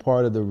 and a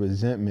part of the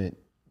resentment,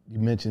 you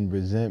mentioned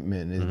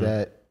resentment,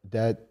 is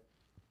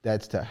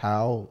that's to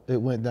how it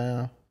went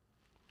down?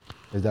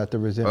 Is that the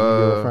resentment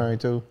you're referring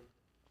to?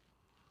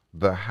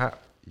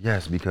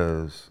 Yes,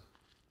 because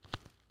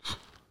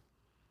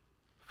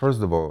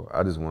first of all,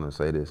 I just want to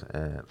say this,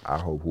 and I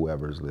hope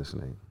whoever is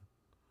listening,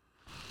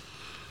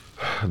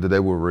 that they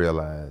will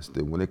realize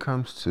that when it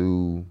comes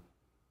to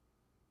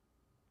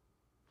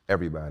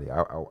everybody,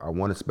 I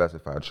want to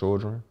specify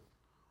children,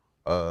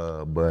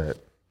 but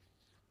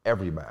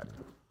everybody,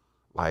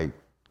 like,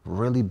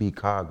 really be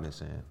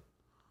cognizant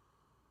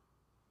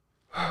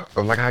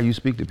of like how you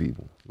speak to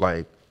people.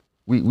 Like,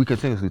 we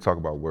continuously talk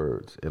about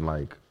words and,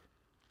 like,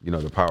 you know,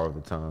 the power of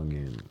the tongue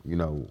and, you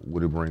know,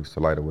 what it brings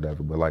to light or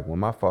whatever. But like when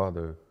my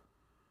father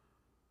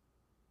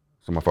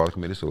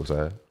committed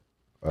suicide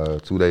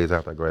 2 days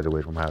after I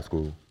graduated from high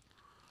school.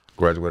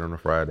 Graduated on a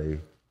Friday.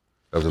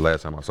 That was the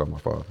last time I saw my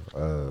father.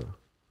 I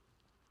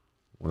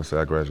want to say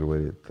I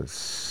graduated the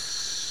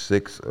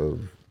 6th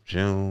of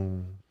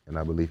June, and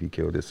I believe he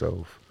killed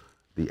himself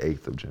the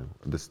 8th of June.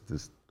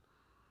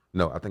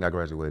 No, I think I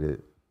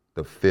graduated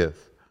the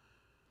 5th,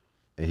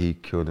 and he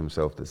killed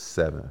himself the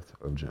 7th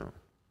of June.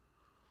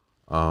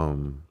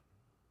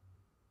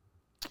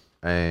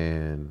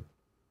 And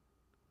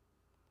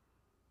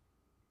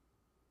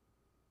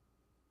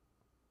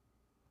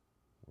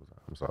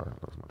I'm sorry, I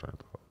lost my train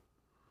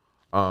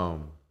of thought.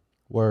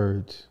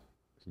 Words.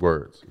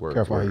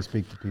 Careful how you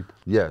speak to people.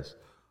 Yes.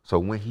 So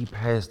when he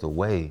passed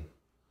away,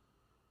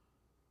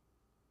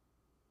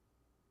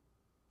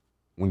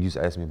 when you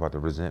asked me about the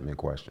resentment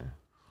question,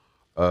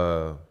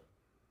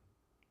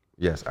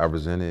 yes, I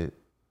resented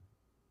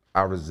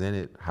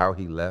how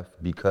he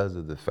left because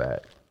of the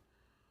fact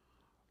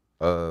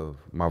of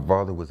my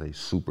father was a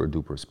super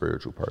duper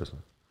spiritual person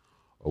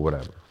or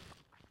whatever.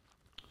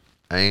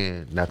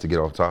 And not to get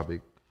off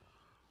topic,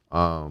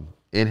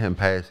 in him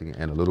passing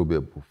and a little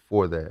bit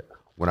before that,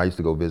 when I used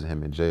to go visit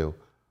him in jail,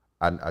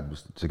 I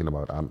was thinking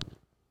about, I'm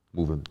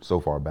moving so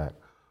far back,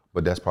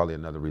 but that's probably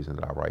another reason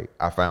that I write.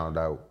 I found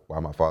out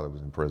while my father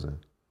was in prison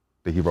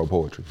that he wrote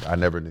poetry. I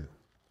never knew.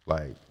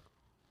 Like,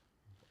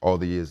 all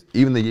the years,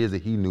 even the years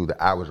that he knew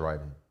that I was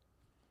writing,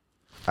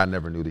 I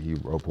never knew that he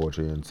wrote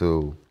poetry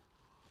until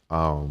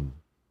I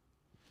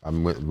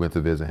went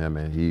to visit him,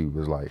 and he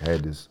was like,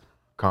 had this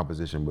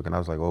composition book, and I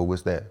was like, oh,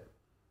 what's that?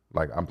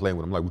 Like, I'm playing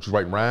with him, like, what, you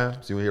writing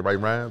rhymes? You here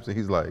writing rhymes? And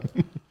he's like,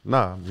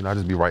 nah, you know, I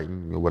just be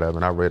writing or whatever,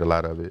 and I read a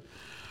lot of it.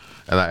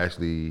 And I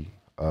actually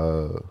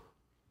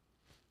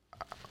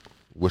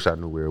wish I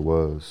knew where it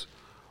was,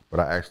 but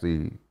I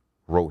actually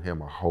wrote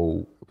him a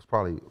whole, it was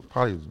probably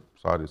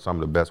some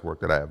of the best work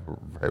that I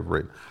have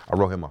written. I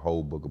wrote him a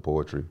whole book of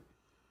poetry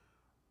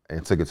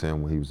and took it to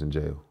him when he was in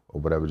jail or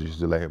whatever, just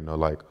to let him know,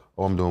 like,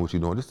 oh, I'm doing what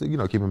you're doing, just to, you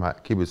know,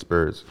 keep his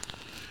spirits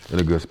in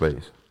a good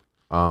space.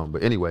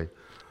 But anyway,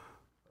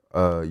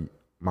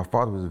 my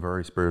father was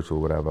very spiritual,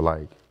 whatever.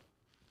 Like,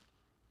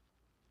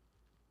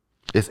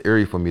 it's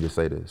eerie for me to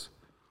say this,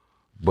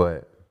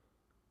 but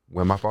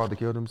when my father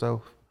killed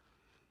himself,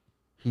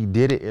 he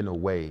did it in a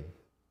way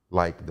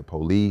like the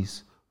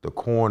police, the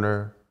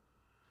coroner,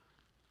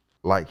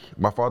 like,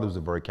 my father was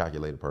a very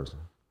calculated person.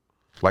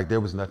 Like, there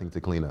was nothing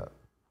to clean up.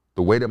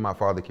 The way that my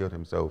father killed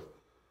himself,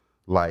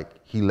 like,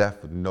 he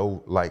left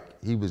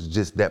he was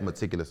just that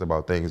meticulous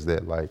about things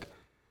that, like,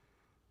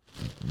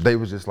 they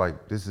was just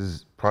like, this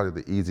is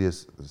probably the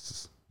easiest,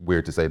 it's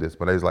weird to say this,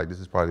 but it's like, this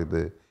is probably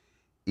the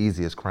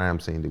easiest crime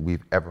scene that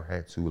we've ever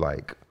had to,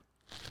 like,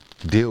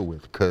 deal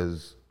with,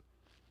 because,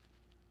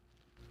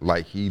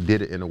 like, he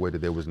did it in a way that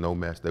there was no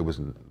mess. There was,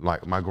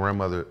 like, my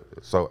grandmother,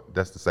 so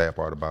that's the sad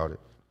part about it.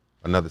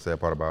 Another sad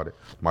part about it,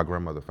 my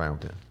grandmother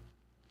found him,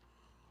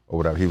 or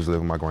whatever. He was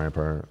living with my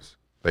grandparents.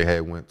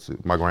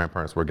 My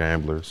grandparents were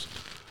gamblers.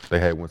 They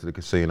had went to the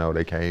casino,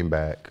 they came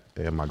back,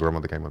 and my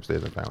grandmother came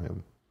upstairs and found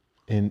him.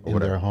 In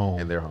their home.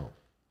 In their home.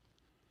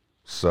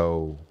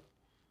 So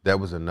that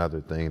was another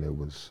thing that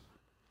was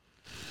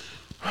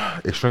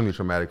extremely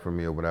traumatic for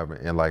me or whatever.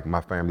 And like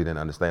my family didn't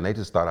understand. They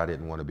just thought I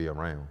didn't want to be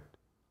around.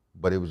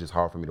 But it was just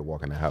hard for me to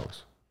walk in the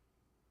house.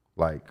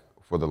 Like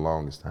for the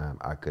longest time,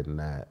 I could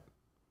not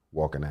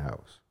walk in the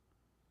house.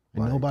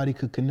 And Like, nobody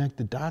could connect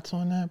the dots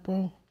on that,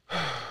 bro?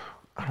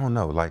 I don't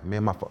know. Like me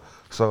and my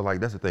so like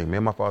that's the thing. Me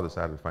and my father's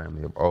side of the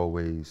family have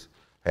always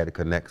had to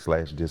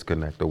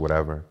connect/disconnect or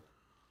whatever.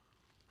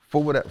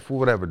 For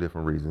whatever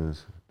different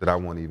reasons that I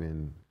won't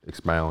even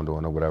expound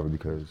on or whatever,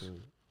 because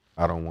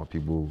I don't want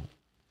people,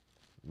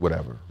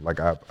 whatever. Like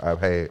I've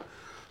had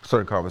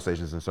certain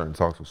conversations and certain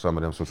talks with some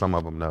of them, so some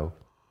of them know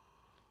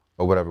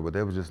or whatever, but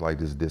there was just like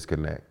this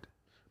disconnect.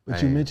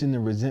 But you mentioned the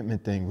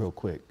resentment thing real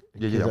quick.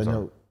 Yeah, I I'm sorry.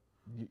 know.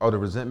 Oh, the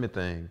resentment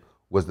thing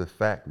was the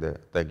fact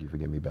that, thank you for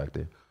getting me back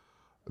there.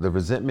 The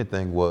resentment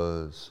thing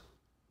was,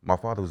 my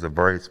father was a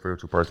very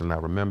spiritual person. I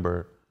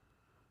remember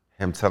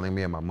him telling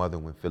me and my mother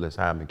when Phyllis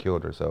Hyman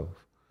killed herself,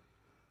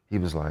 he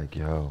was like,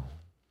 yo,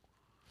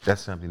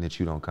 that's something that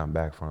you don't come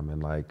back from.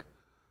 And like,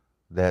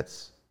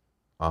 that's,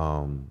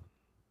 like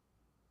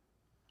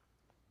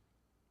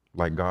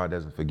God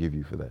doesn't forgive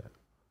you for that.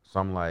 So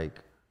I'm like,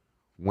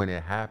 when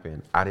it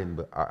happened,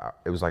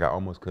 it was like I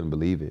almost couldn't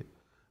believe it,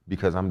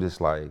 because I'm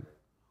just like,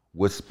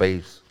 what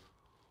space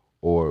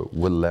or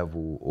what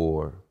level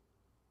or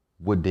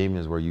what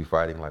demons were you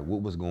fighting? Like,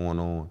 what was going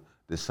on?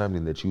 There's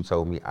something that you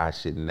told me I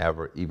should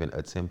never even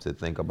attempt to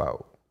think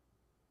about.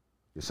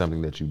 It's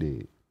something that you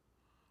did.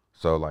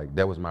 So like,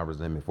 that was my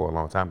resentment for a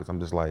long time, because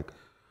I'm just like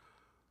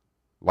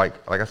I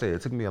said,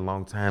 it took me a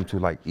long time to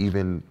like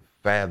even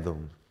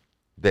fathom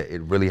that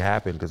it really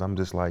happened, because I'm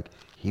just like,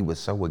 he was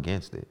so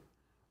against it.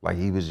 Like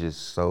he was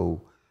just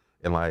so,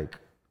 and like,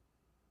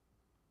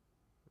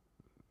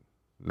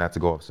 not to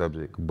go off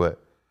subject, but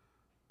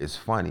it's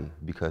funny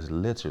because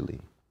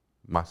literally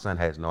my son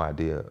has no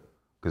idea,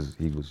 because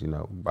he was,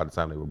 by the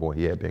time they were born,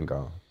 he had been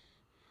gone.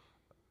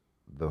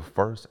 The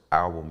first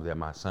album that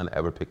my son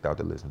ever picked out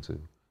to listen to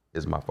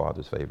is my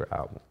father's favorite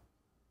album,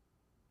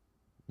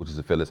 which is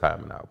a Phyllis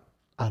Hyman album.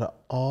 Out of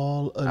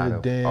all of the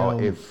damn...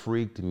 it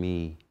freaked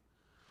me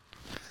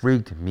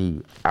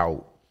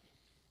out,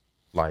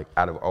 like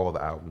out of all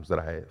the albums that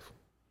I have.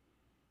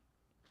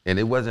 And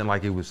it wasn't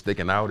like it was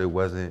sticking out.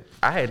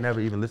 I had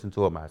never even listened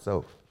to it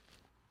myself.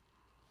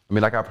 I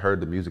mean, like I've heard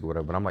the music or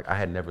whatever, but I'm like, I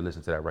had never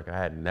listened to that record. I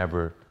had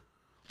never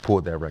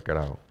pulled that record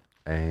out.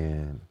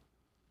 And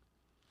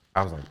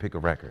I was like, pick a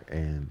record,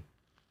 and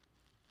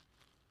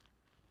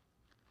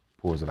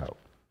pulls it out.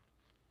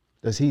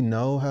 Does he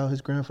know how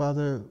his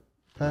grandfather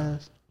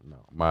passed? No,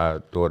 my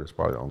daughter's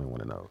probably the only one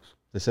that knows.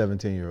 The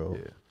 17-year-old?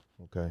 Yeah.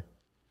 Okay.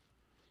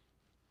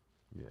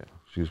 Yeah,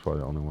 she's probably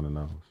the only one that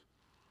knows.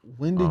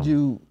 When did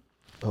you...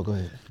 Oh, go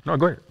ahead. No,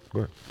 go ahead.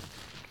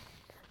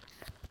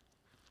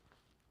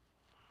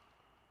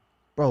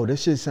 Bro,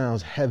 this shit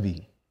sounds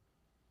heavy.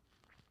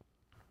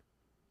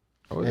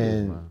 Oh, it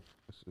is, man.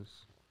 It's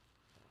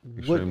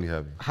extremely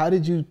heavy. How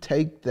did you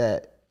take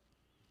that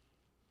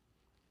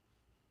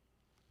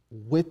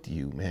with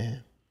you,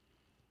 man,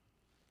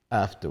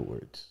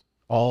 afterwards?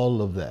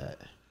 All of that.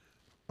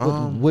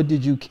 What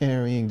did you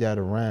carrying that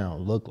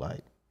around look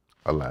like?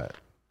 A lot.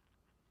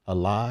 A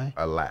lie?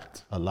 A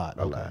lot. A lot,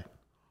 A okay. lot.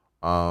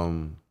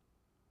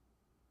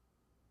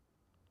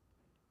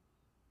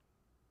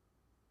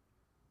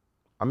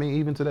 I mean,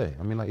 even today.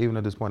 I mean, like, even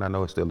at this point, I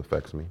know it still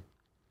affects me.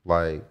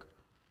 Like,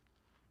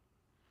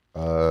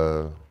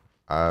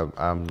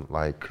 I'm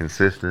like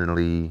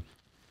consistently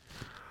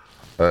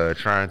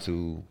trying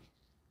to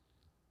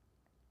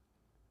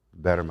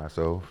better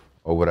myself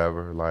or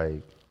whatever.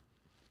 Like,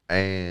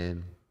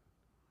 and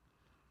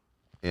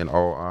in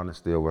all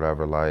honesty or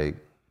whatever, like,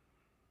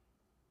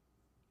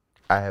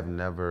 I'm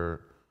not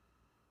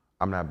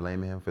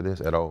blaming him for this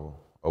at all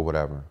or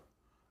whatever.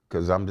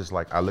 Because I'm just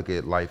like, I look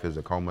at life as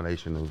a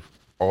culmination of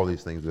all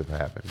these things that have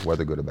happened,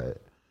 whether good or bad.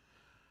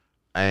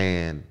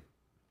 And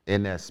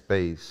in that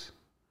space,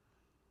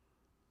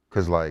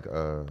 because like,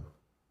 I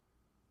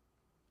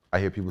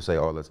hear people say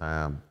all the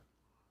time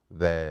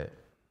that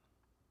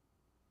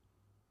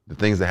the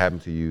things that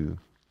happened to you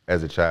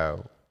as a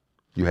child,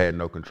 you had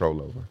no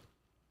control over.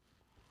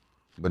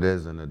 But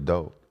as an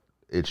adult,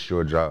 it's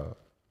your job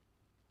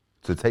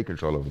to take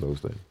control over those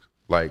things.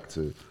 Like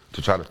to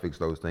try to fix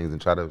those things and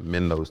try to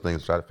mend those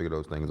things, try to figure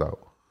those things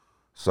out.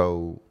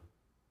 So,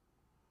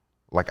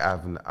 like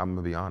I'm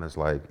gonna be honest,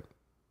 like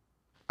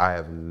I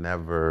have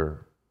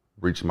never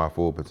reached my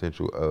full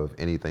potential of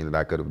anything that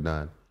I could have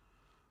done,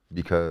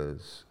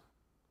 because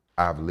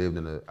I've lived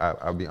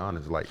I'll be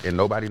honest, like, and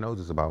nobody knows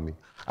this about me.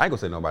 I ain't gonna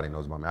say nobody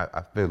knows about me.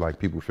 I feel like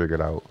people figure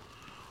it out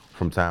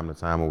from time to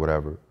time or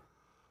whatever.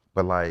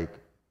 But like,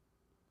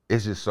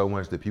 it's just so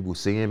much that people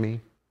see in me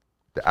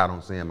that I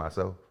don't see in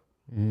myself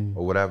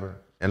or whatever.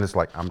 And it's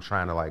like, I'm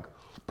trying to like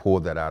pull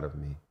that out of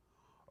me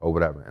or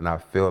whatever. And I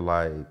feel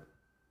like,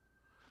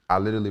 I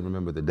literally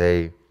remember the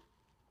day,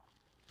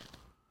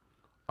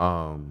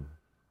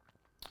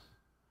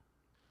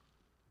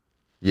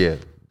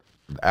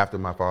 after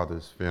my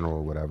father's funeral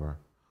or whatever,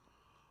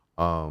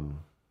 you're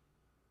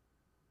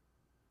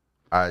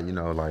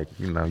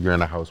in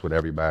the house with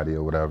everybody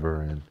or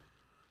whatever, and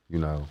You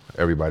know,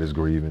 everybody's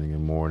grieving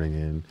and mourning,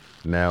 and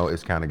now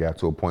it's kind of got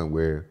to a point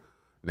where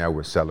now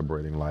we're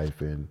celebrating life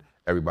and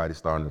everybody's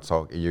starting to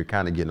talk, and you're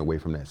kind of getting away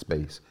from that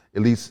space,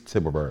 at least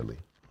temporarily.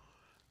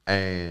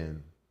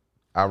 And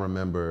I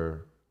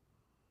remember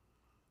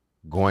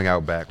going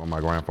out back on my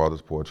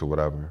grandfather's porch or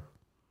whatever,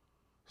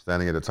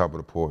 standing at the top of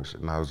the porch,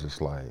 and I was just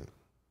like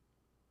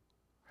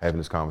having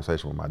this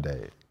conversation with my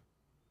dad.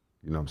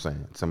 You know what I'm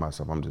saying? To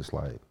myself, I'm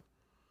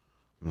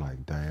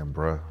like, damn,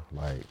 bruh,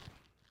 like,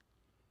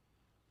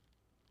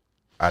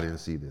 I didn't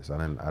see this. I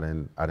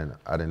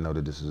didn't know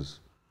that this is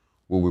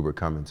what we were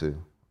coming to.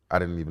 I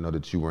didn't even know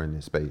that you were in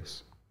this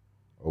space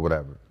or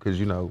whatever. Cause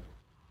you know,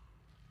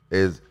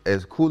 as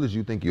cool as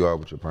you think you are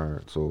with your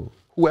parents or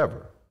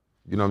whoever,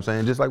 you know what I'm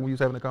saying? Just like when you was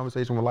having a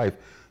conversation with life,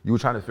 you were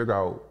trying to figure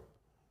out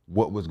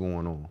what was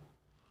going on.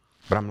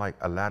 But I'm like,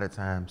 a lot of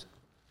times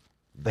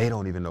they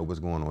don't even know what's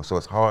going on. So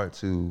it's hard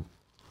to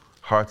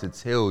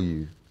tell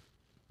you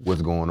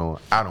what's going on.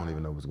 I don't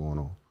even know what's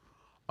going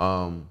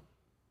on.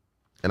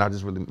 And I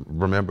just really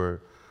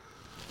remember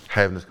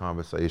having this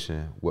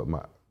conversation with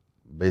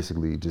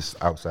basically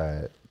just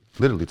outside,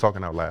 literally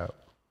talking out loud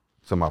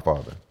to my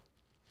father,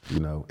 you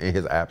know, in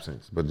his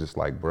absence, but just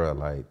like, bruh,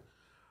 like,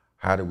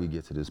 how did we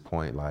get to this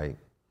point? Like,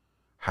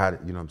 you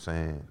know what I'm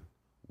saying?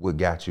 What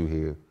got you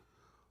here?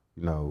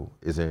 You know,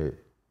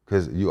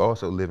 because you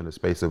also live in a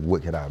space of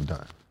what could I have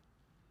done?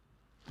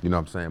 You know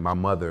what I'm saying? My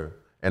mother,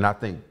 and I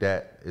think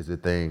that is the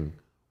thing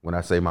when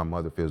I say my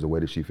mother feels the way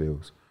that she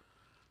feels.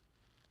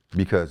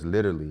 Because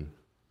literally,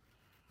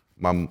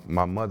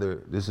 my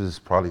mother, this is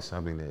probably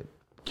something that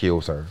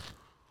kills her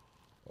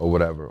or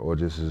whatever, or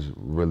just is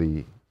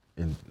really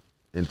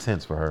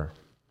intense for her.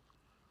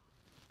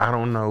 I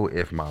don't know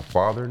if my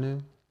father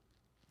knew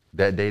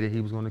that day that he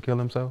was going to kill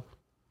himself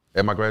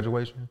at my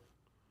graduation.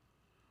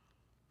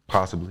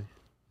 Possibly.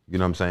 You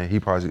know what I'm saying?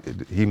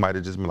 He might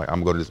have just been like,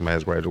 I'm going to go to this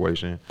mass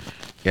graduation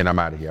and I'm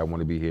out of here. I want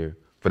to be here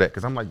for that.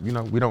 Because I'm like, you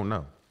know, we don't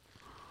know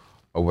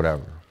or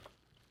whatever.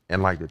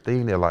 And like the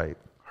thing that like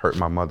hurt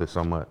my mother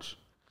so much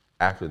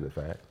after the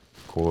fact,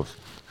 of course,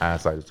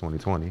 hindsight is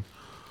 2020,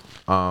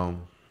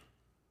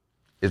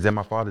 is that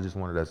my father just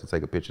wanted us to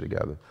take a picture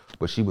together.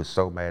 But she was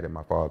so mad at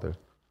my father.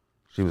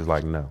 She was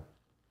like, no.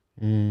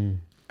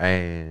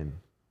 And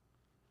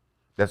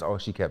that's all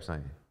she kept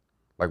saying.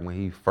 Like when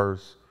he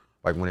first,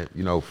 like when it,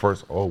 you know,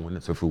 first all went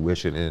into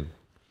fruition and,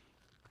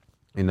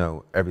 you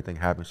know, everything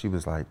happened, she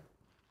was like,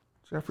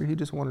 Jeffrey, he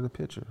just wanted a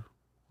picture.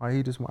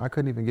 Like I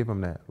couldn't even give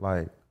him that.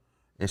 Like,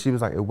 and she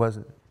was like,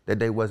 that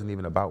day wasn't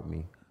even about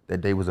me.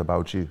 That day was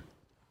about you.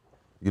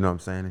 You know what I'm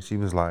saying? And she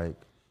was like,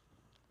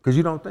 because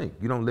you don't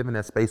live in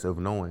that space of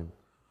knowing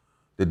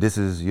that this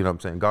is, you know what I'm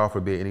saying, God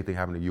forbid anything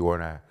happen to you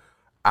or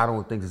I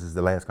don't think this is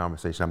the last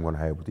conversation I'm going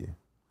to have with you.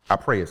 I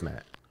pray it's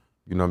not.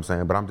 You know what I'm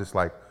saying? But I'm just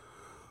like,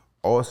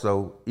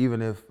 also,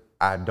 even if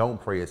I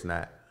don't pray it's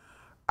not,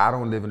 I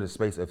don't live in a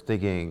space of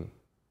thinking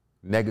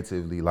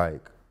negatively,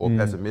 like, or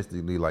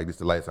pessimistically, like this is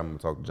the last time I'm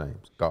gonna talk to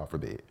James, God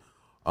forbid.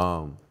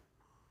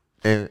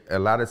 And a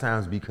lot of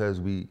times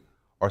because we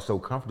are so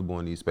comfortable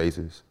in these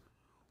spaces,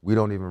 we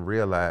don't even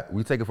realize,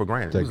 we take it for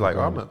granted. It's like,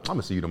 I'm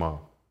gonna see you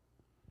tomorrow.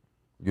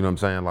 You know what I'm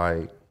saying?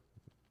 Like,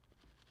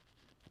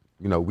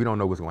 you know, we don't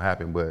know what's gonna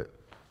happen, but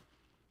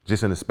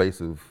just in the space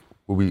of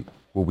where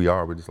we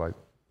are, we're just like,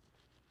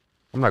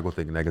 I'm not gonna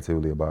think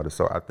negatively about it.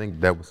 So I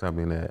think that was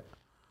something that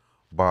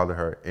bothered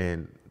her.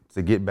 And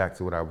to get back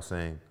to what I was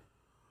saying,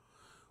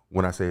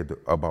 when I said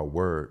about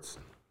words,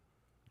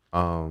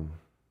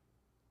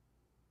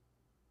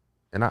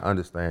 and I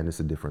understand it's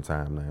a different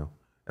time now.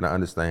 And I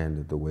understand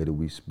that the way that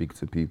we speak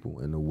to people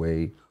and the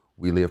way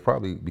we live,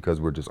 probably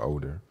because we're just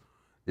older,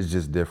 is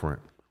just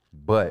different.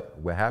 But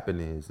what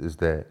happened is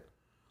that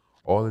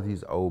all of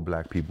these old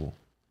black people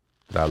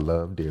that I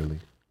love dearly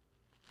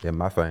in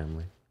my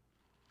family,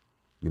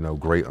 you know,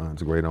 great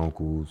aunts, great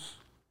uncles,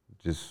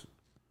 just,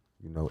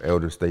 you know,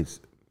 elder states,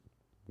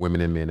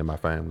 women and men in my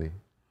family,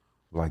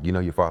 like, you know,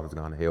 your father's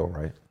gone to hell,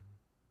 right?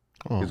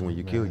 Because when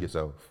you kill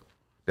yourself,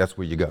 that's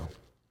where you go,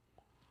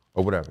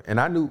 or whatever. And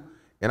I knew,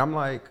 and I'm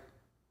like,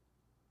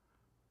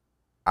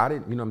 I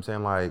didn't, you know what I'm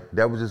saying? Like,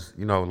 that was just,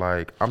 you know,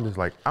 like, I'm just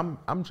like, I'm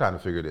trying to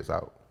figure this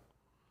out.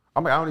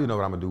 I'm like, I don't even know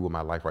what I'm gonna do with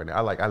my life right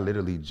now. I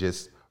literally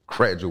just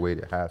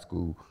graduated high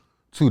school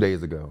 2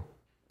 days ago,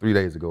 3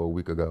 days ago, a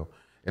week ago.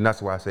 And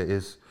that's why I say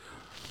it's,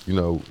 you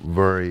know,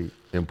 very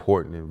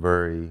important and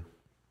very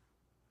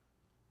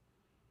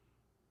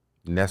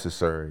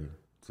necessary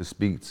to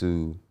speak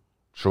to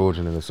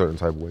children in a certain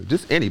type of way.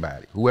 Just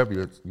anybody, whoever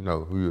you're, you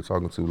know, who you're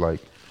talking to, like,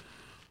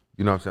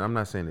 you know what I'm saying? I'm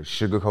not saying to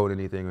sugarcoat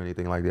anything or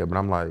anything like that, but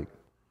I'm like,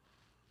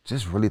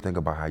 just really think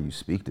about how you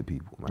speak to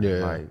people, man.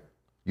 Yeah. Like,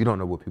 you don't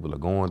know what people are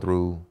going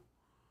through.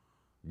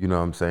 You know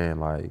what I'm saying?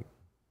 Like,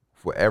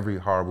 for every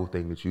horrible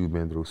thing that you've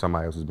been through,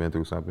 somebody else has been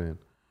through something.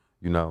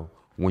 You know,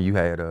 when you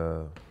had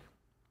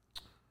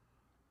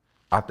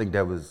I think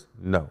that was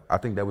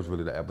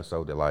really the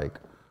episode that like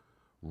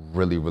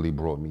really, really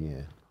brought me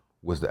in.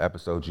 Was the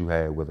episode you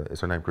had with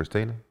is her name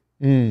Christina?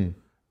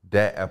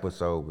 That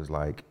episode was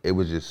like, it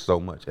was just so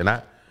much. And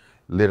I'm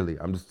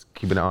just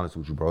keeping it honest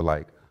with you, bro.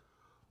 Like,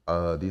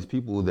 These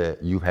people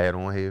that you've had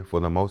on here, for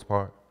the most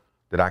part,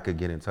 that I could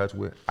get in touch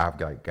with, I've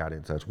got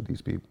in touch with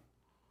these people.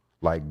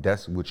 Like,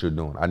 that's what you're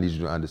doing. I need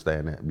you to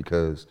understand that,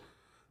 because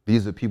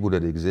these are people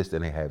that exist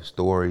and they have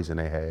stories and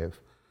they have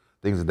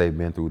things that they've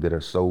been through that are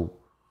so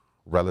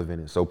relevant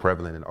and so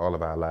prevalent in all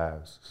of our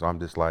lives. So I'm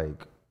just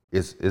like,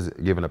 it's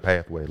giving a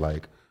pathway.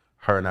 Like,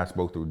 her and I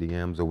spoke through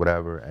DMs or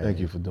whatever. And, Thank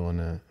you for doing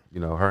that. you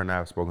know, her and I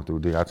have spoken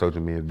through DMs. I told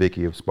you me and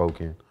Vicky have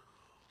spoken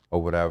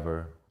or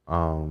whatever.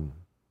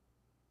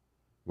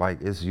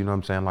 Like, it's, you know what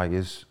I'm saying? Like,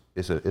 it's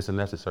a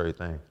necessary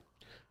thing.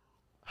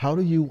 How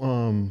do you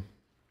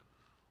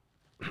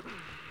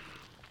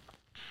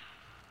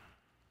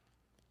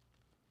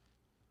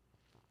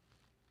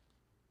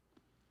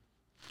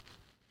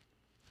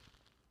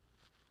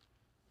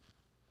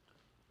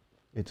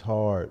it's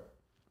hard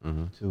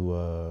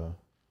to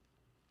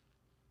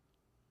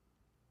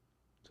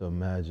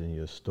imagine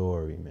your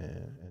story,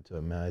 man, and to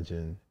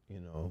imagine, you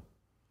know,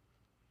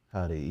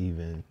 how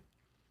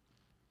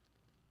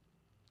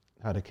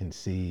to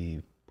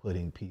conceive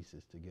putting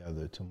pieces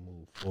together to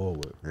move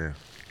forward. Yeah.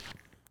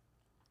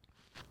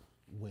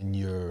 When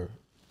you're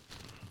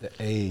the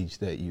age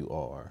that you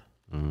are.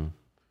 Mm-hmm.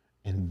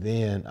 And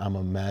then I'm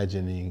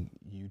imagining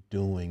you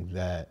doing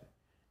that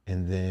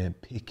and then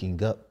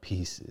picking up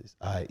pieces,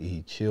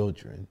 i.e.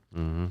 children,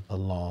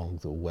 along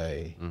the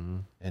way,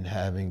 and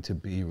having to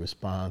be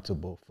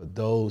responsible for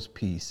those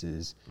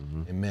pieces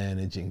and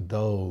managing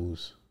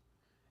those,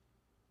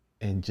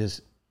 and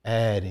just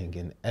adding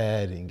and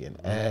adding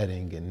and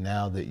adding. And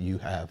now that you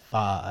have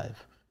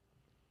 5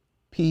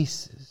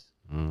 pieces,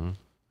 in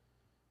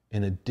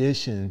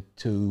addition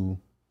to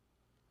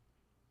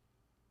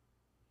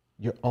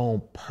your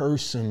own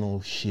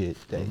personal shit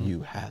that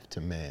you have to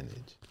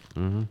manage.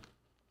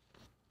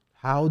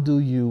 How do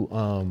you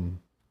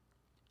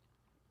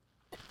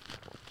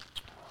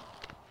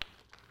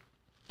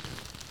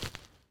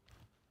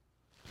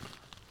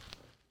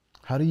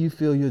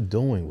feel you're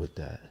doing with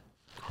that?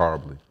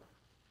 Horribly.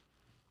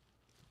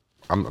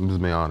 I'm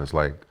just being honest.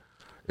 Like,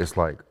 it's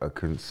like a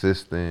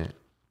consistent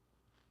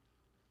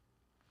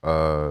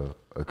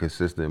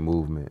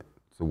movement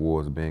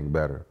towards being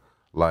better.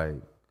 Like,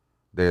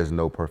 there's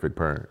no perfect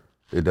parent.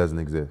 It doesn't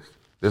exist.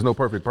 There's no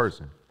perfect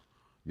person.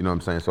 You know what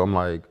I'm saying? So I'm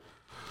like,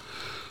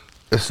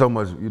 it's so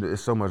much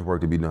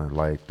work to be done.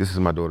 Like, this is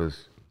my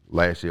daughter's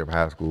last year of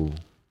high school,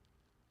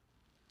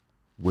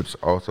 which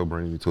also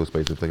brings me to a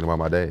space of thinking about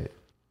my dad.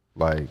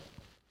 Like,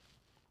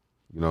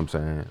 you know what I'm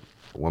saying?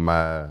 When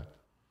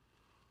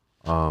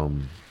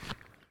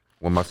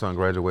my son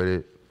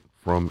graduated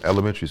from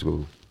elementary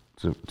school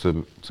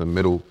to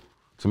middle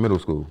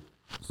school,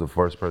 it's the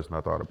first person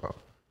I thought about.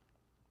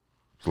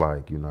 It's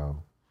like, you know,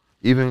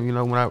 even, you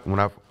know,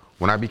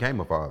 when I became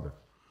a father,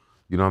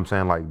 you know what I'm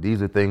saying? Like,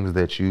 these are things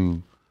that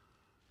you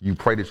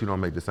pray that you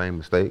don't make the same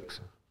mistakes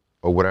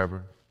or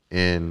whatever.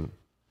 And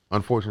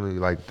unfortunately,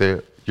 like,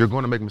 you're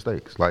going to make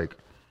mistakes. Like,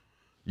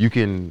 you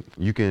can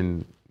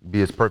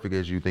be as perfect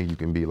as you think you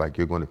can be. Like,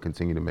 you're going to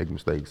continue to make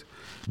mistakes,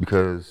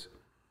 because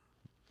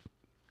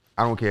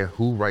I don't care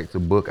who writes a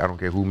book. I don't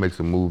care who makes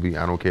a movie.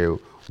 I don't care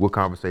what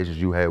conversations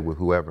you have with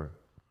whoever.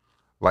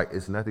 Like,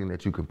 it's nothing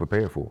that you can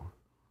prepare for.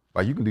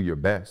 Like, you can do your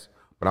best,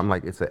 but I'm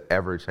like, it's an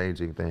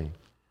ever-changing thing,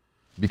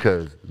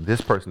 because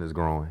this person is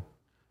growing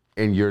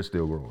and you're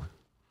still growing.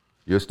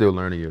 You're still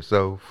learning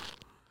yourself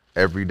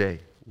every day.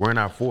 We're in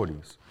our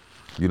 40s.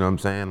 You know what I'm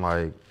saying?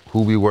 Like,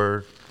 who we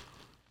were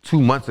 2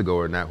 months ago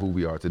are not who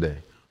we are today.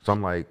 So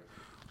I'm like,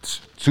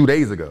 2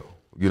 days ago,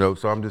 you know?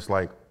 So I'm just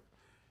like,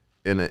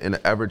 in an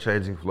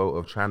ever-changing flow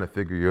of trying to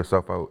figure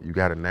yourself out. You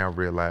gotta now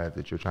realize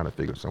that you're trying to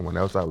figure someone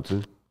else out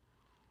too.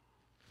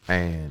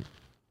 And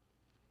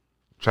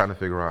trying to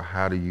figure out,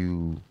 how do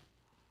you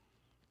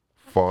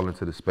fall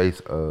into the space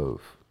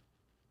of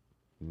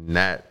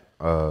not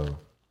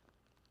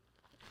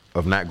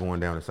going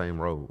down the same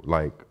road,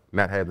 like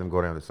not have them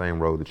go down the same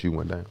road that you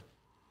went down.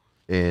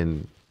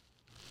 And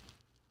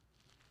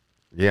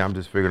yeah, I'm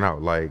just figuring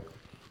out, like,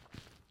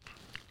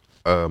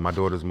 my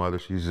daughter's mother,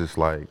 she's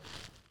like,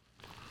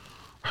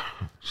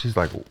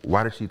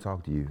 why did she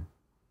talk to you?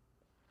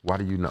 Why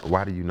do you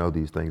know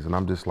these things? And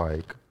I'm just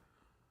like,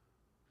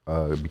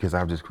 because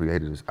I've just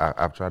created this,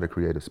 I've tried to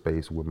create a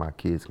space where my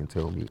kids can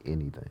tell me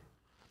anything.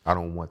 I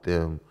don't want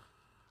them,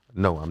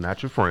 no, I'm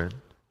not your friend,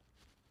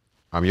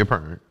 I'm your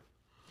parent,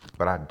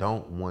 but I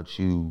don't want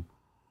you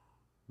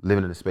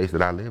living in the space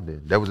that I lived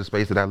in. That was a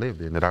space that I lived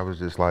in, that I was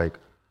just like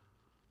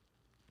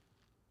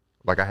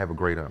I have a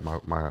great aunt,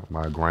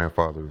 my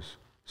grandfather's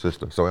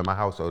sister. So in my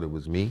household, it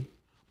was me,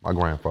 my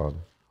grandfather,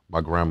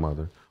 my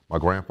grandmother, my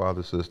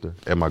grandfather's sister,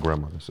 and my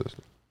grandmother's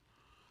sister.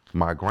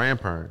 My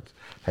grandparents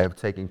have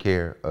taken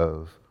care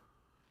of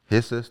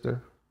his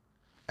sister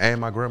and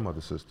my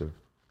grandmother's sister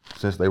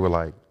since they were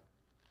like,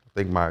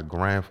 my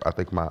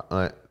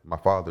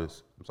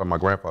grandfather's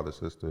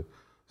sister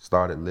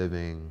started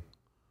living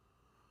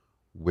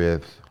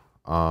with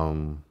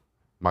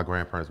my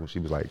grandparents when she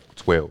was like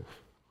 12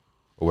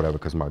 or whatever,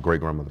 because my great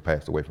grandmother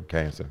passed away from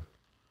cancer.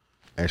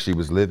 And she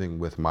was living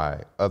with my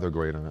other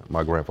great aunt,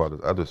 my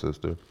grandfather's other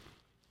sister,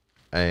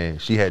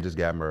 and she had just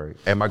got married,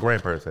 and my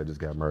grandparents had just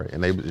got married,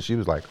 and she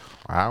was like,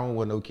 I don't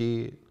want no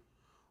kid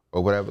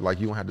or whatever, like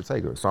you don't have to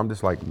take her. So I'm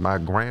just like, my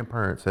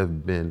grandparents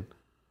have been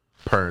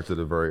parents at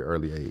a very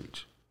early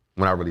age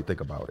when I really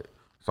think about it.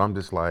 So I'm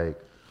just like,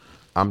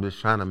 I'm just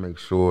trying to make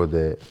sure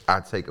that I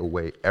take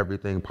away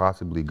everything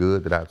possibly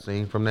good that I've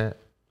seen from that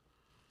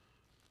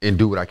and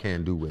do what I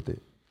can do with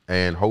it.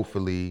 And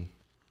hopefully,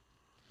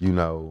 you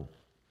know,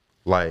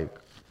 like,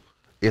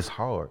 it's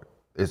hard.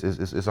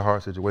 It's a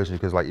hard situation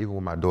because, like, even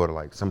with my daughter,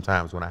 like,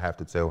 sometimes when I have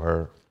to tell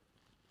her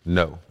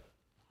no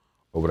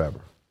or whatever.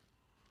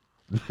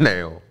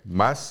 Now,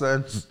 my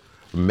sons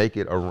make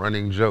it a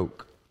running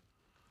joke.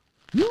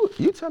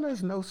 You tell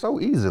us no so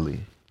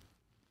easily,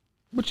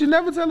 but you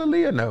never tell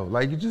Aaliyah no.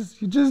 Like, you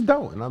just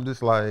don't. And I'm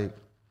just like,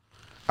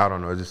 I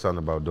don't know. It's just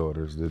something about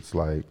daughters that's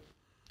like,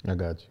 I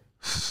got you.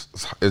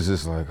 It's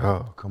just like,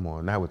 oh, come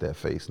on, not with that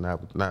face,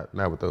 not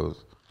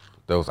with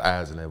those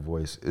eyes and that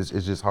voice. It's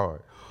just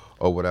hard,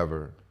 or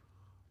whatever.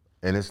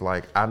 And it's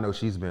like, I know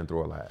she's been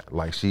through a lot.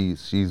 Like,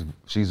 she's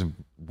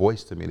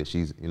voiced to me that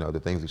she's, you know,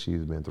 the things that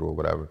she's been through or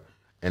whatever.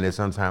 And then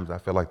sometimes I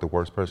feel like the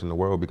worst person in the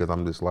world because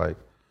I'm just like,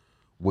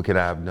 what could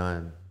I have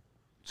done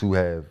to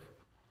have,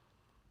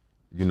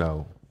 you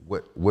know,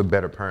 what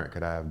better parent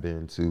could I have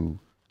been to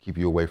keep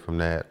you away from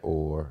that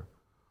or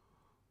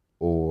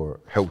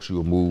helped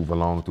you move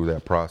along through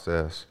that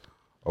process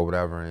or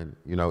whatever. And,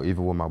 you know,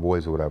 even with my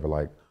boys or whatever,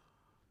 like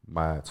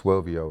my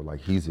 12-year-old,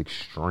 like he's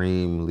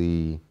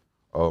extremely,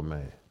 oh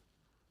man,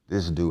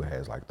 this dude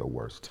has like the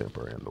worst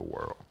temper in the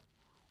world,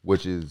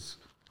 which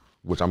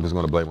I'm just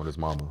gonna blame on his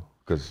mama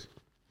because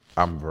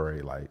I'm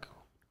very like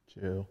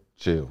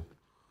chill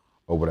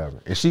or whatever.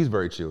 And she's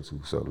very chill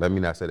too, so let me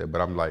not say that,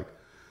 but I'm like,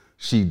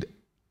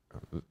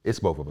 it's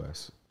both of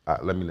us.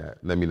 Let me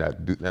not be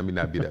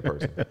that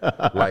person.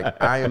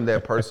 Like, I am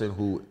that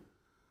person,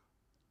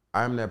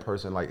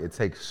 like, it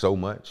takes so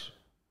much,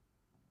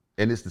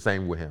 and it's the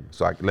same with him.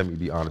 So let me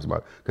be honest about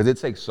it. Because it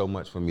takes so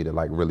much for me to,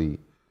 like, really,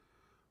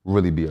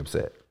 really be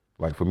upset.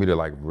 Like, for me to,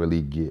 like,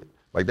 really get,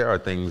 like, there are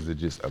things that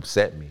just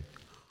upset me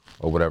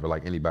or whatever,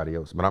 like anybody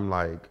else. But I'm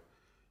like,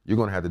 you're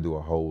going to have to do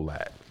a whole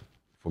lot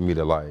for me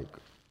to, like,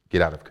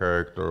 get out of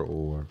character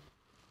or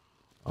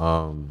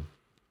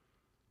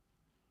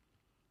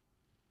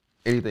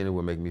anything that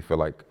would make me feel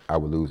like I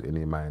would lose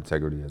any of my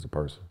integrity as a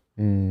person.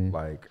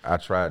 Like, I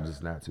try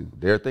just not to.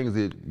 There are things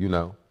that, you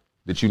know,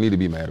 that you need to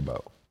be mad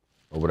about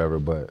or whatever,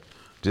 but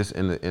just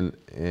in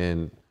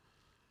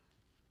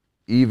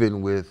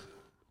even with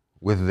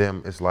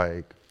them, it's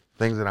like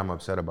things that I'm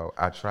upset about,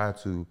 I try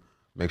to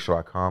make sure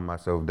I calm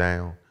myself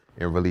down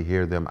and really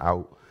hear them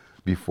out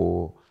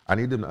before. I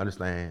need them to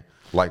understand,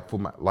 like,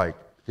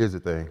 here's the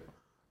thing,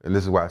 and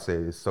this is why I say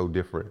it's so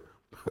different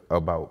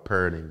about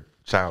parenting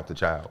child to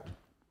child.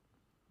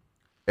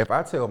 If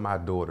I tell my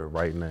daughter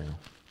right now,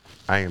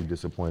 I am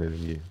disappointed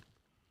in you,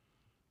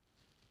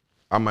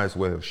 I might as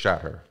well have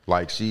shot her.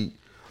 She's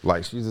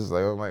just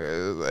like, oh my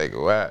God, like,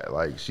 what?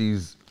 Like,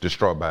 she's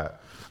distraught by it.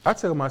 I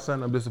tell my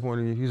son I'm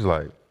disappointed in you, he's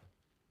like,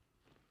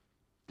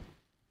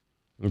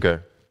 okay.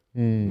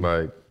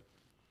 Like,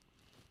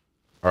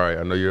 all right,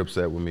 I know you're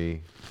upset with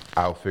me.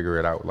 I'll figure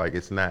it out. Like,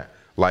 it's not,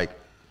 like,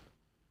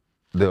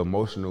 the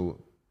emotional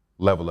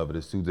level of it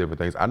is two different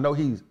things. I know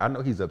he's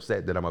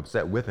upset that I'm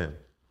upset with him,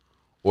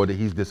 or that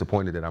he's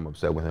disappointed that I'm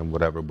upset with him,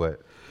 whatever,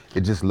 but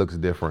it just looks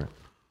different.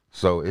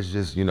 So it's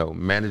just, you know,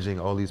 managing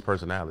all these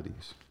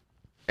personalities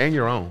and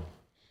your own,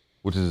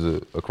 which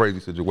is a crazy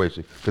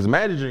situation. Because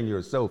managing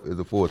yourself is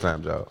a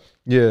full-time job.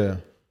 Yeah.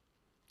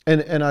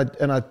 And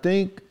I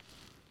think,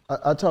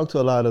 I talk to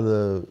a lot of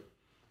the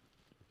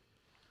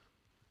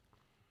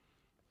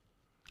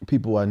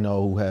people I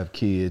know who have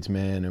kids,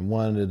 man, and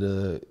one of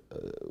the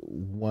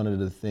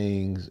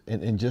things,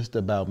 and just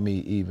about me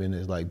even,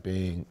 is like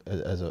being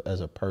as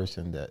a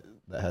person that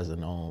has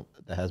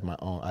my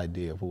own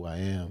idea of who I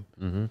am.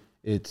 Mm-hmm.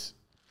 It's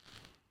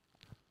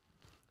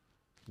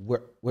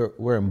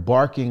we're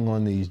embarking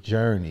on these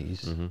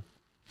journeys. Mm-hmm.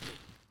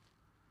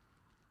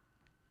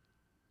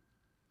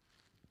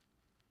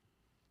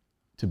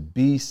 To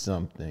be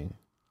something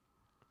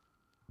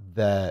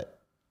that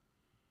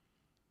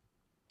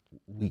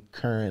we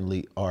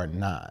currently are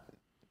not.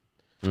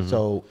 Mm-hmm.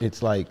 So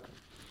it's like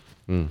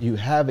you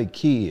have a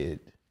kid,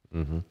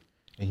 and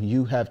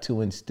you have to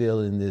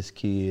instill in this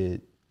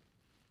kid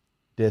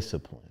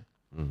discipline,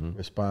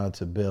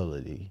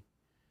 responsibility.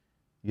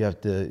 You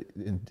have to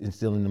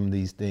instill in them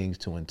these things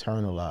to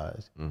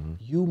internalize.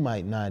 You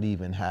might not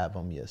even have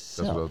them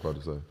yourself. That's what I was about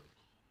to say.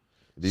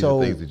 These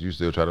are things that you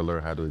still try to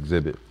learn how to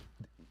exhibit.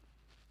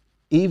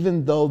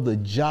 Even though the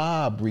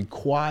job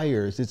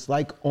requires, it's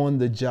like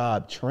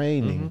on-the-job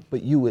training,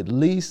 but you at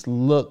least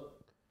look,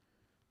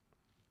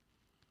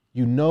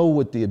 you know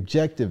what the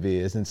objective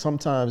is. And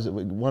sometimes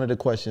one of the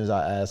questions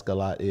I ask a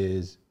lot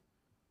is,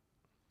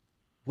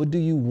 what do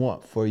you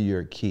want for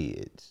your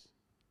kids?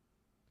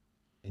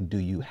 And do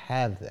you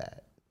have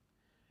that?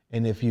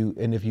 And if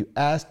you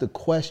ask the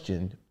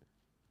question,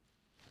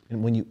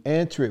 and when you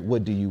answer it,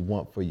 what do you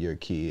want for your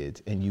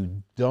kids, and you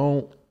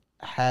don't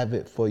have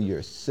it for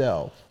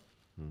yourself,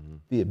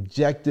 The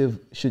objective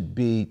should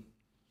be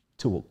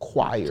to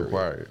acquire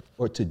acquire it.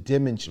 or to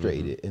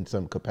demonstrate it in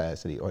some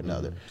capacity or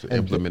another. To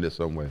implement it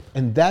some way.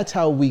 And that's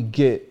how we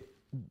get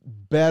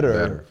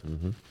better.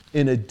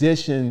 In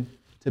addition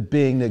to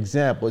being the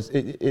example.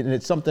 And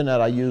it's something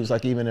that I use,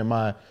 like even in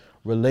my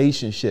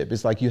relationship.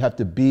 It's like you have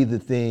to be the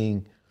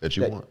thing that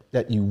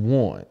you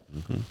want.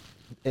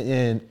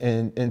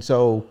 And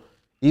so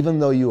even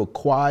though you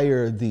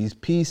acquire these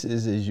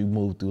pieces as you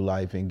move through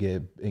life and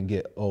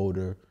get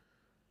older,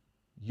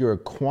 you're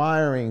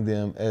acquiring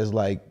them as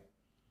like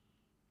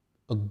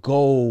a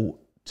goal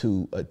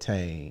to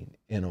attain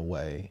in a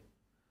way.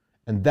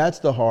 And that's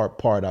the hard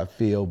part, I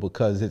feel,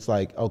 because it's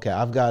like, okay,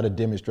 I've got to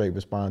demonstrate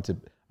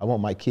responsibility. I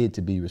want my kid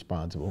to be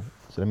responsible.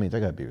 So that means I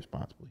got to be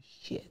responsible.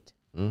 Shit.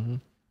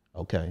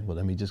 Okay, well,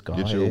 let me just go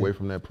ahead. Get you away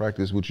from that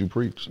practice what you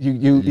preach.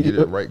 You get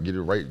it right. Get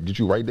it right. Get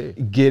you right there.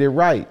 Get it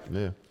right.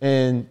 Yeah.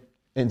 And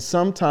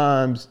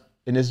sometimes,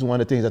 and this is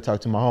one of the things I talk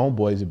to my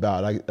homeboys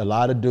about. Like a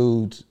lot of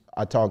dudes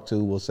I talk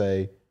to will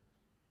say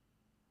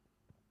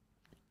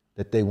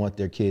that they want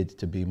their kids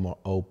to be more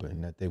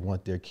open, that they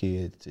want their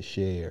kids to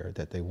share,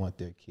 that they want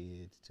their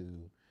kids to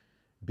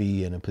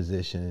be in a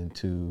position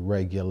to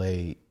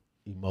regulate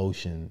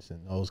emotions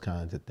and those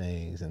kinds of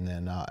things. And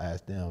then I'll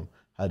ask them,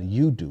 how do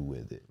you do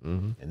with it?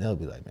 And they'll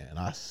be like, man,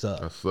 I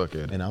suck. I suck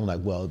at it. And I'm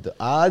like, well, the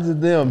odds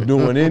of them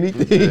doing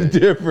anything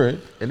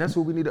different. And that's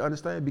what we need to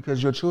understand,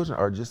 because your children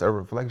are just a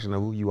reflection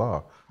of who you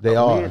are. They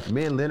are.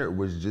 Me and Leonard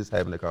was just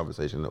having a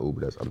conversation in the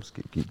Uber. I'm just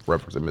keep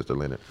referencing Mr.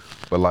 Leonard.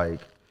 But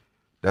like,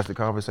 that's the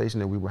conversation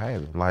that we were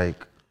having.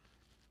 Like,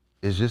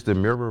 it's just a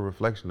mirror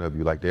reflection of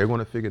you. Like, they're going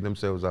to figure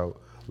themselves out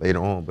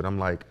later on. But I'm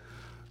like,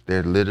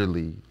 they're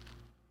literally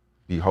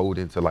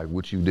beholden to like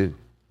what you do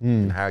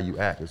and how you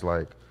act. It's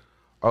like,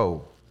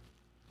 oh,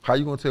 how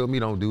you gonna tell me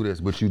don't do this,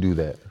 but you do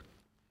that,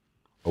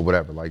 or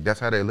whatever? Like, that's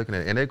how they're looking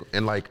at it.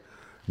 And like,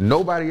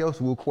 nobody else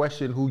will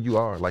question who you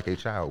are like a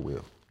child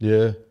will.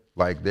 Yeah.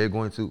 Like, they're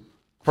going to,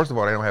 first of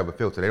all, they don't have a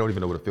filter. They don't even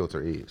know what a filter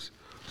is.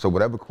 So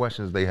whatever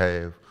questions they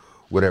have,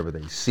 whatever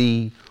they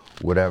see,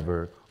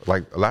 whatever,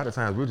 like a lot of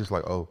times we're just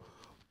like, oh,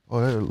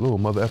 that little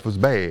mother effer's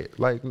bad.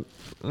 Like,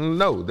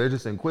 no, they're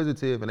just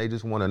inquisitive and they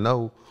just want to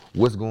know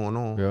what's going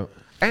on. Yeah.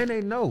 And they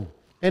know.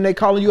 And they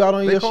calling you out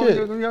on your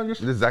shit.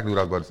 That's exactly what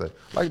I was about to say.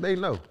 Like, they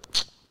know.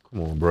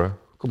 Come on, bruh.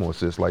 Come on,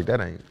 sis. Like, that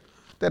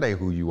ain't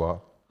who you are.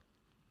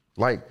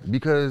 Like,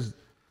 because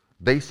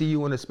they see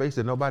you in a space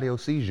that nobody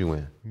else sees you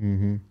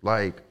in.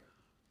 Like,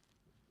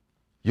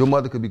 your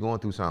mother could be going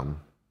through something.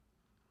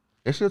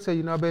 And she'll tell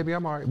you, no, baby,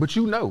 I'm all right. But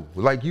you know,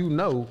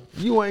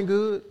 you ain't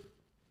good.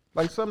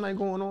 Like, something ain't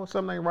going on,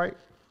 something ain't right.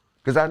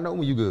 Because I know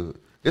when you good.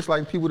 It's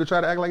like people that try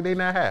to act like they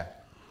not high.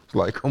 It's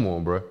like, come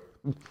on, bro.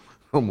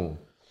 Come on.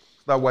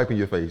 Stop wiping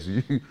your face.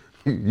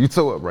 You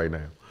toe up right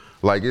now.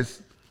 Like,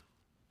 it's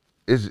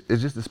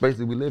just the space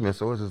that we live in.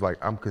 So it's just like,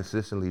 I'm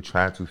consistently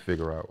trying to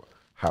figure out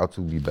how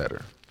to be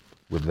better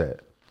with that.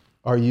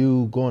 Are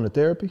you going to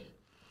therapy?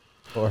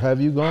 Or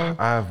have you gone?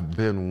 I've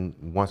been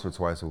once or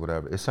twice or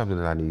whatever. It's something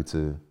that I need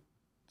to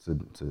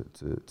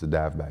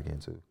dive back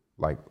into,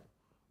 like,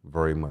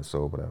 very much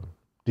so, whatever.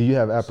 Do you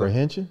have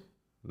apprehension?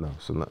 No.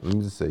 So let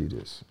me just say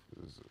this.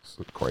 It's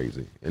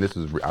crazy. And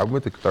I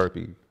went to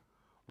therapy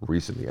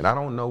recently, and I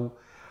don't know,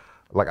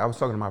 like, I was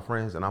talking to my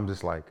friends, and I'm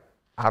just like,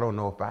 I don't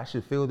know if I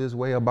should feel this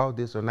way about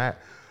this or not.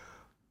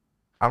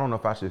 I don't know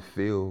if I should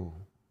feel,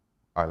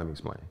 all right, let me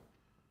explain.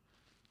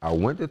 I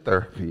went to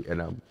therapy,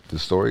 and the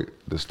story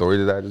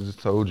that I just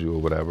told you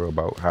or whatever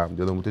about how I'm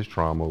dealing with this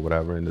trauma or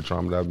whatever, and the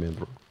trauma that I've been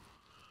through.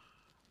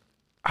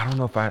 I don't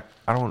know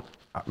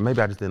if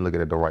maybe I just didn't look at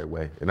it the right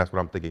way. And that's what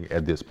I'm thinking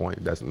at this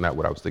point. That's not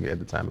what I was thinking at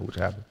the time in which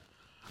happened.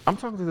 I'm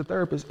talking to the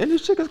therapist, and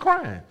this chick is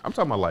crying. I'm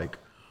talking about like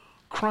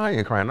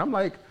crying. I'm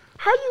like,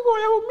 how you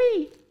gonna help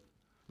me?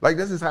 Like,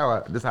 this is how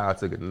I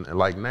took it. And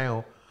like,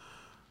 now,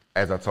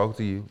 as I talk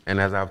to you and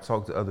as I've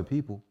talked to other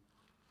people,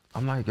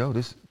 I'm like, yo,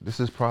 this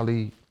is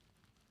probably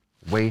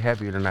way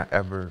heavier than I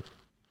ever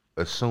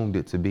assumed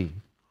it to be.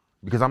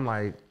 Because I'm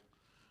like,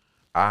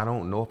 I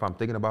don't know if I'm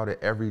thinking about it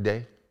every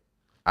day.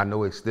 I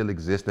know it still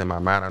exists in my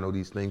mind. I know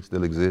these things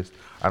still exist.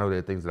 I know there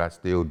are things that I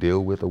still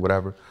deal with or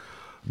whatever.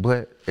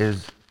 But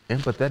as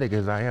empathetic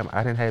as I am,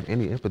 I didn't have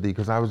any empathy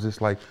because I was just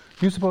like,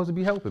 you're supposed to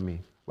be helping me.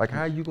 Like,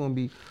 how are you gonna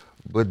be?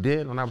 But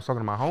then when I was talking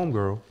to my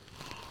homegirl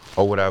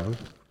or whatever,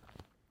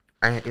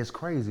 and it's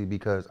crazy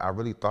because I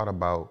really thought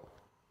about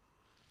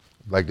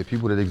like the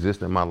people that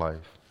exist in my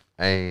life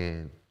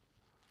and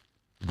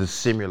the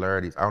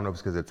similarities. I don't know if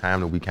it's because of the time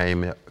that we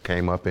came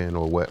up in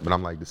or what, but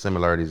I'm like, the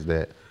similarities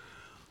that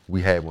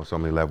we have on so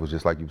many levels,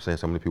 just like you were saying,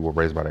 so many people were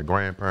raised by their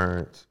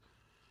grandparents.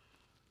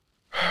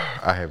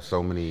 I have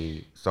so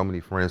many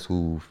friends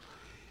who've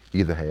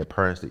either had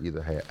parents that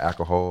either had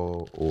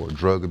alcohol or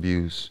drug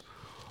abuse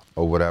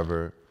or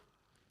whatever,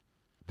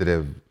 that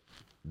have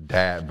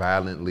died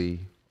violently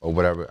or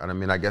whatever. And I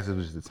mean, I guess it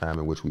was just the time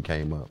in which we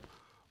came up.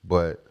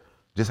 But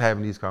just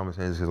having these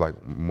conversations is like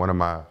one of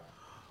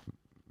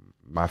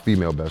my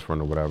female best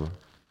friend or whatever,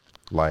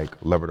 like,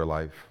 love her to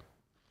life,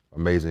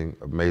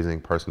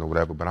 amazing person or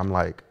whatever. But I'm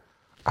like,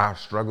 our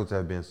struggles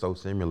have been so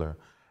similar.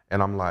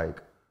 And I'm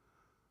like,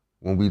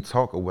 when we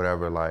talk or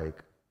whatever,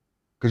 like,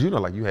 cause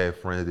like you have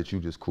friends that you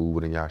just cool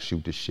with and y'all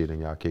shoot the shit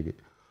and y'all kick it.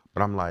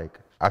 But I'm like,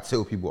 I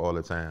tell people all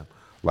the time,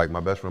 like my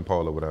best friend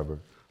Paul or whatever,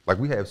 like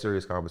we have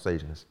serious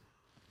conversations.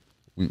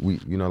 We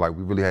like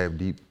we really have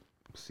deep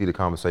seated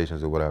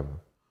conversations or whatever.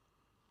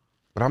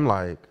 But I'm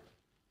like,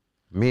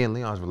 me and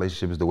Leon's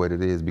relationship is the way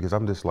that it is because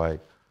I'm just like,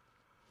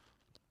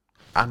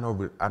 I know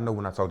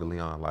when I talk to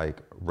Leon, like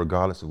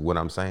regardless of what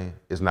I'm saying,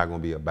 it's not gonna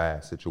be a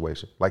bad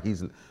situation. Like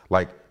he's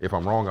like, if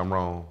I'm wrong, I'm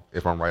wrong.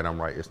 If I'm right, I'm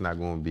right. It's not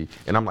gonna be.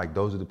 And I'm like,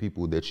 those are the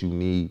people that you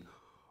need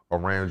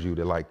around you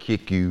that like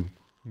kick you,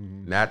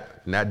 not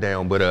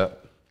down but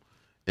up,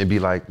 and be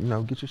like,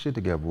 get your shit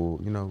together. Or,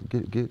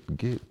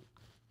 get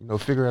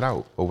figure it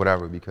out or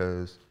whatever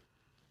because,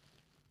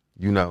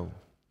 you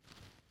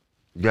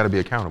got to be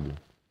accountable.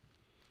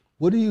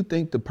 What do you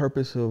think the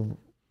purpose of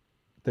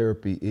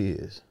therapy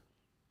is?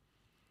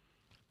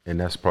 And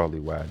that's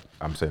probably why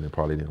I'm saying it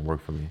probably didn't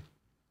work for me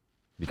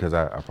because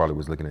I probably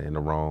was looking at it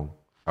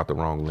out the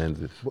wrong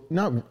lenses. I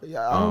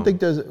don't think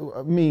there's,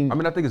 I mean,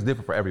 I think it's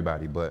different for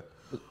everybody, but.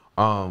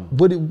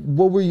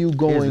 What were you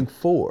going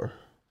for?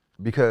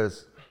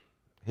 Because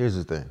here's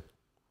the thing,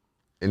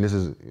 and this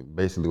is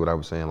basically what I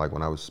was saying, like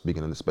when I was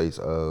speaking in the space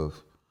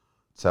of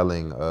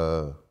telling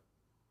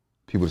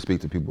people to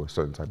speak to people a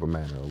certain type of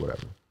manner or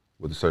whatever,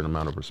 with a certain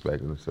amount of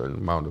respect and a certain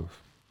amount of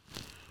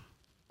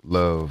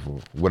love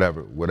or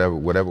whatever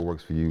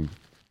works for you.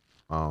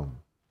 I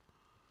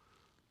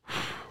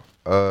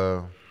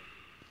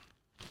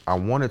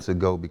wanted to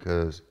go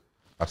because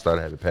I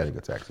started having panic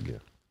attacks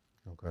again.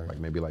 Okay. Like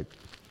maybe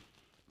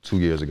 2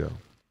 years ago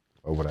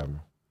or whatever.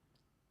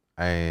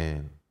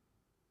 And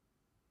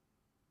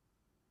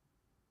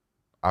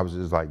I was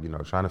just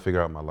trying to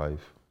figure out my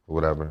life or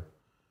whatever.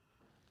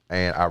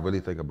 And I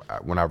really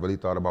when I really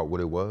thought about what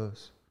it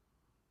was,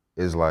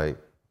 it's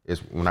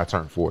when I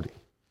turned 40.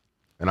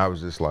 And I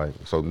was just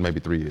so maybe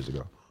 3 years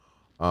ago.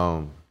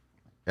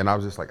 And I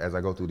was just as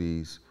I go through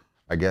these,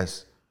 I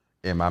guess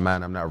in my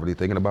mind, I'm not really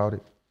thinking about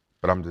it,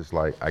 but I'm just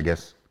I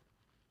guess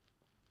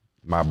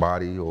my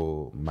body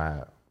or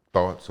my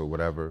thoughts or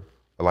whatever,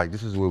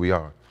 this is where we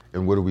are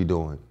and what are we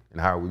doing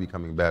and how are we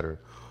becoming better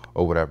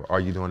or whatever. Are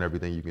you doing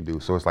everything you can do?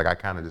 So it's I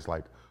kind of just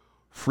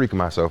freak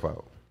myself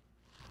out.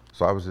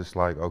 So I was just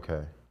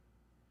okay.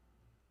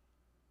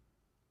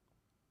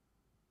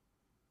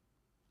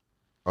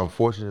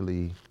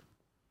 Unfortunately,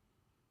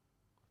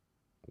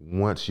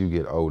 once you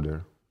get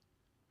older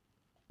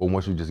or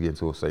once you just get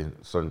into a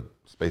certain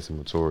space of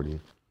maturity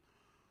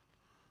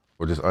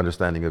or just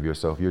understanding of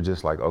yourself, you're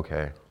just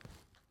okay,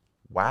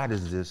 why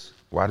does this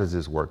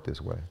work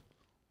this way?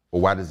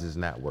 Or why does this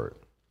not work?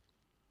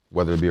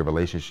 Whether it be a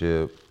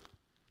relationship,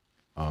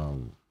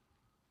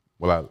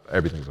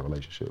 everything's a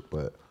relationship,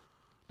 but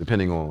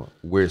depending on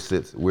where it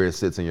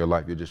sits in your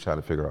life, you're just trying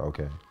to figure out,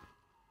 okay.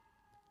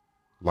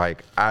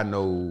 I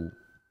know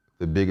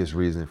the biggest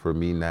reason for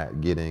me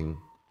not getting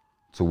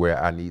to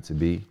where I need to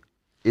be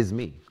is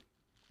me.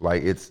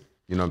 It's,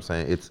 you know what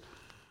I'm saying?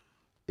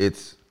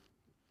 It's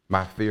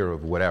my fear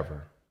of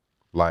whatever.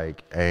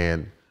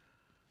 And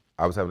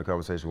I was having a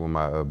conversation with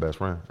my best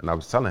friend, and I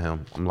was telling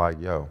him, I'm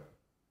yo,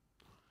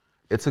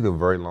 it took a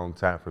very long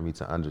time for me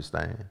to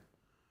understand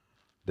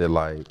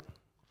that,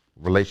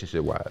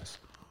 relationship-wise,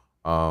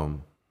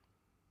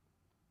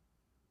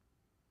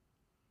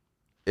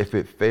 if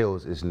it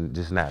fails, it's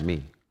just not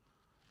me.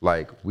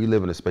 We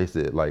live in a space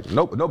that,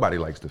 nobody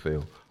likes to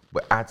fail,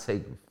 but I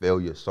take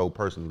failure so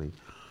personally.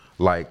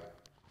 I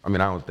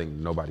don't think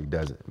nobody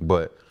does it,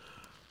 but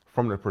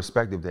from the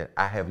perspective that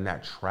I have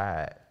not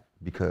tried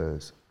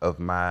because of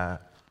my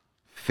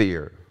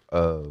fear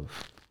of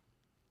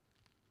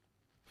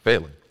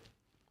failing.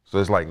 So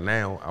it's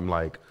now I'm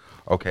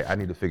okay, I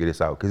need to figure this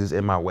out because it's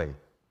in my way.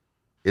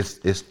 It's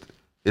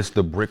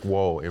the brick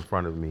wall in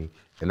front of me,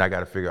 and I got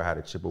to figure out how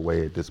to chip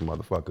away at this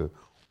motherfucker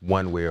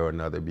one way or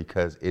another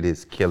because it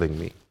is killing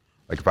me.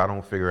 If I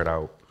don't figure it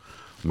out,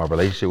 my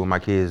relationship with my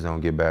kids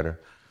don't get better.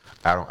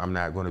 I'm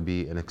not going to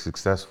be in a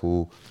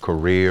successful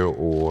career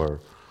or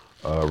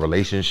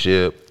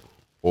relationship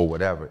or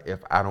whatever if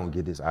I don't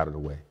get this out of the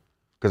way.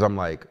 Because I'm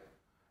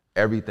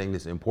everything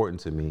that's important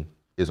to me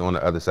is on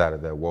the other side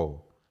of that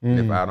wall. And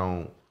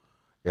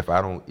if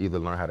I don't either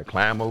learn how to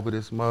climb over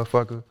this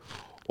motherfucker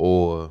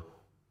or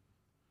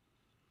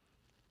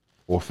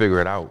figure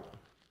it out,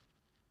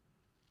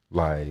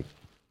 what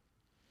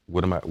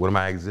am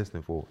I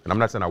existing for? And I'm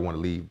not saying I want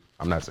to leave.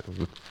 I'm not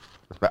saying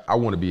I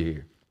want to be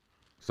here.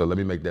 So let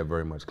me make that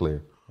very much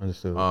clear.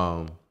 Understood.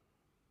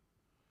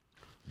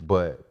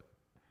 But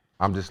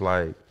I'm just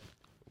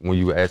when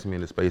you ask me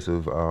in the space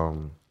of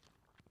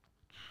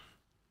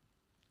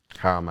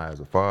how am I as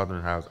a father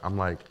and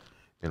I'm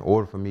in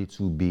order for me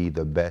to be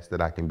the best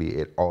that I can be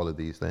at all of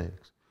these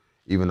things,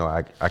 even though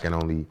I can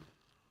only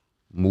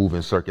move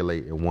and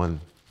circulate in one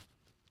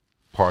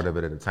part of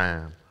it at a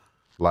time,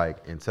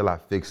 until I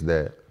fix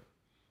that,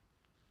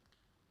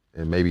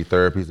 and maybe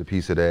therapy's a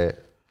piece of that,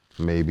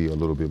 maybe a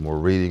little bit more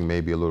reading,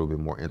 maybe a little bit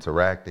more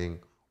interacting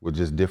with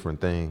just different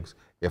things.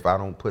 if I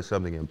don't put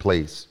something in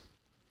place,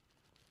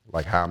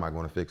 like how am I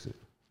going to fix it?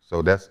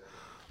 So that's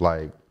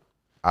like,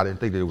 I didn't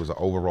think that it was an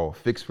overall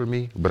fix for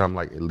me, but I'm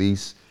like, at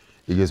least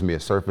it gives me a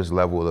surface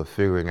level of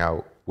figuring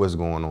out what's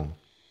going on.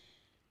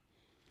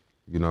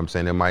 You know what I'm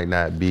saying? It might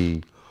not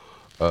be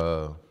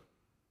the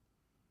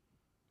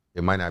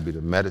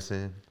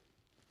medicine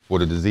for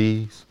the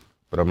disease,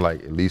 but I'm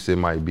like, at least it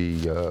might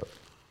be a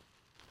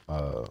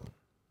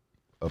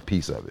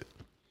piece of it.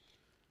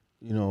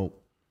 You know,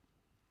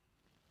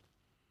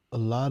 a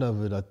lot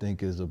of it I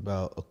think is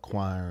about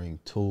acquiring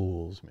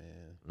tools,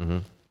 man. Mm-hmm.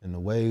 And the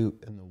way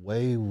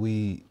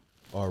we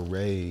are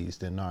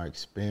raised in our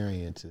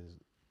experiences,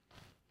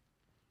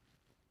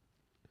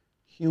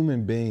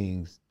 human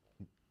beings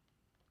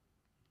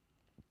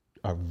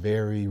are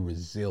very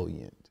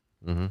resilient.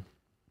 Mm-hmm.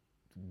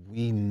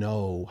 We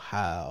know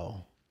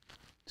how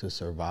to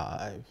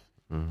survive.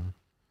 Mm-hmm.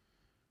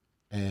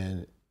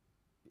 And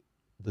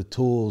the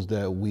tools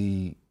that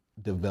we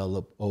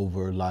develop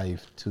over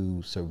life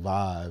to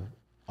survive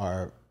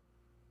are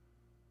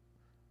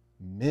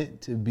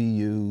meant to be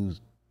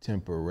used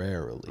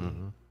temporarily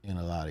in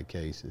a lot of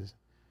cases.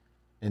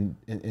 And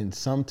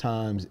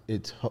sometimes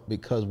it's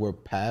because we're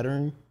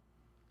pattern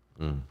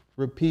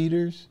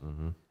repeaters.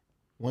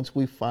 Once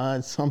we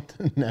find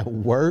something that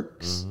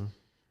works,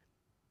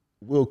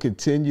 we'll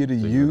continue to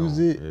use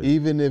it,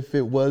 even if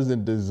it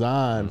wasn't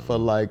designed for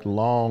like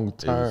long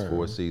term. It was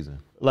for a season.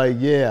 Like,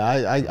 yeah,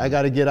 I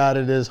got to get out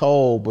of this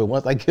hole, but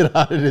once I get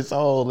out of this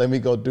hole, let me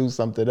go do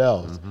something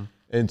else.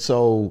 And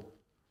so,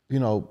 you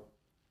know,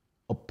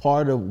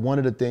 one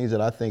of the things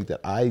that I think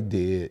that I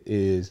did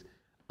is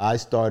I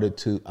started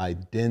to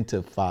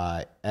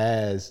identify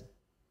as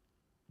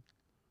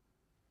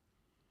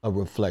a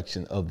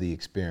reflection of the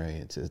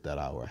experiences that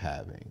I were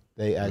having.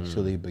 They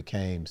actually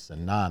became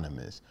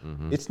synonymous.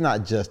 It's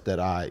not just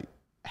that I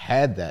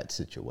had that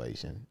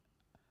situation.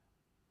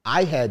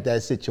 I had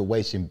that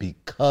situation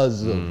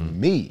because of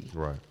me.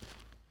 Right.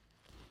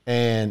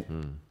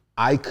 And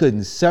I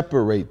couldn't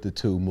separate the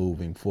two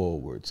moving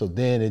forward. So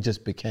then it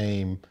just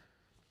became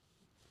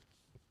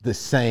the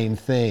same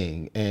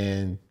thing.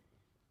 And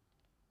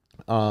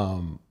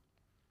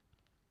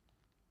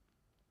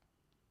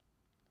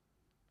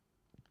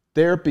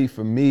therapy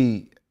for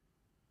me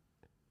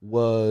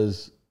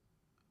was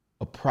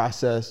a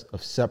process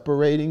of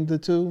separating the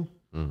two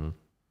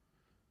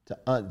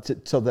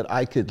so that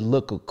I could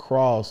look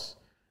across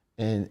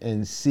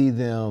and see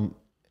them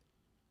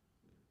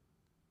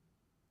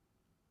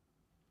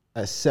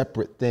as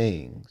separate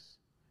things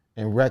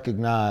and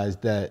recognize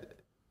that,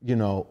 you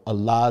know, a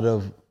lot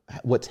of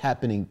what's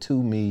happening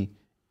to me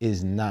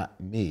is not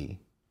me.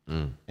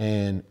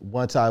 And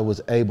once I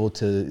was able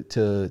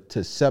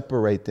to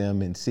separate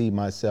them and see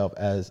myself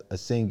as a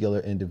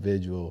singular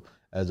individual,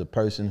 as a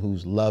person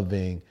who's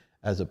loving,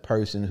 as a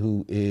person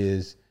who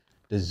is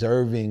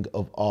deserving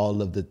of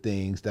all of the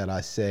things that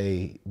I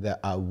say that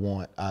I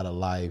want out of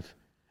life,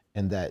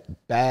 and that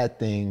bad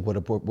thing,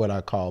 what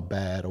I call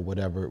bad or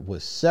whatever,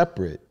 was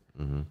separate,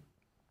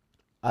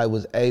 I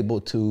was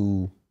able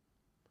to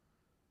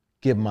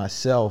give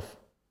myself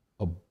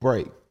a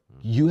break.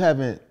 You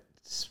haven't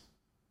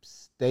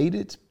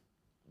stated,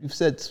 you've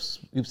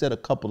said a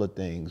couple of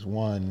things.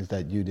 One is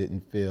that you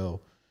didn't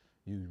feel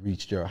you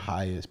reached your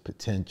highest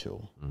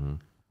potential,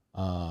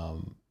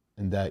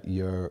 and that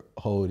you're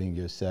holding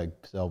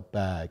yourself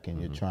back and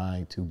you're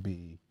trying to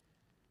be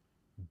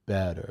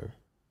better.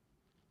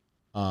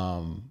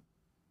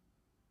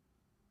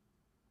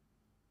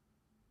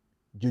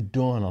 You're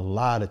doing a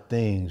lot of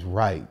things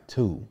right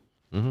too,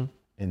 and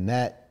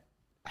that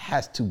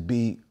has to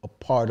be a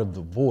part of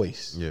the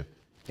voice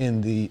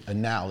in the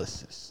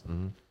analysis.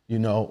 You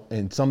know,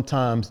 and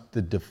sometimes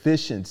the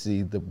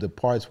deficiency, the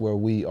parts where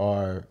we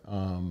are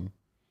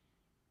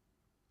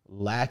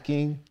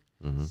lacking,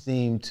 I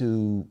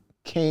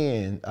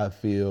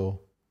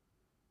feel,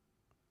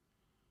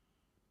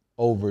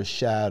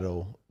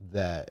 overshadow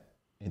that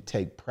and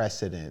take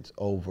precedence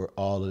over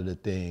all of the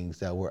things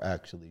that we're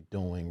actually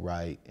doing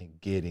right and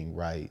getting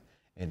right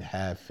and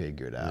have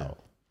figured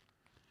out.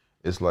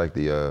 It's like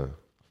I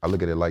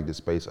look at it like the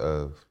space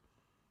of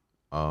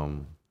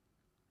when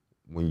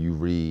you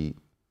read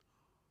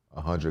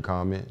 100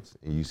 comments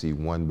and you see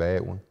one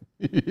bad one.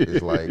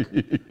 It's like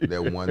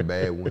that one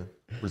bad one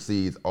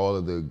precedes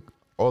all the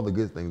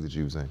good things that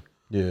you've seen.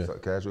 Yeah. So,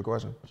 can I ask you a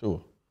question?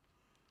 Sure.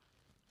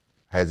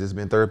 Has this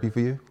been therapy for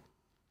you?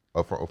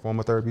 A form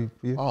of therapy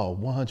for you? Oh,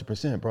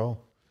 100%, bro.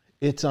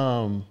 It's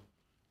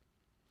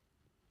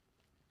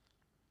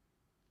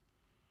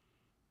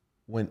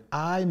when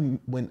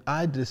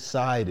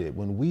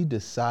we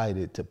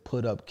decided to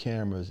put up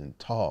cameras and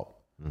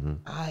talk,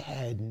 I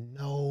had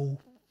no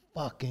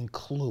fucking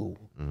clue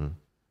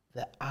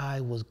that I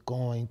was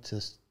going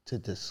to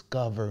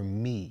discover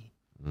me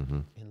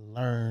and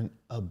learn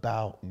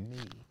about me.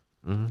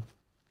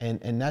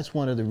 And that's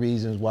one of the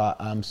reasons why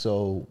I'm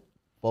so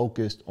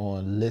focused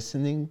on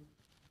listening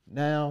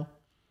now,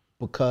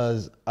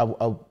 because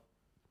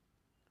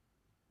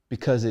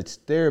because it's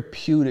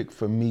therapeutic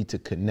for me to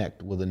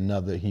connect with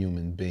another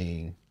human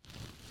being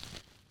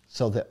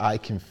so that I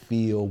can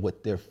feel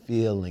what they're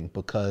feeling,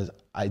 because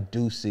I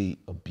do see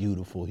a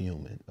beautiful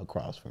human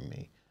across from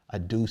me. I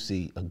do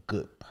see a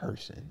good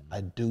person.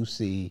 I do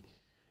see,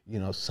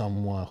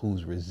 someone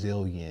who's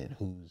resilient,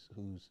 who's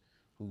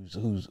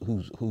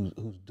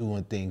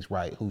doing things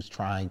right, who's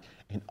trying,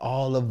 and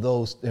all of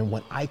those. And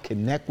when I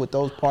connect with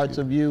those parts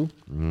of you,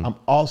 I'm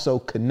also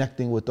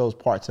connecting with those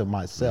parts of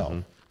myself.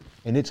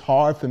 And it's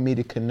hard for me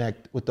to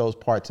connect with those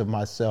parts of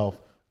myself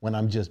when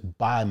I'm just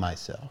by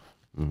myself.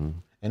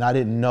 And I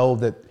didn't know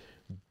that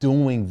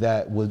doing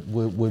that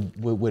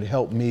would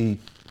help me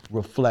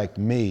reflect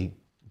me,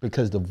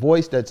 because the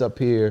voice that's up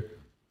here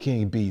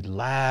can be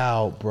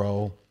loud,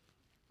 bro.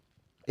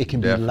 It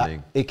can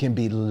Deafening.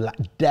 be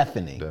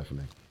deafening.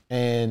 Definitely.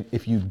 And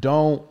if you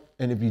don't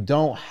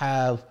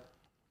have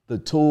the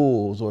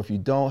tools, or if you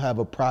don't have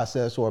a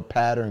process or a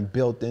pattern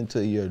built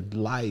into your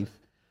life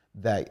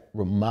that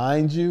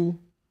reminds you,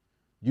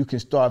 you can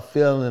start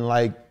feeling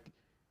like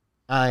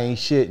I ain't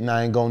shit and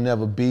I ain't gonna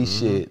never be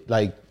shit,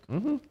 like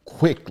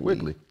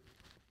quickly.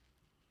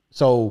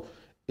 So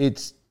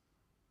it's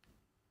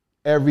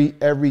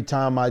every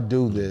time I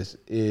do this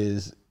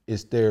is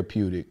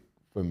therapeutic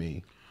for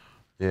me.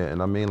 Yeah,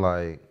 and I mean,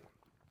 like,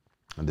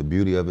 the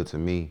beauty of it to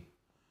me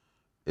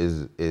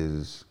is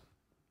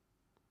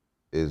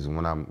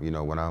when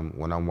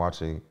I'm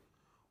watching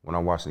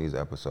these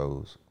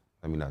episodes.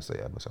 Let me not say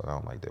episode. I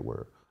don't like that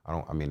word.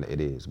 I mean it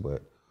is,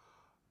 but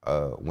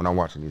when I'm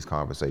watching these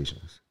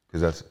conversations,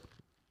 because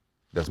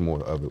that's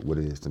more of it. What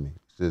it is to me,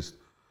 it's just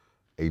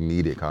a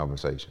needed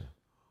conversation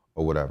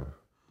or whatever.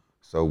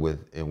 So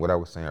and what I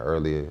was saying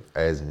earlier,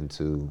 as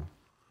into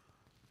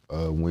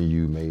when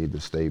you made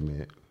the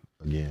statement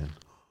again.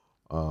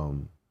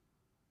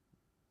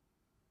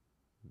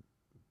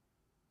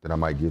 That I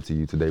might give to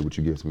you today, what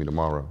you give to me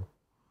tomorrow.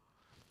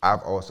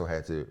 I've also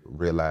had to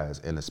realize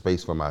in a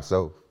space for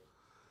myself,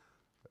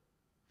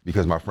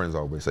 because my friends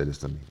always say this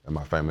to me, and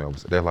my family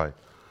always say, they're like,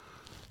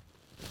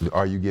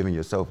 are you giving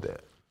yourself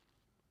that?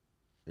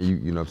 You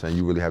know what I'm saying?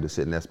 You really have to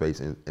sit in that space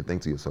and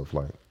think to yourself,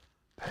 like,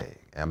 hey,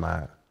 am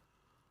I,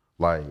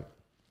 like,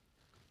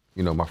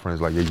 my friends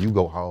like, yeah, you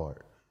go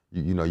hard.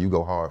 You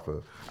go hard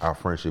for our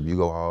friendship. You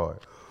go hard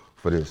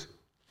for this.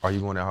 Are you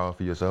going that hard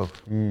for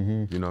yourself?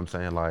 You know what I'm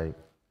saying? Like,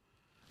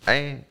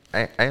 and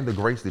the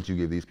grace that you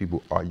give these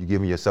people, are you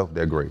giving yourself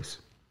that grace?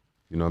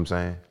 You know what I'm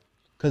saying?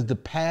 Because the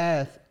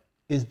path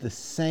is the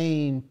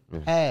same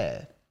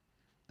path.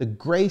 The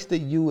grace that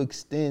you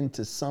extend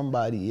to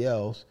somebody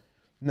else.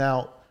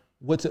 Now,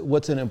 what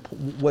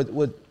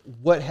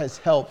has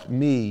helped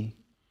me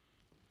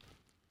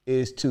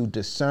is to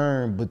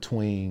discern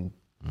between.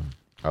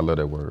 I love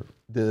that word.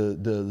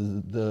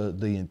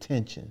 The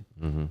intention,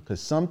 because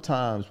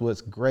sometimes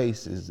what's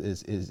grace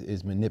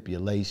is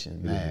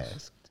manipulation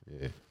masked.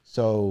 Yeah.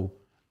 So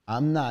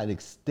I'm not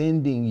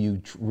extending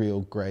you real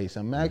grace.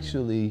 I'm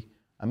actually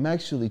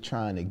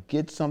trying to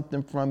get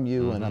something from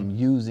you, and I'm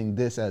using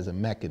this as a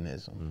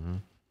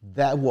mechanism.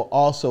 That will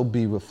also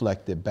be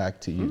reflected back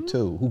to you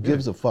too. Who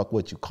gives a fuck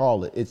what you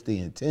call it? It's the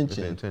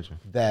intention,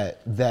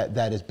 that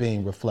is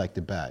being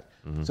reflected back.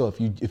 So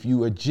if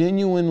you are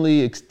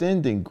genuinely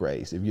extending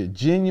grace, if you're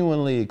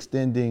genuinely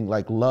extending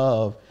like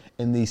love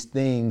and these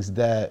things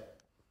that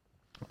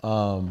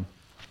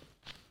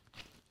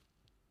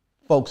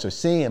folks are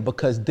seeing,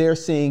 because they're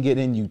seeing it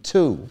in you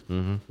too.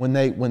 When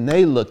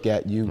they look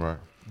at you, right.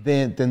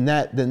 then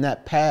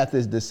that path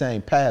is the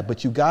same path.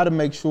 But you got to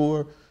make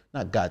sure,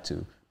 not got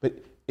to, but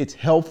it's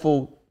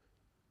helpful.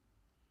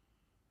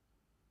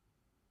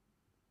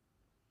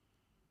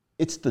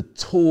 It's the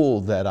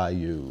tool that I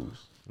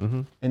use,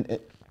 and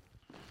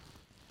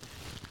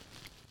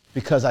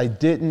because I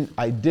didn't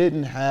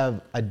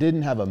have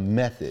a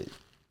method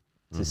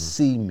to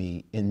see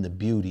me in the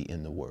beauty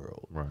in the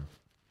world. Right.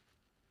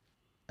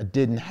 I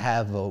didn't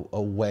have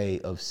a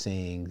way of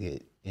seeing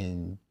it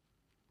in,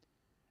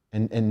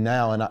 and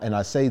now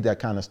I say that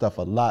kind of stuff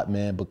a lot,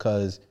 man,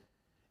 because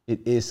it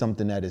is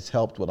something that has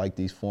helped with like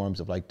these forms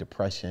of like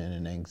depression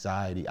and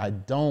anxiety. I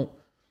don't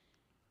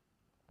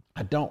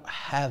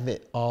have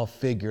it all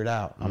figured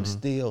out. I'm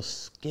still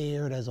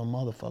scared as a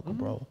motherfucker,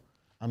 bro.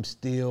 I'm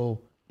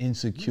still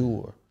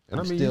insecure. And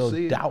I'm still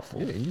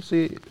doubtful. Yeah, you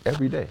see it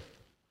every day.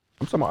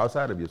 I'm talking about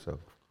outside of yourself.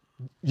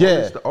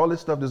 Yeah. All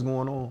this stuff that's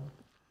going on,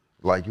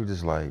 like you're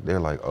just like, they're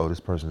like, oh, this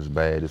person's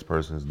bad, this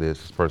person's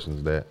this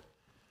person's that.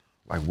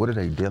 Like, what are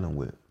they dealing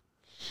with?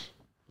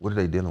 What are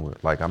they dealing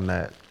with? Like, I'm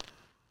not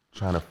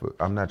trying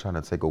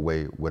to take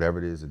away whatever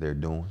it is that they're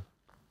doing,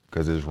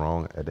 because it's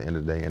wrong at the end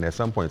of the day. And at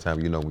some point in time,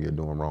 you know when you're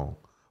doing wrong.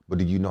 But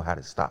do you know how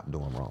to stop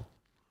doing wrong?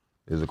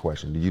 Is a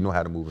question. Do you know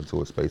how to move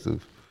into a space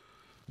of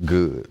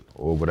good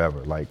or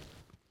whatever? Like,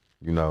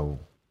 I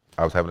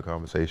was having a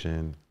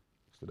conversation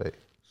today,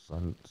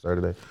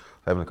 Saturday. I was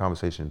having a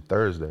conversation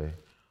Thursday. I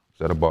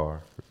was at a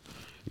bar,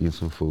 eating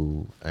some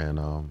food, and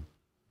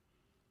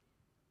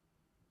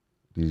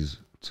these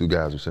two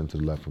guys were sitting to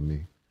the left of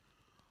me.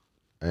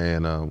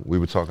 And we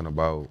were talking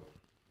about,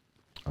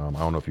 I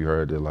don't know if you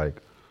heard that,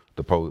 like,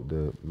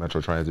 the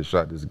Metro Transit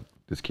shot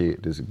this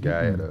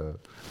guy at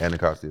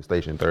Anacostia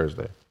Station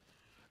Thursday.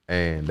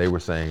 and they were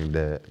saying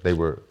that they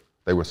were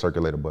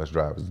circulator bus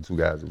drivers, the two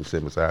guys that were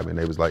sitting beside me, and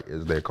they was like,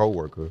 is their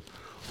coworker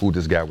who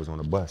this guy was on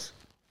the bus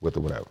with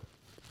or whatever,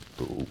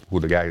 who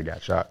the guy who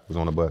got shot was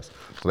on the bus.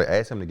 So they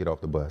asked him to get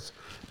off the bus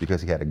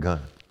because he had a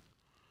gun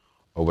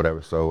or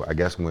whatever. So I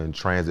guess when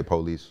transit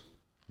police,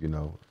 you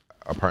know,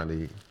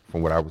 apparently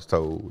from what I was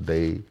told,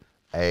 they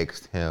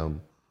asked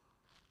him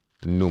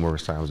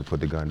numerous times to put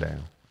the gun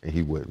down, and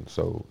he wouldn't.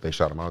 So they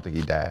shot him. I don't think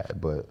he died,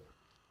 but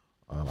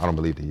I don't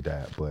believe that he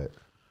died. But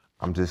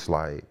I'm just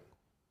like,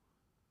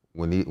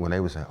 when they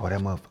were saying, oh,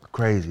 that motherfucker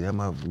crazy, that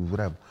motherfucker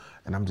whatever,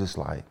 and I'm just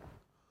like,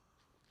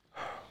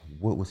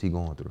 what was he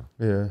going through?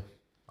 Yeah.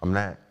 I'm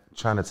not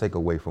trying to take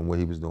away from what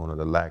he was doing or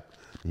the lack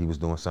that he was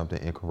doing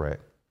something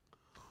incorrect.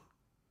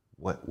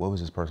 What was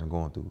this person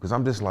going through? Because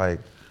I'm just like,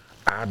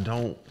 I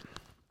don't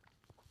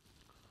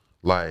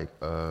like.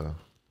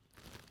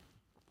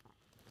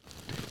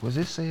 Was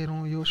this said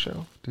on your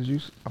show?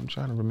 I'm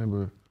trying to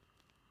remember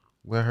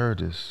where I heard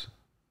this.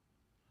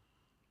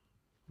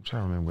 I'm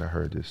trying to remember where I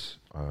heard this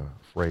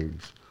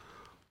phrase.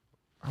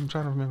 I'm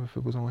trying to remember if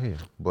it was on here,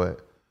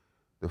 but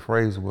the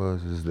phrase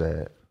is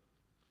that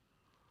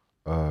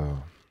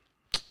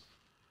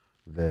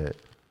that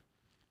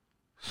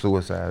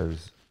suicide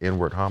is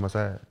inward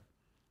homicide,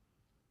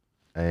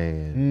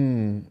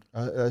 and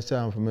that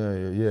sounds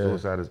familiar. Yeah,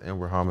 suicide is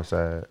inward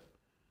homicide,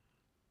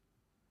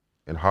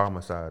 and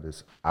homicide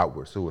is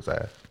outward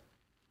suicide.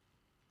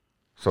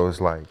 So it's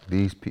like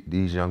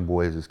these young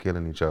boys is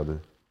killing each other,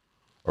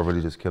 or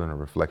really just killing a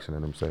reflection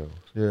of themselves,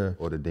 yeah,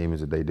 or the demons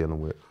that they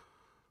dealing with.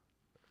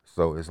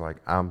 So it's like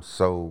I'm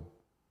so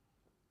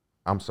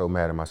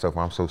mad at myself.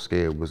 I'm so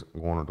scared what's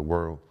going on in the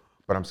world,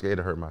 but I'm scared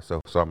to hurt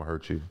myself, so I'm gonna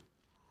hurt you.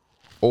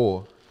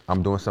 Or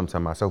I'm doing something to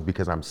myself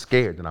because I'm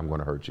scared that I'm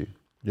gonna hurt you.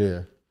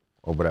 Yeah.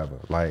 Or whatever.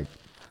 Like,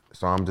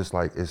 so I'm just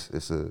like, it's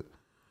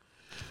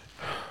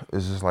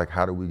just like,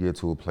 how do we get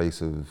to a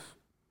place of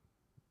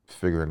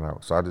figuring it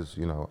out? So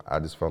I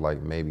just felt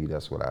like maybe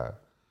that's what I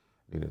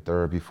needed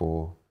therapy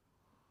for.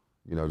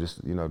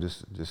 Just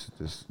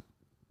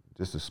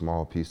a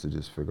small piece to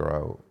just figure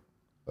out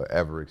an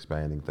ever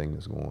expanding thing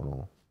that's going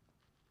on.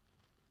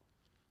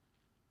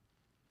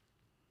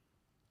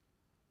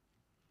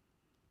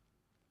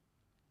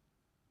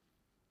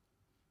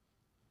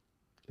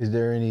 Is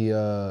there any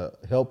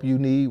help you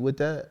need with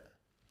that?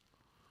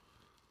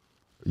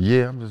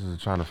 Yeah, I'm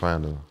just trying to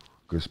find a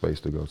good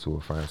space to go to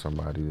or find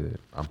somebody that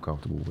I'm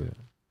comfortable with.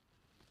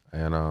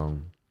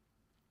 And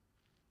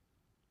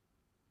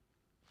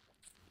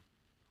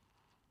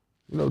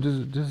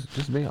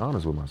just being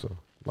honest with myself.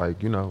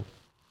 Like,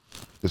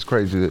 it's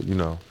crazy that,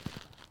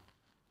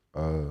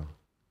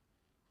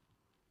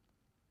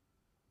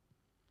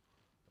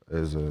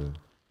 there's a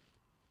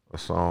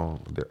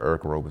song that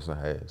Eric Roberson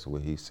has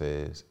where he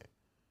says,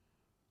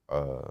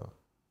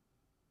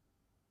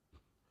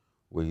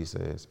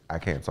 I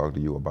can't talk to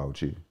you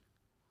about you.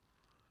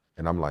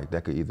 And I'm like,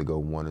 that could either go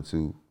one or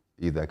two.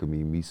 Either that could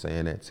be me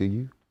saying that to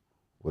you,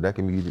 or that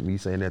can be me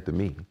saying that to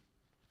me.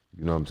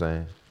 You know what I'm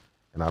saying?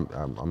 And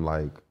I'm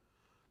like,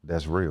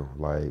 that's real.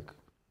 Like,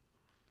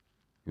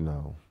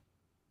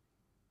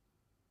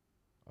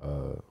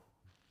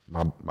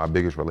 my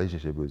biggest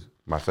relationship is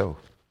myself.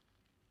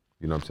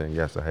 You know what I'm saying?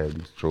 Yes, I have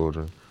these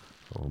children,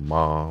 or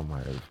mom, I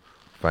have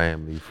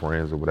family,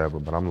 friends, or whatever,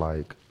 but I'm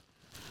like,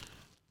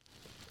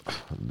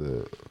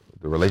 the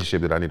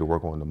relationship that I need to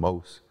work on the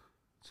most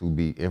to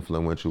be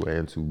influential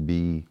and to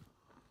be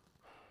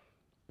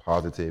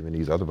positive in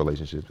these other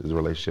relationships is the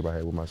relationship I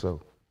had with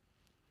myself.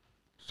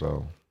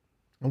 So.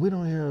 And we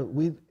don't hear,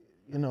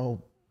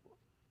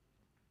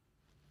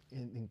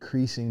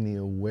 increasing the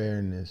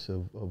awareness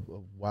of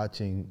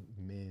watching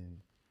men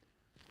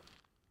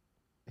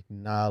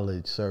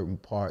acknowledge certain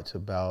parts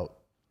about,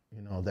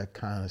 that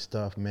kind of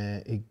stuff,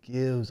 man. It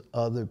gives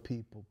other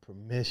people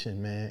permission,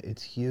 man.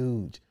 It's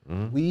huge.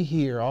 Mm-hmm. We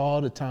hear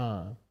all the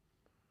time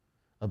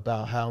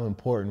about how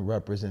important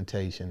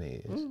representation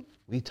is. Mm-hmm.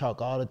 We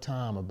talk all the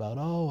time about,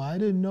 I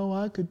didn't know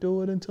I could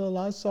do it until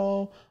I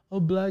saw a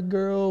black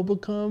girl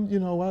become,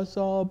 I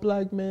saw a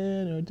black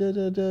man or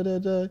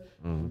da-da-da-da-da.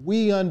 Mm-hmm.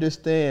 We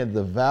understand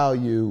the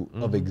value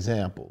mm-hmm. of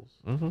examples.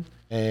 Mm-hmm.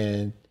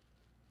 And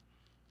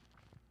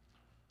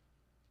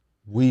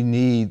we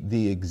need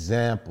the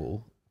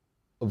example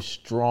of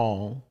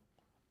strong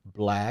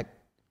black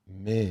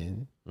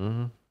men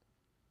mm-hmm.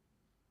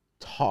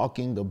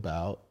 talking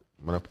about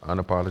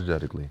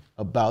unapologetically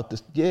about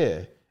this,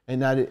 yeah,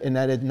 and that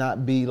it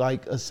not be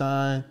like a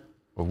sign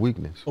of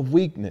weakness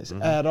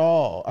mm-hmm. at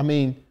all. I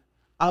mean,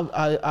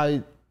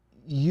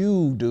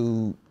 you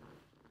dude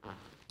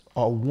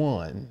are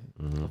one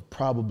mm-hmm. of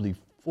probably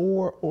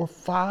 4 or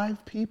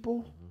 5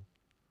 people mm-hmm.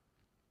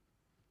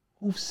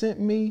 who've sent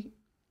me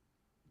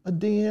a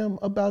DM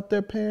about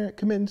their parent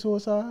committing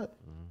suicide.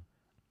 Mm-hmm.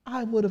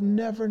 I would have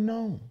never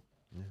known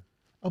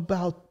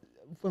about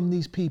from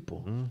these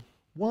people. Mm-hmm.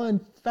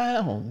 One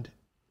found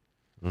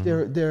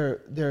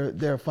mm-hmm.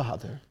 their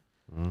father,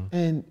 mm-hmm.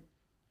 and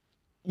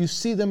you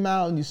see them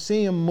out and you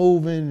see them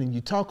moving and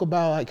you talk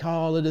about like how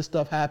all of this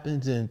stuff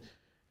happens, and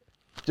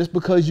just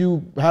because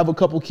you have a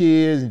couple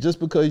kids and just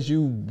because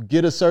you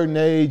get a certain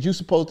age, you're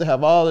supposed to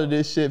have all of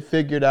this shit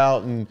figured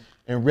out and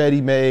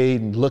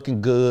ready-made and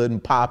looking good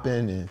and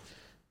popping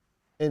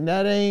and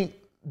that ain't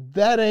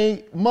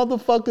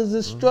motherfuckers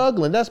is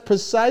struggling. That's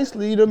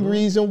precisely the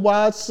reason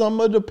why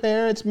some of the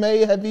parents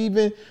may have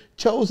even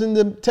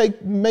chosen to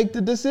make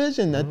the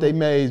decision that they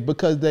made,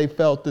 because they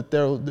felt that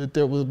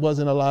there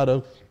wasn't a lot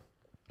of,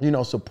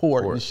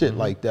 support and shit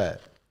like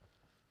that.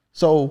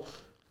 So,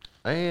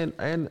 and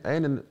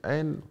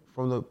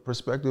from the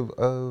perspective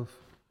of,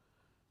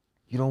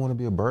 you don't want to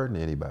be a burden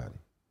to anybody.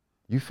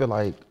 You feel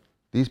like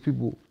these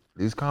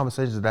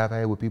conversations that I've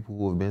had with people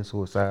who have been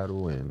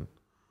suicidal, and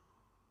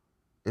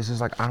it's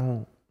just like, I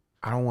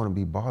don't want to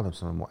be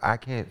bothersome anymore. I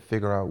can't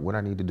figure out what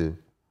I need to do.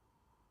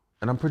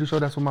 And I'm pretty sure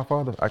that's what my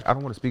father, I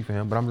don't want to speak for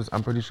him, but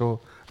I'm pretty sure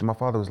that my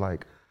father was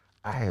like,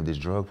 I have this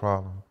drug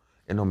problem,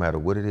 and no matter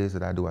what it is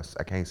that I do,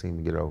 I can't seem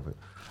to get over it.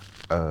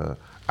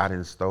 I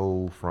done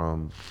stole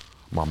from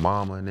my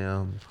mama and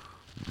them,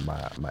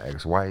 my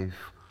ex-wife,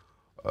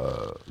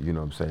 you know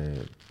what I'm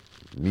saying,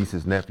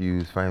 nieces,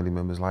 nephews, family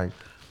members. Like,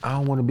 I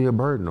don't want to be a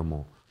burden no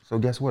more. So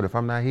guess what? If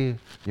I'm not here,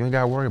 you ain't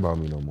got to worry about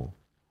me no more.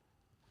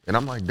 And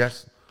I'm like,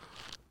 that's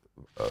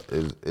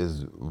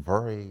it's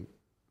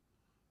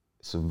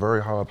a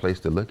very hard place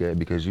to look at,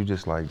 because you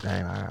just like,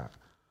 damn,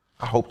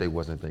 I hope they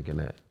wasn't thinking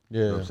that. Yeah.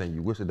 You know what I'm saying?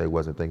 You wish that they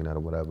wasn't thinking that or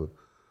whatever.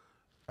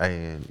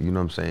 And you know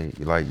what I'm saying?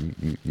 Like,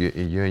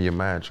 you're in your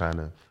mind trying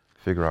to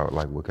figure out,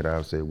 like, what could I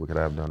have said, what could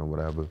I have done or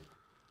whatever,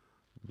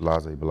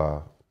 blase,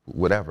 blah,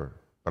 whatever.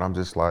 But I'm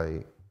just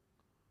like,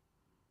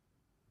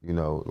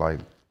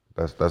 like,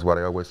 that's why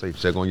they always say,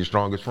 check on your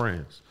strongest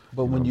friends.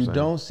 But when you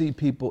don't see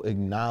people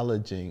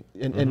acknowledging,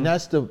 and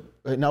that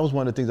was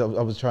one of the things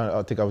I was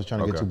trying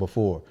to get to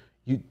before.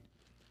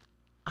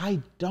 I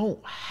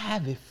don't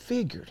have it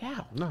figured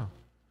out. No,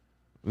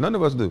 none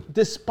of us do.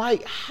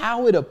 Despite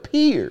how it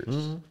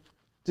appears,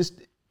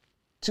 just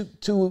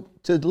to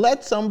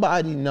let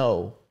somebody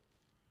know,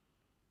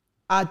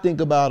 I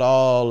think about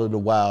all of the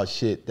wild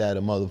shit that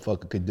a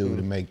motherfucker could do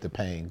to make the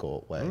pain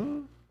go away.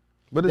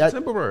 But it's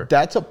temporary.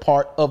 That's a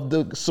part of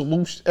the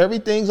solution.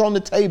 Everything's on the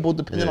table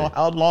depending on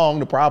how long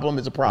the problem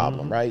is a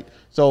problem, right?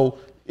 So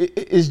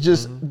it's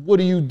just, what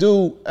do you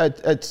do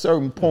at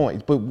certain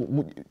points? But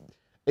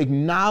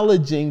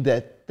acknowledging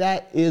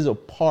that is a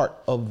part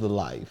of the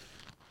life,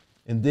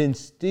 and then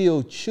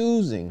still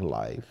choosing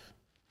life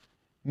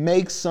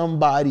makes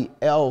other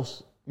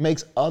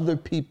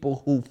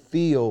people who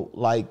feel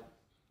like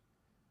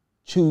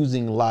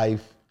choosing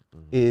life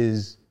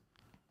is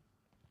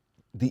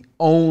the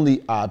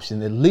only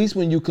option. At least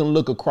when you can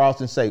look across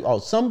and say, oh,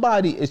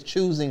 somebody is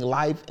choosing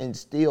life and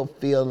still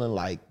feeling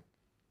like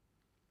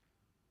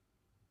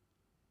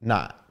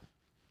not,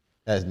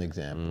 as an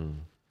example.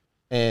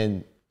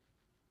 And,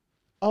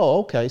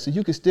 oh, okay, so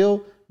you can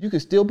still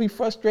be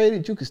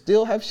frustrated, you can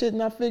still have shit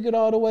not figured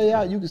all the way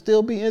out, you can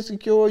still be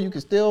insecure, you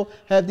can still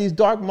have these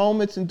dark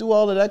moments and do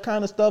all of that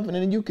kind of stuff, and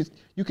then you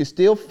can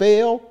still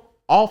fail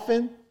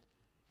often.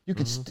 You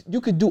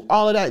could do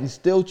all of that and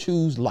still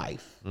choose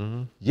life.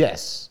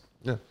 Yes.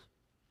 Yeah.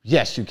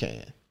 Yes, you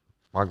can.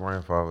 My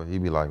grandfather,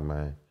 he'd be like,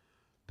 man,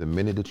 the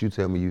minute that you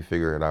tell me you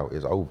figure it out,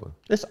 it's over.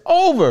 It's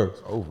over.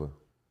 It's over.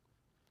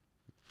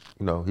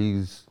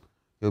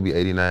 He'll be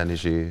 89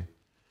 this year.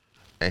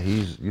 And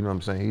he's, you know what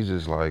I'm saying? He's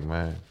just like,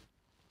 man,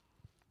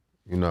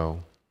 he's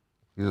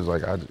just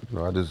like,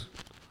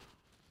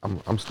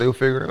 I'm still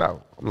figuring it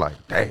out. I'm like,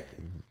 dang,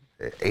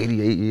 at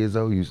 88 years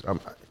old, he's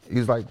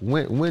like,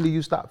 when do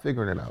you stop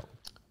figuring it out?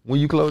 When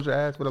you close your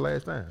eyes for the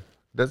last time.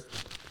 That's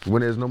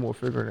when there's no more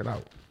figuring it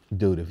out.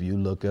 Dude, if you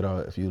look at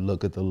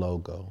the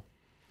logo,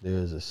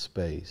 there's a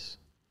space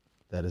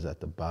that is at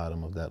the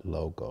bottom of that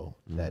logo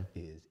that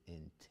is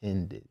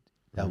intended,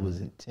 that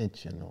was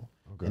intentional,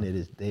 and it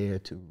is there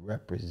to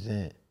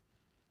represent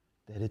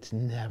that it's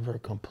never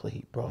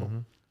complete, bro.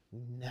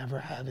 You never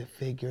have it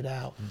figured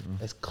out.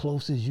 As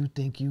close as you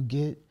think you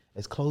get,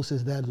 as close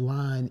as that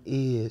line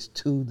is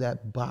to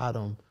that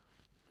bottom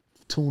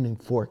tuning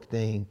fork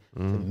thing,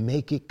 to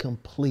make it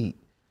complete,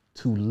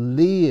 to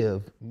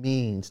live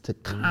means to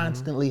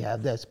constantly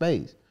have that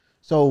space.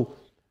 So,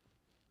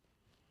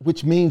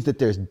 which means that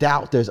there's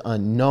doubt, there's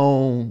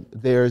unknown,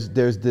 there's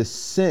this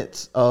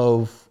sense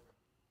of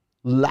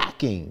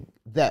lacking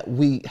that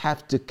we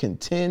have to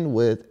contend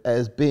with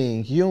as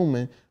being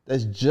human.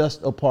 That's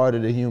just a part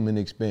of the human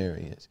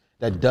experience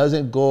that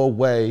doesn't go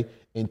away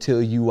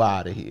until you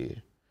out of here.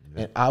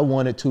 And I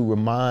wanted to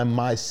remind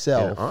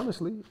myself. And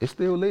honestly, it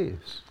still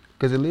lives,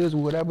 because it lives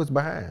with whatever's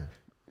behind.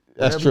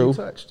 That's whatever true. you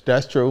touched.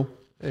 That's true.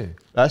 Yeah.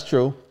 That's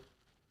true.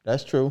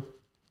 That's true.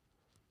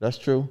 That's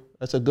true.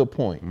 That's a good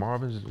point.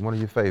 Marvin's one of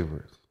your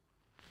favorites.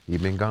 He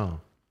been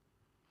gone.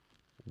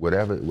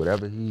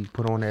 Whatever he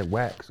put on that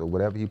wax or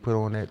whatever he put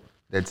on that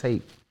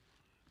tape,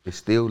 it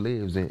still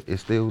lives, and it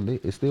still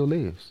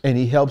lives. And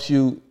he helps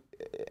you,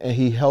 and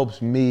he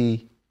helps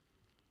me.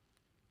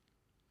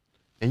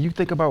 And you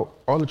think about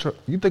all the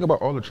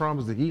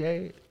traumas that he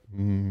had.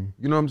 You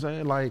know what I'm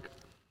saying? Like,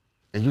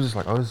 and you're just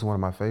like, oh, this is one of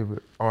my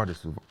favorite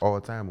artists of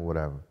all time or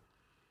whatever.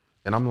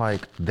 And I'm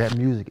like, that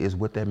music is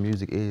what that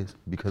music is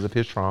because of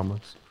his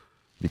traumas,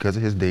 because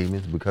of his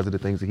demons, because of the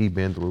things that he's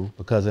been through.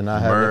 Because of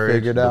not having it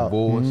figured out.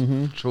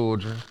 Divorce,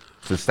 children,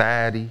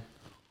 society.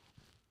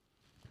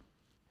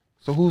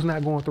 So who's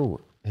not going through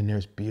it? And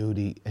there's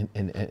beauty,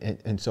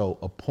 and so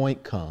a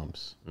point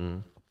comes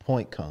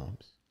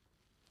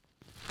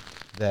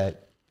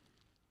that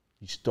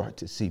you start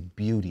to see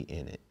beauty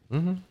in it.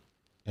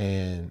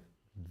 And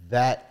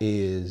that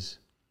is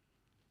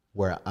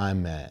where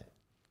I'm at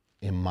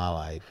in my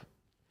life,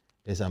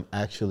 is I'm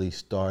actually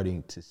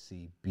starting to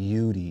see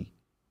beauty,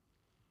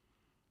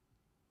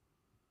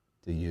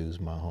 to use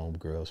my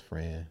homegirl's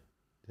friend,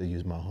 to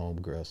use my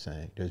homegirl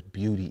saying, there's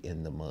beauty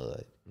in the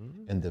mud.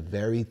 And the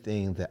very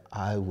thing that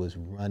I was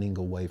running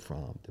away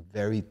from, the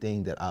very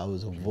thing that I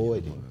was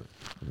avoiding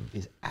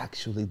is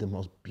actually the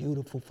most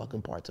beautiful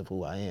fucking parts of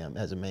who I am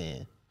as a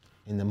man.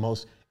 And the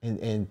most,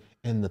 and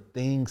the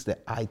things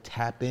that I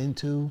tap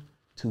into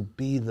to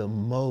be the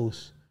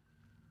most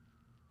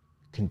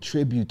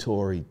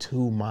contributory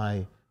to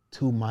my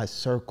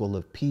circle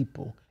of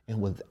people.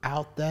 And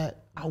without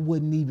that, I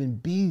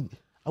wouldn't be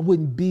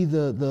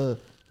the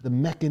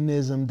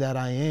mechanism that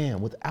I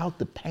am. Without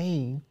the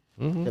pain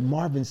that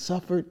Marvin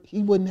suffered,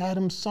 he wouldn't have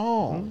them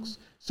songs.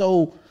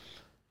 So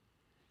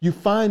you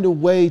find a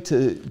way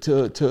to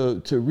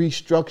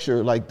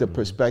restructure like the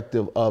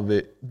perspective of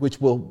it,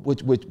 which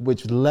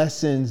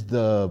lessens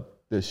the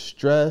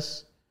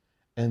stress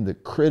and the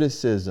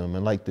criticism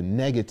and like the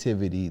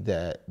negativity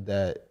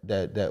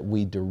that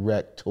we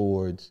direct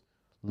towards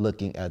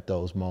looking at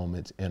those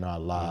moments in our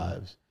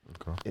lives.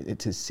 Okay.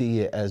 To see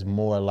it as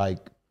more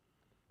like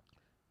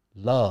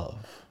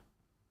love.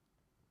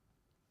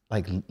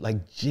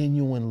 Like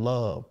genuine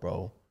love,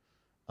 bro,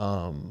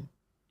 that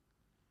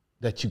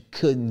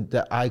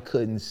I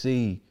couldn't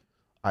see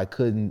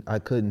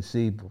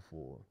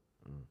before,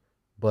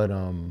 but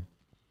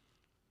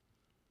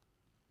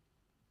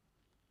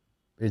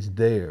it's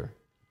there.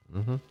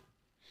 It's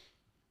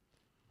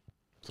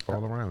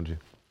all around you.